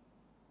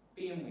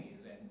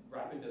families and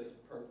rapid dose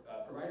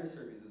provider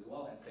surveys as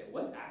well and say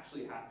what's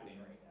actually happening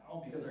right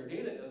now, because our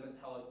data doesn't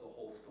tell us the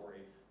whole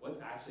story. What's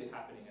actually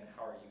happening and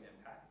how are you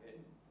impacted?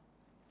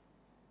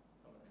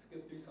 I'm going to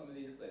skip through some of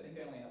these because I think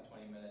I only have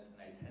 20 minutes and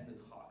I tend to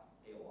talk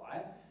a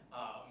lot.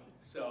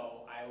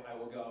 So I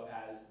will go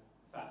as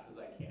fast as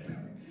I can.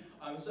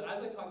 So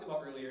as I talked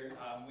about earlier,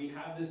 we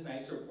have this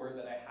nice report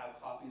that I have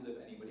copies if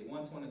anybody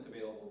wants one. It's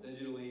available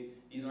digitally.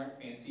 These aren't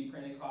fancy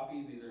printed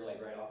copies. These are like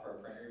right off our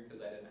printer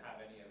because I didn't have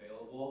any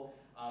available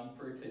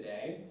for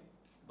today.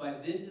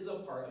 But this is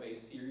a part of a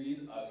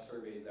series of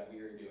surveys that we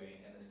are doing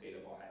in the state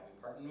of Ohio.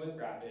 We partnered with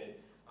Rapid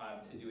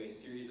to do a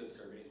series of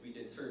surveys. We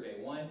did survey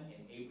 1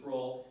 in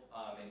April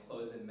and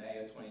closed in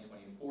May of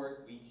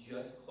 2024. We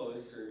just closed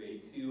published survey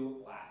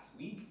 2 last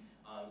week.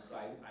 So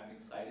I'm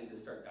excited to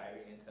start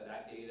diving into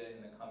that data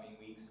in the coming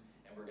weeks,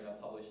 and we're going to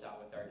publish that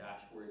with our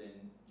dashboard in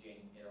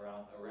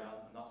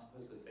around, I'm not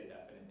supposed to say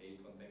definite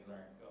dates when things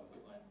aren't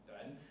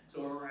done,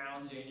 so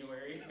around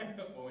January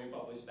when we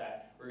publish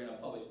that, we're going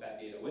to publish that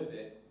data with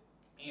it.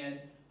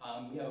 And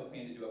we have a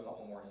plan to do a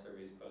couple more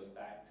surveys post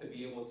that to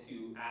be able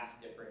to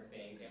ask different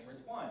things and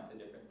respond to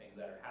different things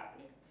that are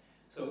happening.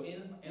 So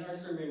in our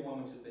survey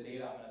 1, which is the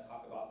data I'm going to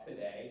talk about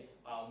today,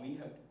 we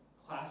have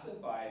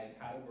classified and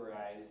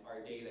categorized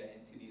our data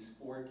into these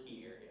 4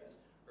 key areas: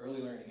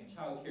 early learning and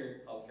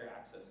childcare, healthcare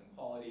access and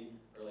quality,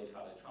 early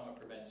childhood trauma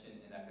prevention,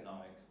 and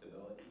economic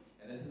stability.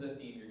 And this is a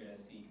theme you're going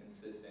to see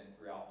consistent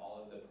throughout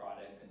all of the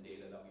products and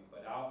data that we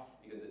put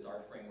out, because it's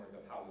our framework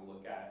of how we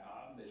look at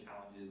the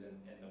challenges and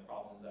the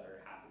problems that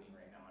are happening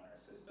right now in our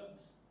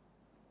systems.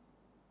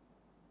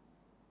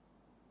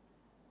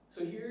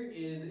 So here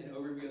is an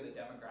overview of the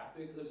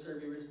demographics of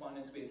survey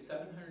respondents. We had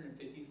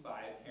 755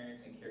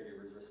 parents and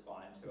caregivers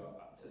respond to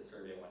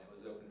survey 1. It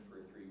was open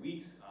for 3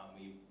 weeks.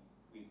 We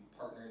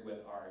partnered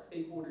with our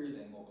stakeholders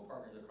and local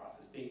partners across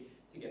the state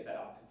to get that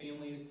out to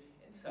families,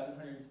 and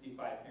 755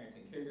 parents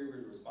and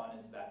caregivers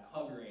responded to that,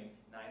 covering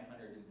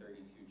 932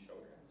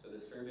 children. So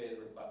the survey is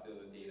reflective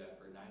of data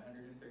for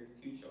 932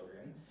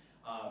 children.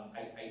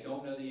 I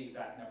don't know the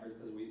exact numbers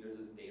because there's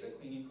this data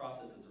cleaning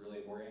process that's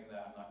really boring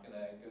that I'm not going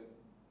to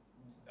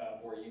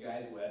bore you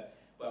guys with,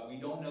 but we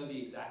don't know the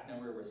exact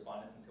number of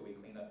respondents until we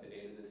clean up the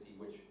data to see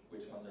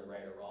which ones are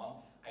right or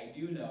wrong. I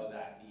do know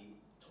that the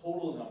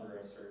total number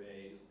of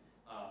surveys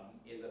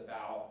is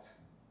about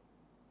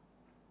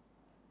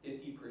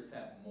 50%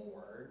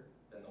 more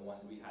than the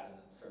ones we had in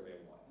the survey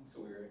 1.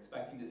 So we were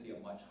expecting to see a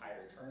much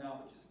higher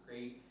turnout, which is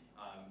great.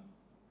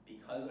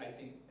 Because I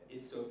think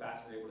it's so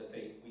fast, we're able to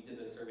say, we did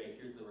the survey,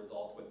 here's the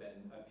results within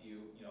a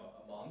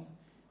month.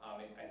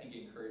 I think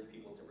encourage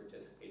people to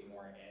participate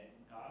more and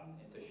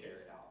to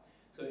share it out.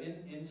 So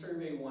in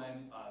survey 1,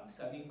 75%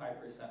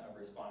 of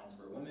respondents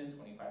were women,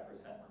 25%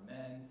 were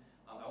men.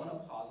 I want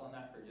to pause on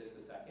that for just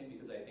a second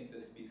because I think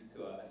this speaks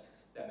to a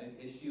systemic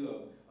issue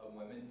of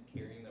women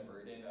carrying the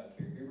burden of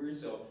caregivers.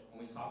 So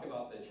when we talk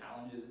about the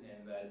challenges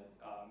and the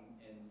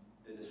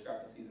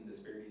discrepancies and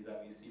disparities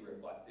that we see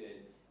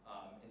reflected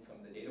in some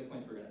of the data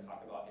points we're going to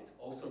talk about, it's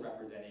also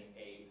representing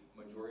a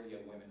majority of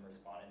women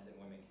respondents and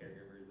women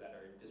caregivers that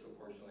are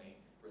disproportionately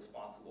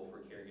responsible for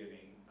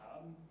caregiving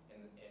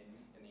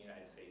in the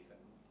United States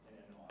and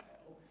in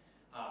Ohio.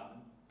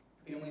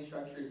 Family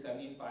structure,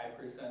 75%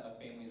 of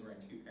families were in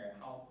two-parent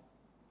households,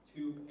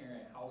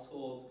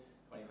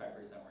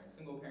 25% were in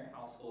single-parent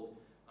households,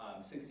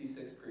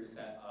 66%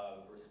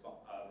 of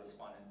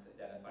respondents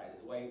identified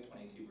as white,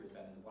 22%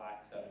 as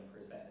black, 7%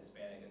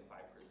 Hispanic, and 5%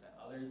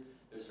 others.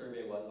 The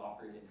survey was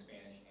offered in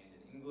Spanish and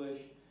in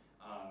English.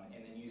 And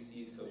then you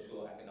see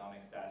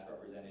socioeconomic stats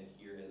represented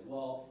here as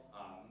well.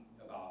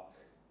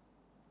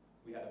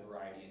 We had a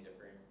variety in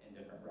different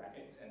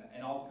brackets,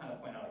 and I'll kind of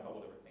point out a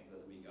couple different things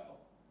as we go.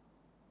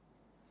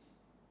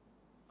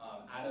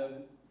 Out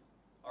of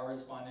our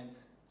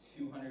respondents,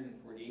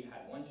 248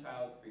 had 1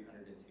 child,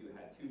 302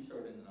 had 2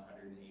 children, and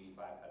 185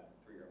 had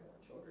 3 or more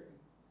children.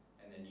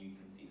 And then you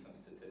can see some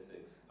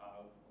statistics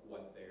of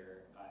what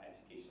their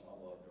education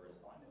level of the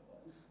respondent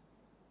was.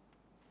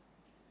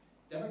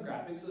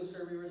 Demographics of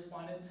survey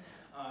respondents.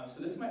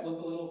 So this might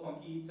look a little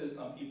funky to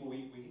some people.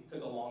 We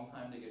took a long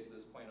time to get to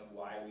this point of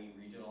why we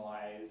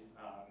regionalized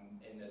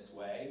in this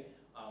way.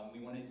 We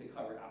wanted to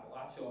cover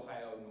Appalachia,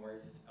 Ohio,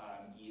 North,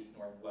 East,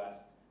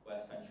 Northwest,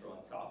 West Central,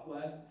 and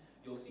Southwest.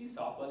 You'll see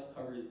Southwest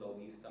covers the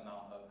least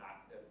amount of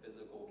active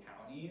physical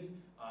counties.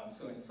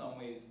 So in some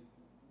ways,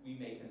 we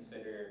may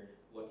consider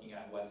looking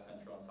at West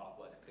Central and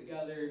Southwest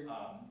together,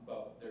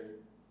 but there are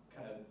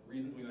kind of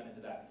reasons we went into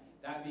that.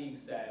 That being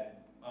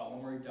said,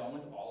 when we're done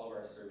with all of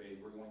our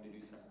surveys, we're going to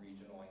do some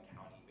regional and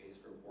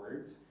county-based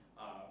reports,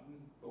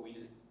 but we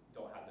just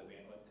don't have the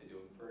bandwidth to do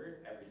them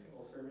for every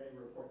single survey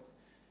reports.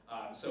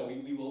 So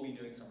we will be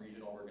doing some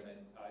regional. We're going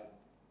to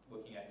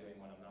looking at doing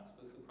one. I'm not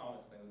supposed to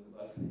promise things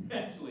unless it's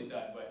actually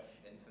done, but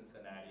in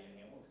Cincinnati and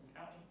Hamilton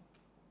County.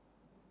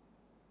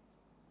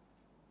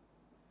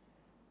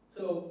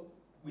 So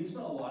we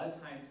spent a lot of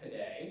time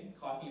today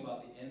talking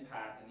about the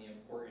impact and the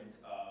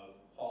importance of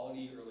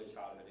quality early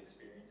childhood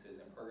experiences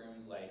and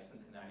programs like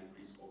Cincinnati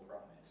Preschool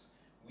Promise.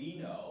 We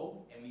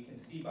know, and we can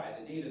see by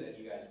the data that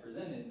you guys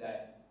presented,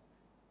 that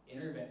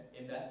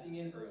investing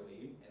in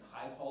early and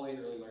high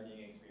quality early learning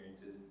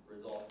experiences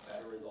results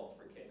better results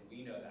for kids.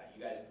 We know that.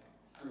 You guys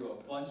threw a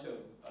bunch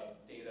of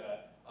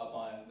data up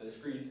on the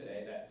screen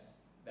today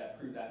that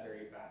prove that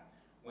very fact.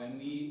 When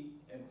we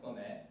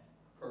implement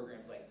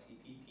programs like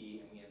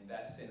CPP and we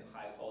invest in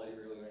high quality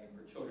early learning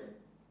for children,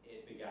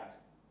 it begets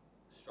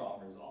strong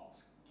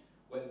results.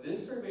 What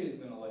this survey is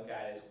going to look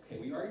at is,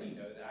 okay, we already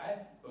know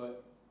that,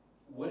 but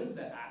what is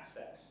the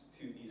access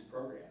to these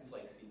programs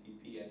like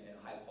CPP and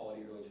high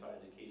quality early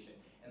childhood education?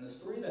 And the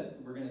story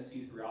that we're going to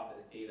see throughout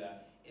this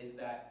data is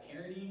that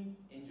parenting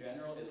in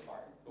general is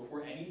hard.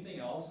 Before anything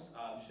else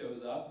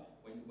shows up,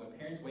 when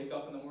parents wake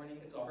up in the morning,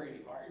 it's already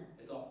already hard.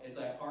 It's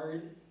a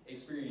hard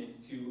experience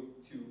to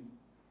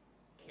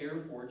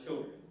care for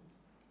children.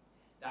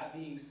 That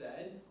being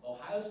said,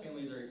 Ohio's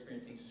families are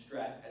experiencing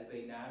stress as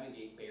they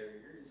navigate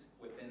barriers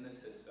within the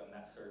system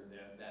that serve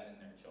them and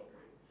their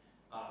children.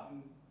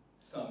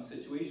 Some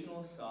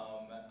situational,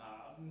 some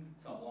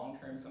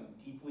long-term, some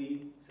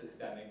deeply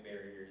systemic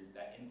barriers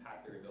that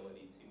impact their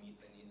ability to meet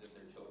the needs of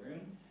their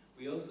children.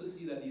 We also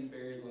see that these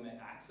barriers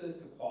limit access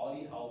to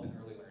quality health and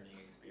early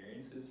learning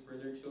experiences for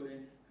their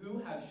children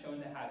who have shown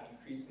to have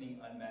increasing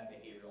unmet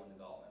behavioral and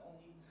developmental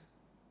needs.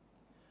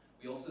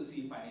 We also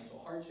see financial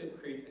hardship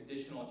creates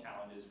additional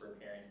challenges for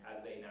parents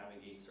as they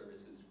navigate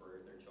services for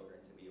their children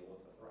to be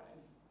able to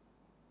thrive.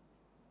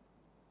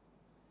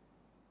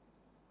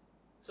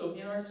 So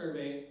in our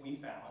survey, we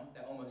found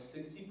that almost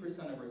 60%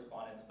 of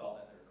respondents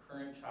felt that their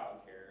current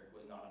childcare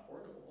was not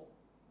affordable.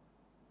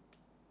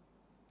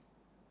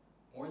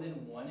 More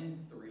than 1 in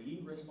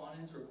 3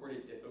 respondents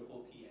reported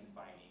difficulty in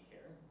finding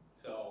care.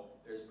 So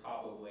there's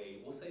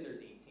probably, we'll say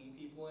there's 18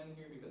 people in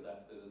here because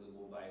that's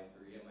divisible by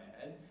 3 in my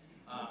head.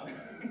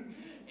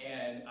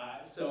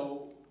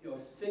 So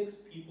 6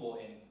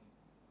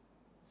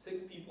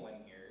 people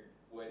in here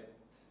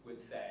would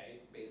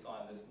say, based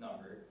on this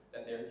number,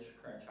 that their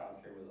current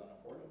childcare was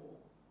unaffordable.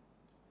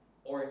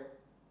 Or,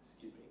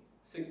 excuse me,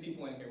 6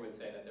 people in here would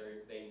say that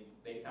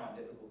they found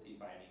difficulty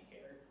finding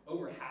care.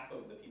 Over half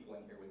of the people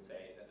in here would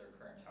say that their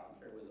current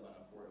childcare was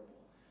unaffordable.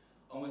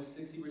 Almost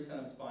 60%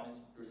 of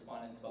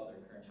respondents felt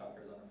their current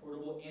childcare was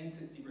unaffordable, and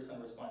 60%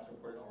 of respondents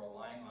reported on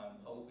relying on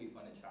publicly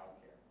funded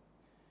childcare.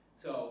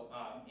 So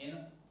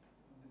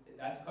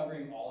that's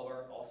covering all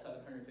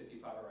 755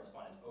 of our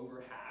respondents.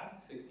 Over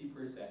half, 60%,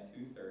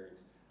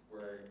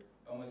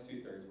 almost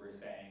two-thirds were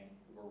saying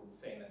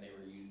that they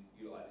were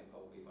utilizing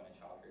publicly funded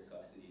childcare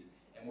subsidies,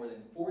 and more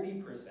than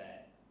 40%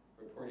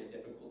 reported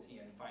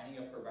difficulty in finding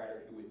a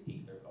provider who would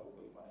take their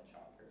publicly funded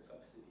childcare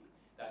subsidy.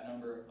 That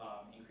number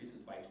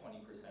increases by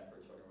 20%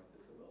 for children with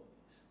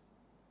disabilities.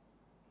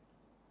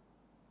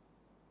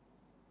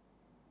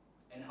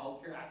 And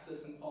healthcare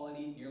access and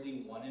quality,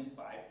 nearly 1 in 5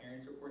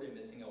 parents reported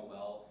missing a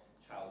well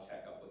child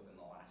checkup within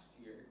the last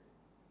year.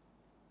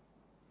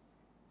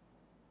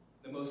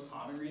 The most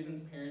common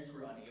reasons parents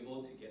were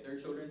unable to get their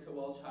children to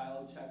well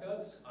child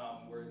checkups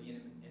were the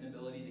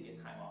inability to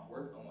get time off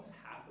work, almost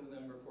half of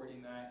them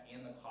reporting that,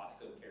 and the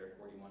cost of care,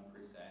 41%.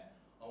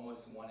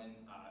 Almost 1 in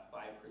 5%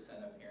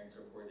 of parents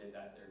reported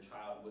that their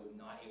child was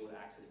not able to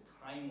access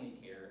timely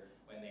care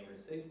when they were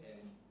sick,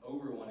 and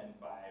over 1 in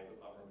 5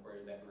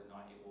 reported that they were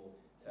not able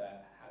to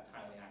have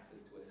timely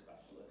access to a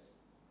specialist.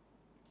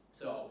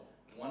 So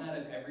 1 out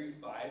of every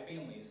 5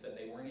 families said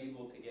they weren't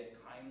able to get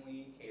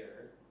timely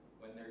care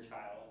when their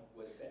child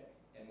was sick,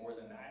 and more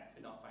than that,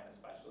 could not find a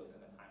specialist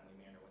in a timely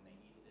manner when they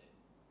needed it.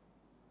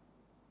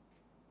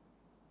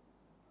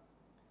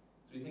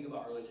 So we think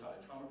about early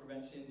childhood trauma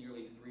prevention.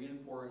 Nearly 3 in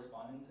 4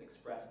 respondents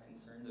expressed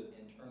concerns of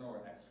internal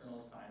or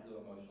external signs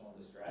of emotional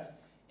distress.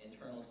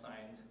 Internal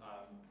signs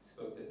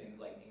spoke to things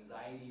like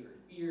anxiety or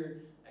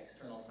fear.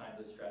 External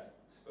signs of stress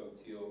spoke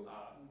to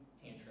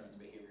tantrums,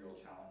 behavioral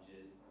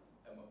challenges,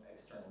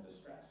 external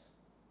distress.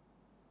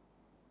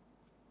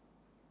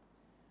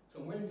 So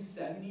more than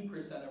 70%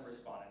 of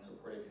respondents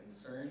reported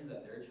concerns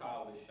that their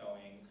child was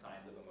showing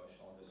signs of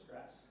emotional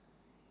distress.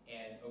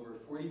 And over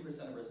 40%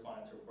 of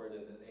respondents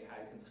reported that they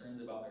had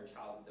concerns about their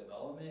child's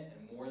development, and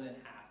more than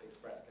half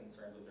expressed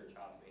concerns with their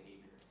child's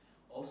behavior.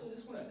 Also,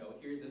 just want to note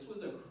here, this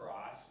was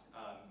across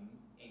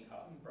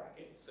income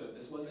brackets. So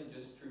this wasn't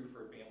just true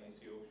for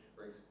families who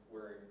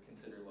were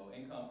considered low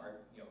income.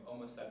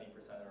 Almost 70%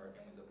 of our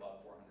families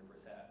above 400%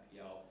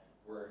 FPL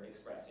were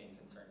expressing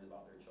concerns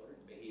about their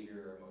children's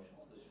behavior or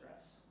emotional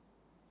distress.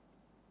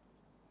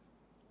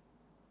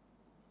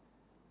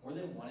 More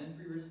than 1 in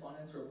 3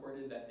 respondents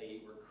reported that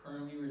they were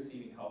currently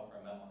receiving help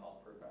from a mental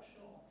health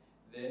professional.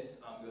 This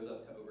goes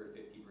up to over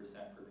 50%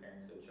 for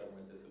parents of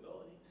children with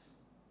disabilities.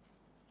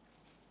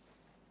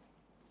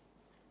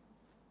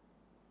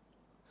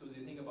 So as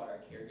we think about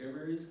our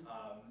caregivers,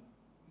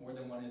 more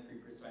than 1 in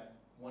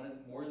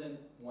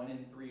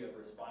 3 of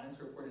respondents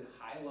reported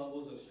high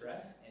levels of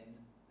stress, and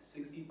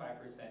 65%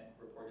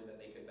 reported that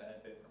they could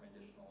benefit from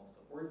additional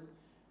supports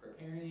for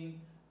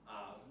parenting.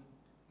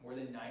 More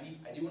than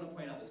 90, I do want to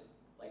point out this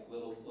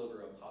little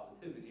sliver of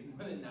positivity.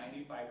 More than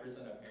 95%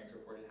 of parents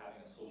reported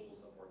having a social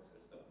support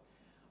system.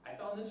 I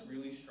found this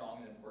really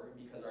strong and important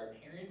because our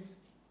parents,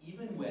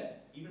 even with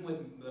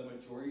the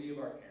majority of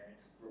our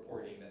parents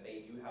reporting that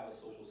they do have a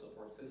social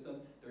support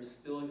system, they're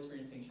still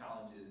experiencing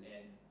challenges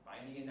in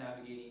finding and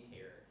navigating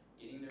care,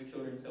 getting their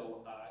children to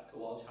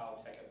well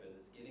child checkup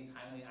visits, getting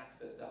timely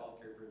access to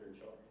health care for their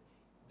children,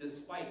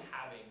 despite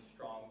having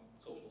strong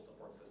social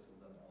support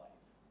systems in their life.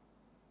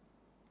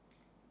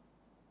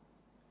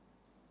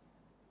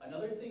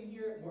 Another thing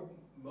here,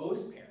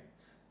 most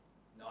parents,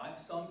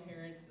 not some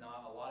parents,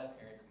 not a lot of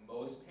parents,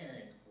 most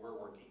parents were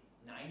working.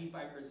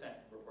 95%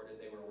 reported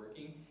they were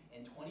working,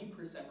 and 20%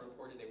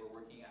 reported they were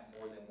working at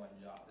more than 1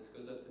 job. This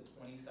goes up to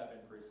 27%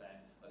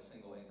 of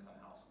single income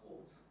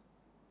households.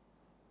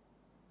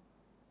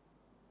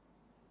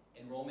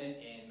 And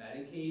enrollment in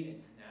Medicaid and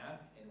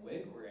SNAP and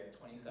WIC, we're at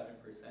 27%, 60%,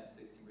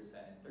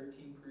 and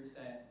 13%.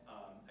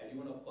 I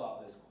do want to pull out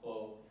this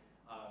quote,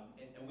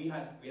 and we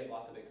had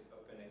lots of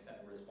open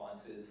extended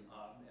responses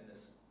in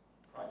this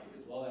project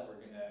as well that we're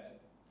going to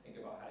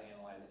think about how to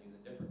analyze and use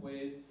in different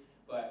ways.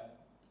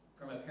 But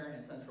from a parent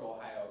in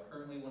Central Ohio,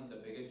 currently one of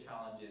the biggest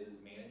challenges is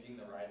managing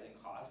the rising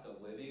cost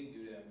of living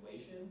due to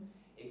inflation.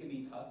 It can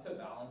be tough to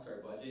balance our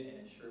budget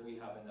and ensure we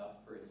have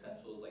enough for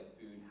essentials like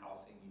food,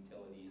 housing,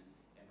 utilities,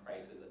 and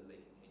prices as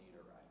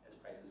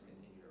prices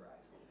continue to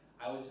rise.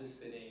 I was just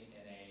sitting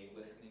in a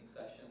listening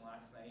session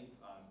last night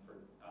for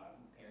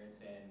parents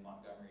in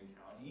Montgomery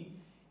County,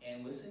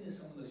 and listening to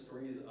some of the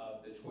stories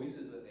of the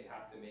choices that they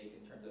have to make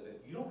in terms of,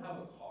 if you don't have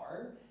a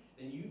car,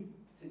 then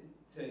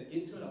to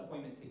get to an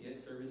appointment to get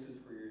services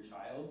for your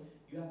child,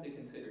 you have to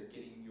consider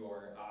getting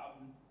your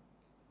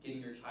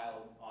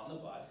child on a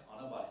bus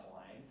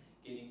line,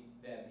 getting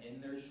them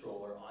in their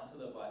stroller onto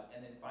the bus,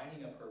 and then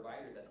finding a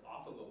provider that's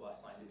off of a bus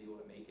line to be able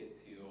to make it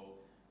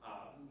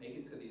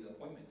to these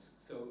appointments.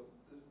 So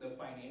the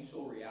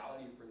financial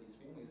reality for these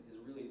families is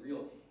really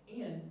real,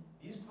 and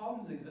these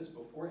problems exist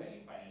before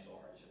any financial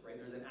hardship, right?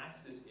 There's an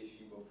access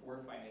issue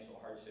before financial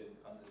hardship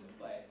comes into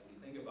play. If you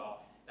think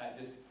about that,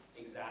 just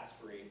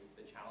exasperates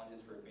the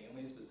challenges for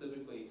families,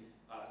 specifically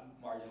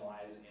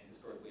marginalized and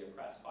historically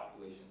oppressed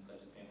populations, such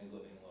as families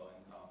living in low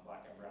income,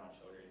 Black and brown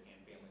children, and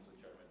families with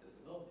children with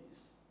disabilities.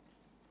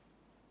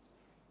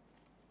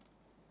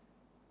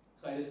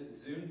 So I just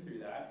zoomed through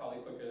that,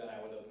 probably quicker than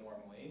I would have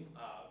normally.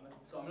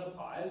 So I'm going to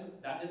pause.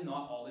 That is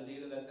not all the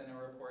data that's in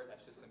our report. That's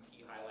just some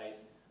key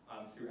highlights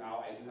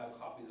throughout. I do have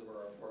copies of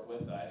our report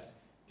with us.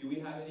 Do we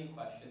have any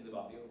questions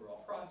about the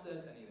overall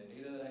process, any of the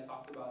data that I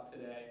talked about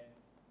today?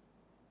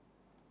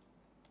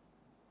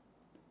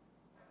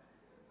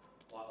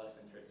 A lot less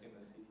interesting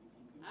than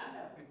CPP. I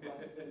have a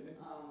question.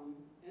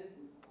 It's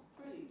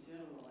pretty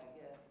general, I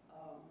guess.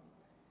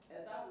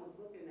 As I was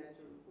looking at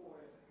your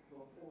report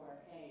before I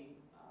came,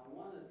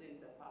 one of the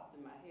things that popped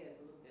in my head is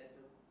to look at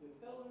your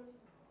pillars.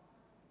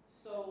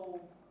 So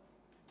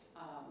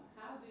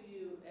how do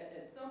you,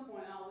 at some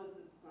point, all this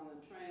is going to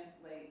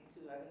translate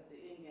to, I guess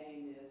the end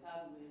game is,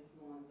 how do we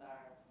influence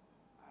our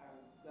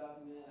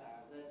government,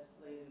 our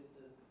legislators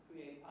to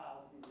create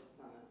policy that's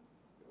going to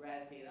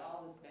eradicate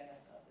all this bad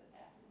stuff that's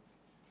happening?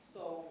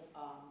 So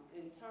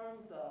in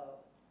terms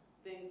of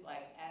things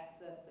like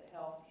access to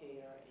health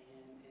care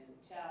and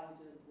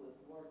challenges with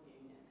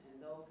working and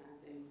those kind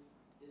of things,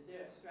 is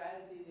there a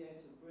strategy there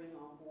to bring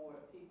on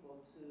board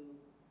people to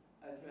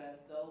address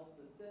those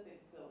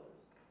specific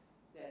pillars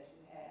that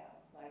you have?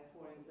 Like,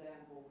 for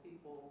example,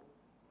 people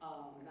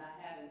not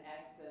having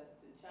access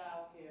to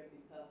child care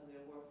because of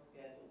their work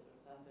schedules or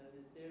something.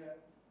 Is there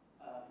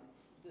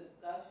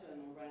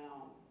discussion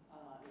around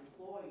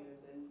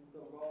employers and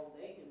the role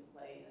they can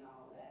play in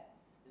all that?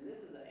 And this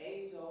is an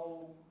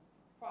age-old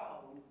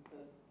problem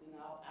because, you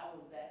know, I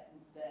was that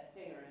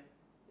parent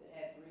that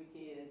had 3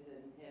 kids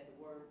and had to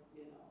work,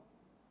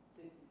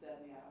 60,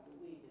 70 hours a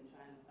week and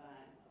trying to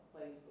find a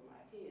place for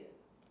my kids.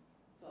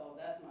 So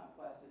that's my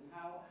question.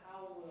 How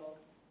will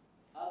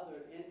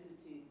other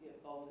entities get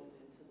folded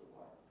into the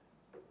work?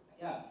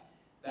 Yeah,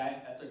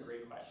 that's a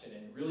great question.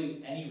 And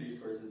really, any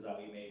resources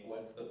that we make,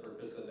 what's the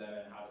purpose of them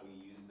and how do we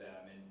use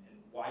them? And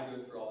why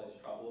go through all this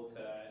trouble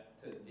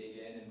to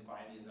dig in and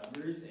find these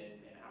numbers,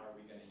 and how are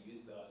we going to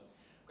use those?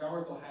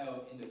 Groundwork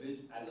Ohio, as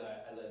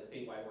a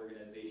statewide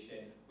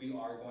organization, we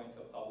are going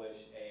to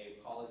publish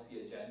a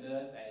policy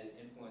agenda that is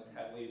influenced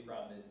heavily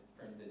from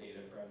the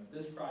data from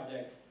this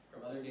project,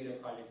 from other data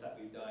projects that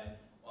we've done.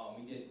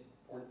 We did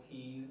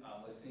 14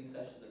 listening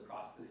sessions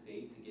across the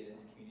state to get into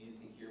communities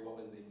to hear what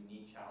was the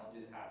unique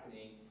challenges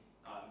happening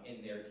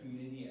in their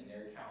community and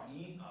their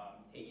county.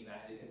 Taking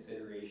that into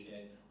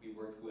consideration, we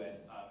worked with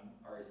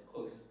our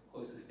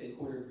closest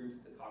stakeholder groups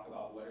to talk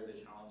about what are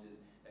the challenges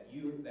that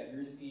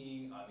you're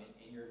seeing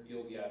in your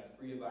field. We have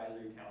 3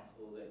 advisory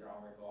councils at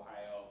Groundwork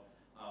Ohio.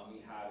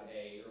 We have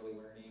a early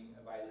learning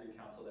advisory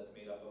council that's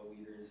made up of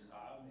leaders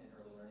in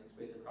early learning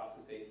space across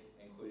the state,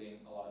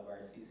 including a lot of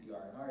our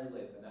CCRNRs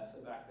like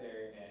Vanessa back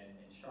there and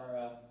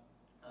Shara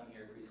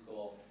here at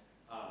Preschool.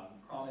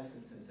 Promise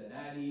in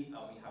Cincinnati.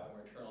 We have a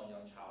maternal and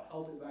young child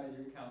health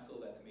advisory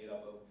council that's made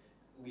up of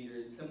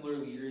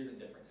similar leaders in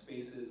different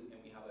spaces, and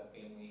we have a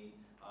family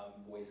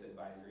voice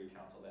advisory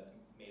council that's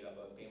made up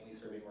of family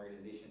serving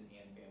organizations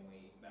and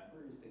family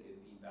members to give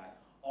feedback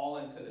all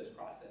into this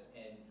process.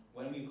 And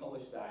when we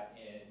publish that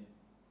in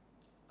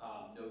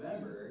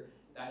November,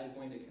 that is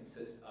going to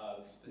consist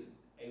of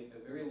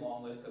a very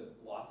long list of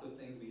lots of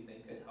things we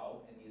think could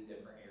help in these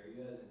different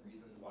areas and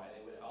reasons why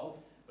they would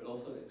help, but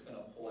also it's going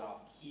to pull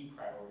out key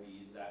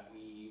priorities that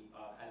we,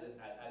 as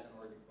an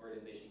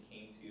organization,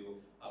 came to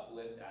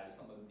uplift as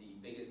some of the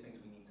biggest things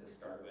we need to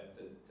start with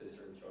to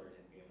serve children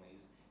and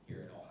families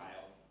here in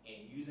Ohio,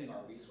 and using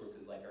our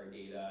resources like our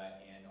data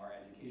and our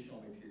educational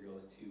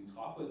materials to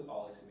talk with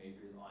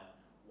policymakers on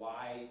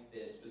why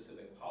this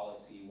specific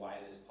policy, why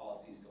this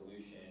policy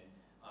solution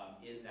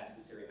is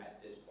necessary at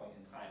this point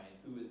in time, and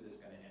who is this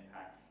going to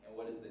impact, and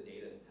what does the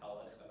data tell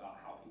us about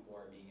how people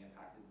are being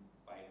impacted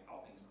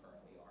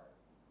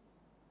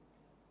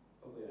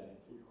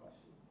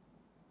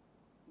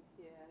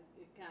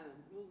kind of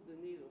move the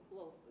needle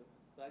closer.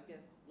 So I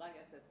guess, like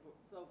I said,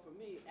 so for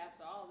me,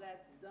 after all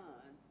that's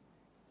done,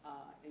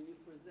 and you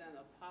present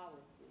a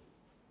policy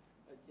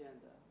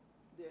agenda,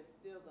 there's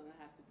still gonna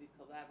have to be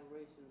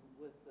collaboration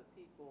with the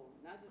people,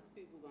 not just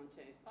people who are gonna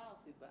change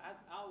policy, but I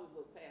always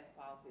look past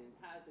policy and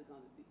how is it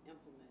gonna be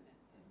implemented?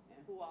 And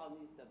who all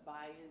needs to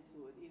buy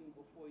into it even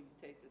before you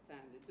take the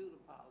time to do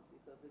the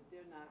policy? Because if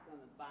they're not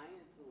gonna buy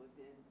into it,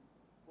 then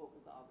what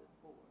was all this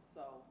for?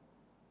 So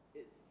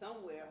it's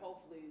somewhere,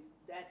 hopefully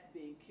that's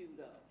being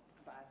queued up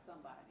by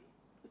somebody.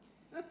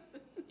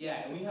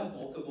 Yeah, and we have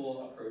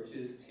multiple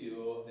approaches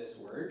to this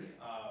work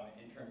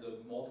in terms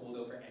of multiple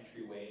different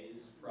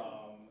entryways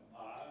from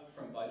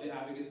budget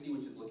advocacy,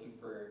 which is looking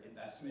for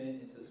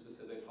investment into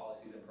specific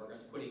policies and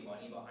programs, putting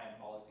money behind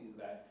policies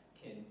that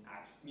can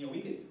actually,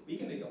 we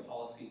can make a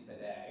policy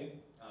today,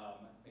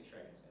 make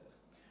sure I can say this.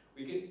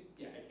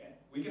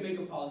 We can make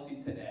a policy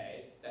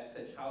today that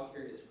said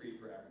childcare is free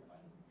for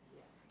everybody.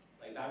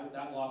 Like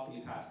that law can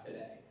be passed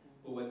today.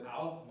 But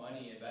without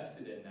money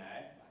invested in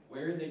that,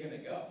 where are they gonna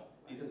go?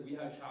 Because we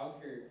have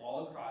childcare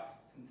all across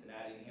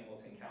Cincinnati and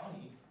Hamilton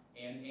County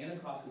and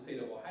across the state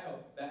of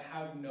Ohio that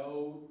have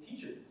no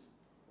teachers.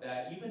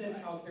 That even if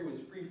childcare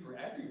was free for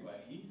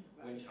everybody,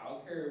 when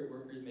childcare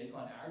workers make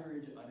on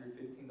average under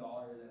 $15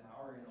 an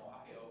hour in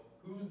Ohio,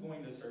 who's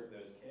going to serve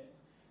those kids?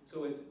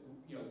 So it's,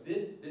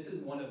 this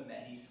is one of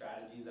many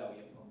strategies that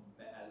we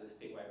implement as a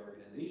statewide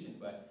organization,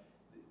 but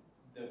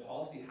the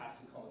policy has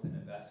to come with an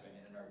investment.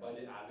 And in our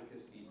budget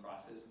advocacy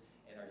process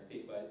and our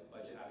state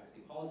budget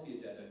advocacy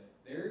policy agenda,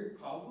 there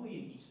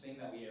probably in each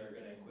thing that we are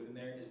going to include in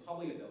there is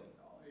probably $1 billion.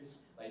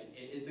 Like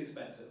it's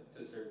expensive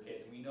to serve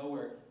kids. We know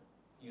we're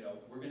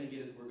going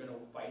to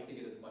fight to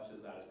get as much of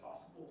that as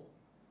possible.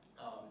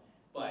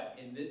 But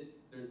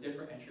there's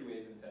different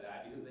entryways into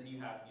that because then you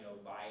have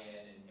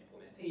buy-in and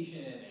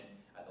implementation and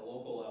at the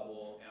local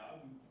level,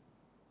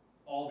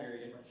 all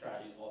very different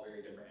strategies, all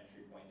very different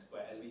entry points.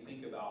 But as we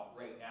think about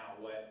right now,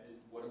 what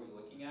are we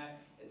looking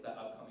at? It's the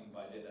upcoming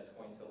budget that's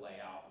going to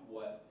lay out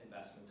what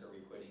investments are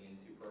we putting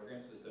into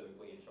programs,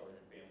 specifically in children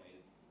and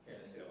families here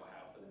in the state of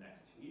Ohio for the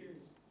next 2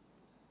 years.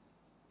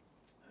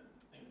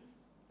 Thank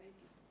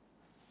you.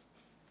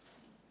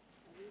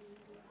 Any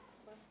more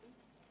questions?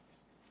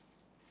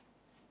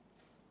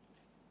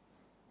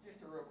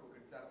 Just a real quick,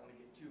 because I don't want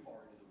to get too far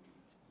into the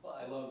weeds.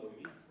 But I love the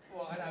weeds.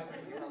 Well, and I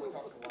agree, we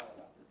talked a lot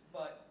about this.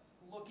 But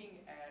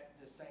looking at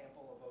the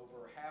sample of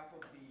over half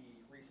of the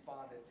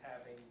respondents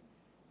having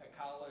a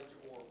college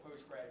or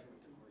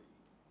postgraduate degree,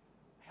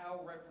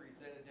 how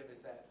representative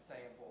is that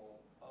sample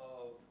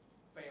of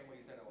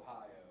families in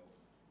Ohio?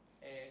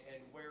 And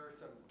where are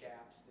some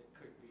gaps that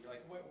could be,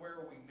 like where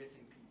are we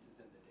missing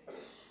pieces in the data?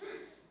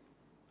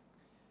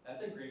 That's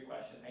a great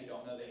question. I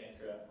don't know the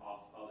answer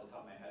off the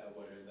top of my head of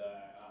what are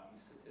the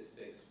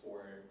statistics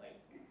for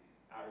like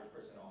average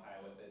person in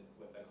Ohio with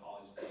a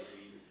college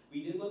degree.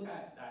 We did look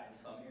at that in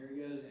some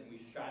areas, and we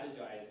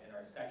strategized in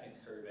our second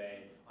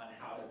survey on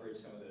how to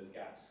bridge some of those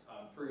gaps.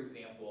 For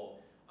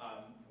example,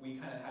 we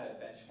kind of had a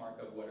benchmark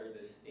of what are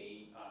the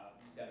state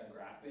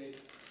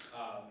demographic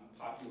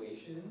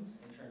populations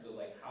in terms of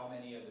like how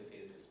many of the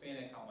state is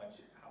Hispanic, how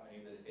many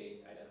of the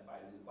state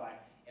identifies as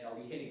Black, and are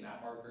we hitting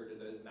that marker? Do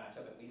those match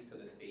up at least to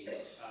the state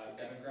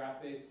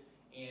demographic?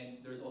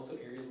 And there's also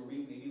areas where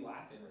we maybe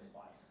lacked in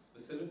response,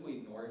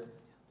 specifically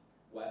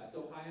Northwest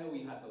Ohio.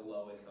 We had the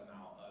lowest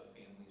amount of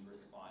families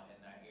respond in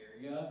that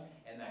area,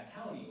 and that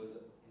county was,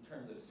 in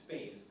terms of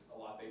space, a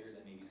lot bigger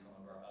than maybe some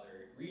of our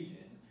other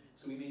regions.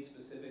 So we made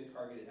specific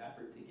targeted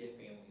effort to get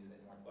families in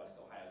Northwest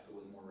Ohio so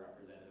it was more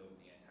representative of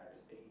the entire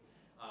state.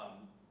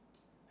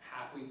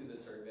 Halfway through the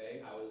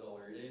survey, I was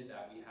alerted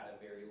that we had a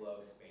very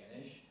low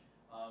Spanish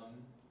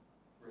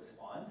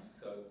response.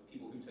 So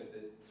people who took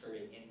the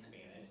survey in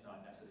Spanish,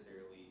 not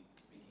necessarily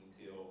speaking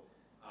to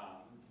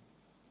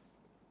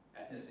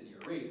ethnicity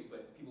or race,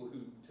 but people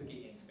who took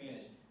it in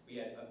Spanish, we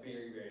had a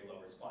very, very low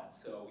response.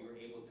 So we were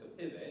able to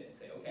pivot and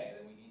say, okay,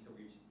 then we need to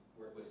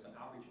work with some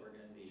outreach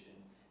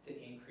organizations to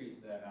increase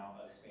the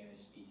amount of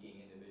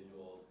Spanish-speaking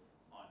individuals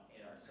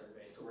in our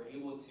survey. So we're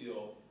able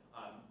to,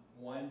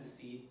 one, to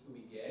see who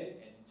we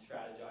get and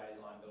strategize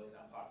on building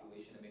that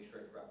population to make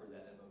sure it's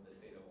representative of the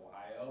state of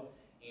Ohio,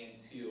 and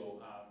to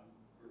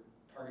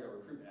target our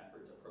recruitment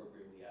efforts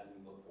appropriately as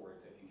we look forward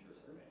to future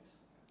surveys.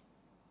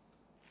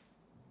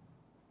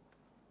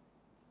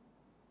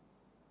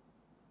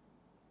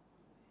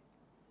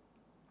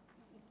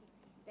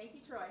 Thank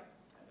you, Troy.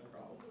 No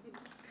problem.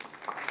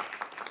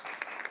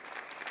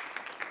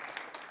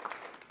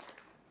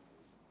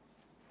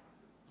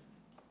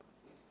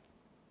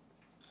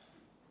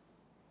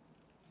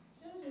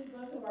 Since with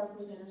both of our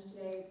presenters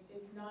today,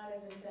 it's not,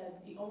 as I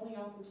said, the only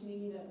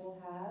opportunity that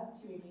we'll have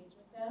to engage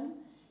with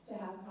them, to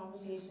have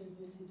conversations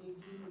and to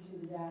dig deep into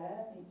the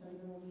data. I think some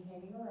of them will be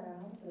hanging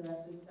around for the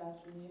rest of this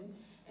afternoon.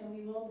 And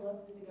we will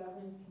look with the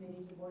governance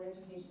committee to board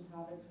education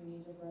topics we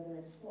need to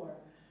further explore.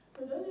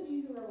 For those of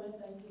you who are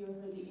with us here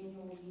for the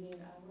annual meeting,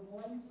 we're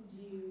going to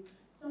do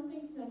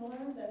something similar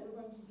that we're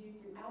going to do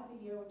throughout the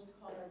year, which is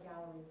called our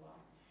gallery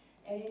walk.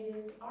 And it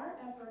is our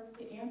efforts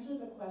to answer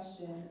the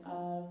question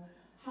of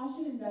how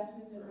should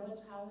investments in early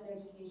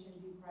childhood education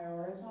be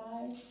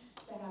prioritized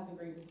to have the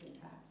greatest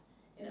impact?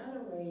 In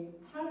other ways,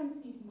 how does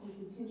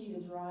CPP continue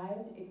to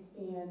drive,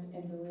 expand,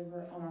 and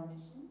deliver on our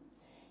mission?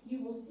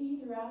 You will see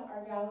throughout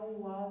our gallery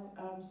walk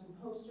some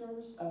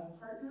posters of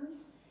partners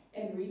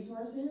and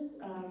resources.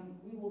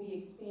 We will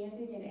be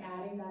expanding and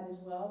adding that as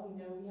well. We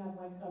know we have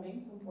one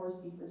coming from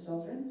 4C for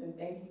Children, so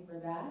thank you for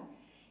that.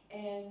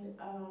 And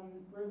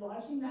we're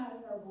launching that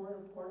with our board,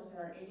 of course, at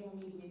our annual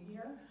meeting in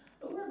here,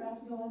 but we're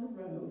about to go on the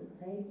road,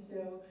 right?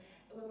 So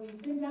when we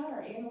send out our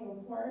annual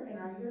report and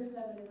our year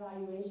 7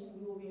 evaluation,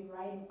 we will be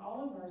inviting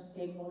all of our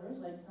stakeholders,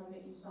 like some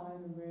that you saw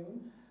in the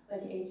room,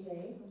 like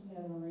HA from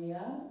Santa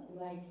Maria,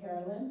 like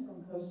Carolyn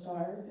from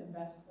CoStars and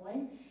Best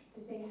Point,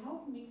 to say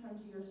how can we come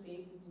to your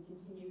spaces to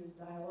continue this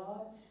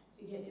dialogue,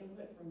 to get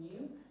input from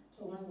you,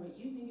 to learn what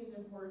you think is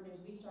important as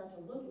we start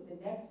to look at the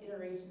next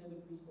iteration of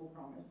the preschool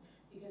promise.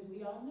 Because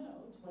we all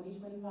know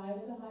 2025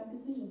 is a hot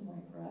decision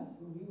point for us,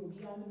 where we will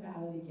be on the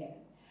ballot again.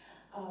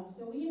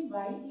 So we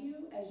invite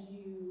you, as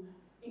you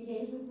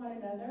engage with one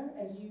another,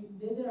 as you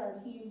visit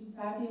our team's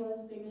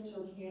fabulous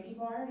signature candy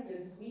bar to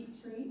get a sweet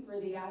treat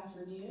for the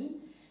afternoon,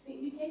 that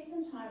you take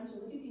some time to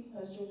look at these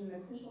posters and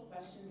the crucial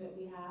questions that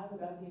we have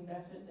about the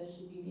investments that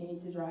should be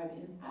made to drive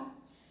impact.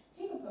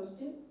 Take a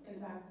Post-it in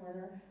the back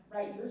corner,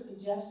 write your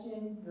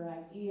suggestion, your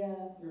idea,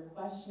 your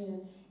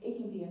question. It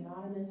can be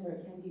anonymous or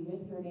it can be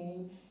with your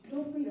name.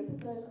 Feel free to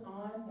put those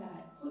on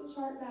that flip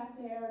chart back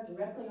there,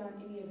 directly on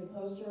any of the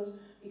posters,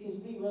 because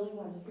we really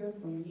want to hear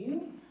from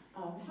you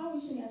how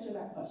we should answer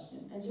that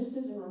question. And just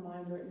as a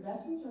reminder,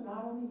 investments are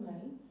not only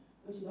money,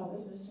 which is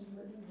always most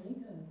important and really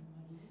good.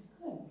 Money is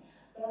good.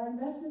 But our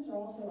investments are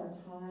also our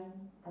time,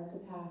 our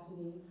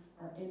capacity,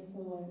 our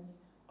influence,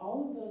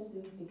 all of those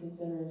things to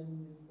consider as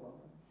we move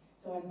forward.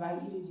 So I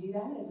invite you to do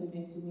that as we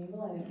mix and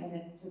mingle, and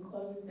to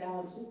close this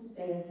out, just to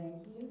say a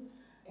thank you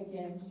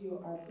again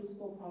to our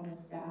preschool promise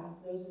staff.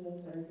 Those of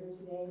us that are here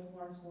today,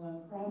 Florence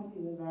Malone-Crump,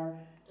 who is our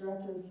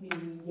Director of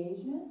Community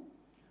Engagement,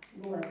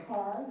 Laura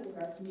Carr, who is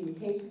our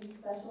Communications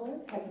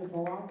Specialist, Hector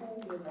Polanco,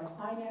 who is our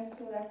Finance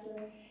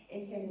Director,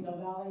 and Tammy Del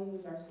Valle, who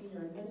is our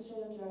Senior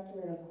Administrative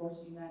Director, and of course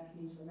you met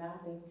Kenise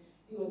Mathis,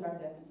 who is our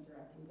Deputy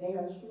Director. They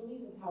are truly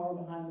the power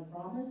behind the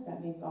promise that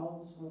makes all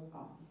of this work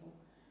possible.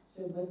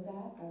 So with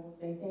that, I will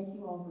say thank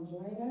you all for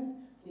joining us.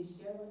 Please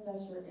share with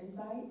us your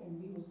insight, and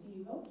we will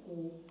see you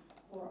hopefully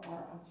for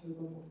our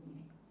October board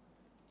meeting.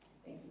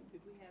 Thank you.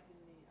 Did we have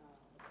any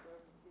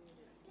observers here?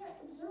 Yeah,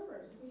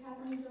 observers. We have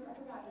any observers.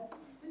 I forgot.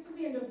 This is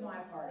the end of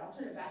my part. I'll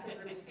turn it back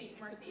over to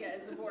Marcia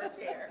as the board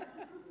chair.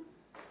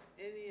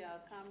 Any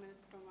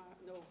comments from our,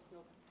 no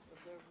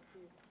observers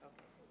here?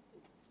 Okay.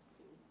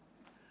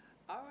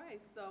 All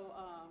right, so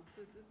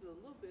since this is a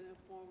little bit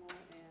informal,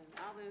 and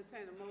I'll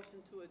entertain a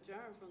motion to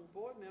adjourn from the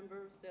board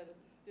members that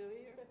are still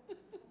here.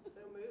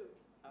 So moved.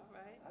 All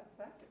right. I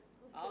second.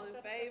 All in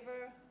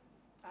favor?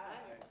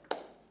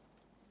 Aye.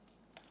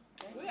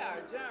 We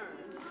are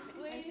adjourned.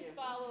 Please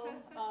follow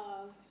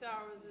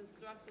Shara's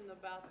instruction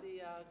about the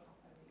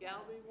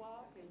gallery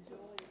walk.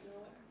 Enjoy.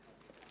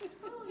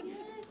 Oh,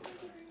 yes, thank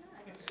you very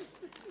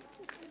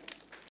much.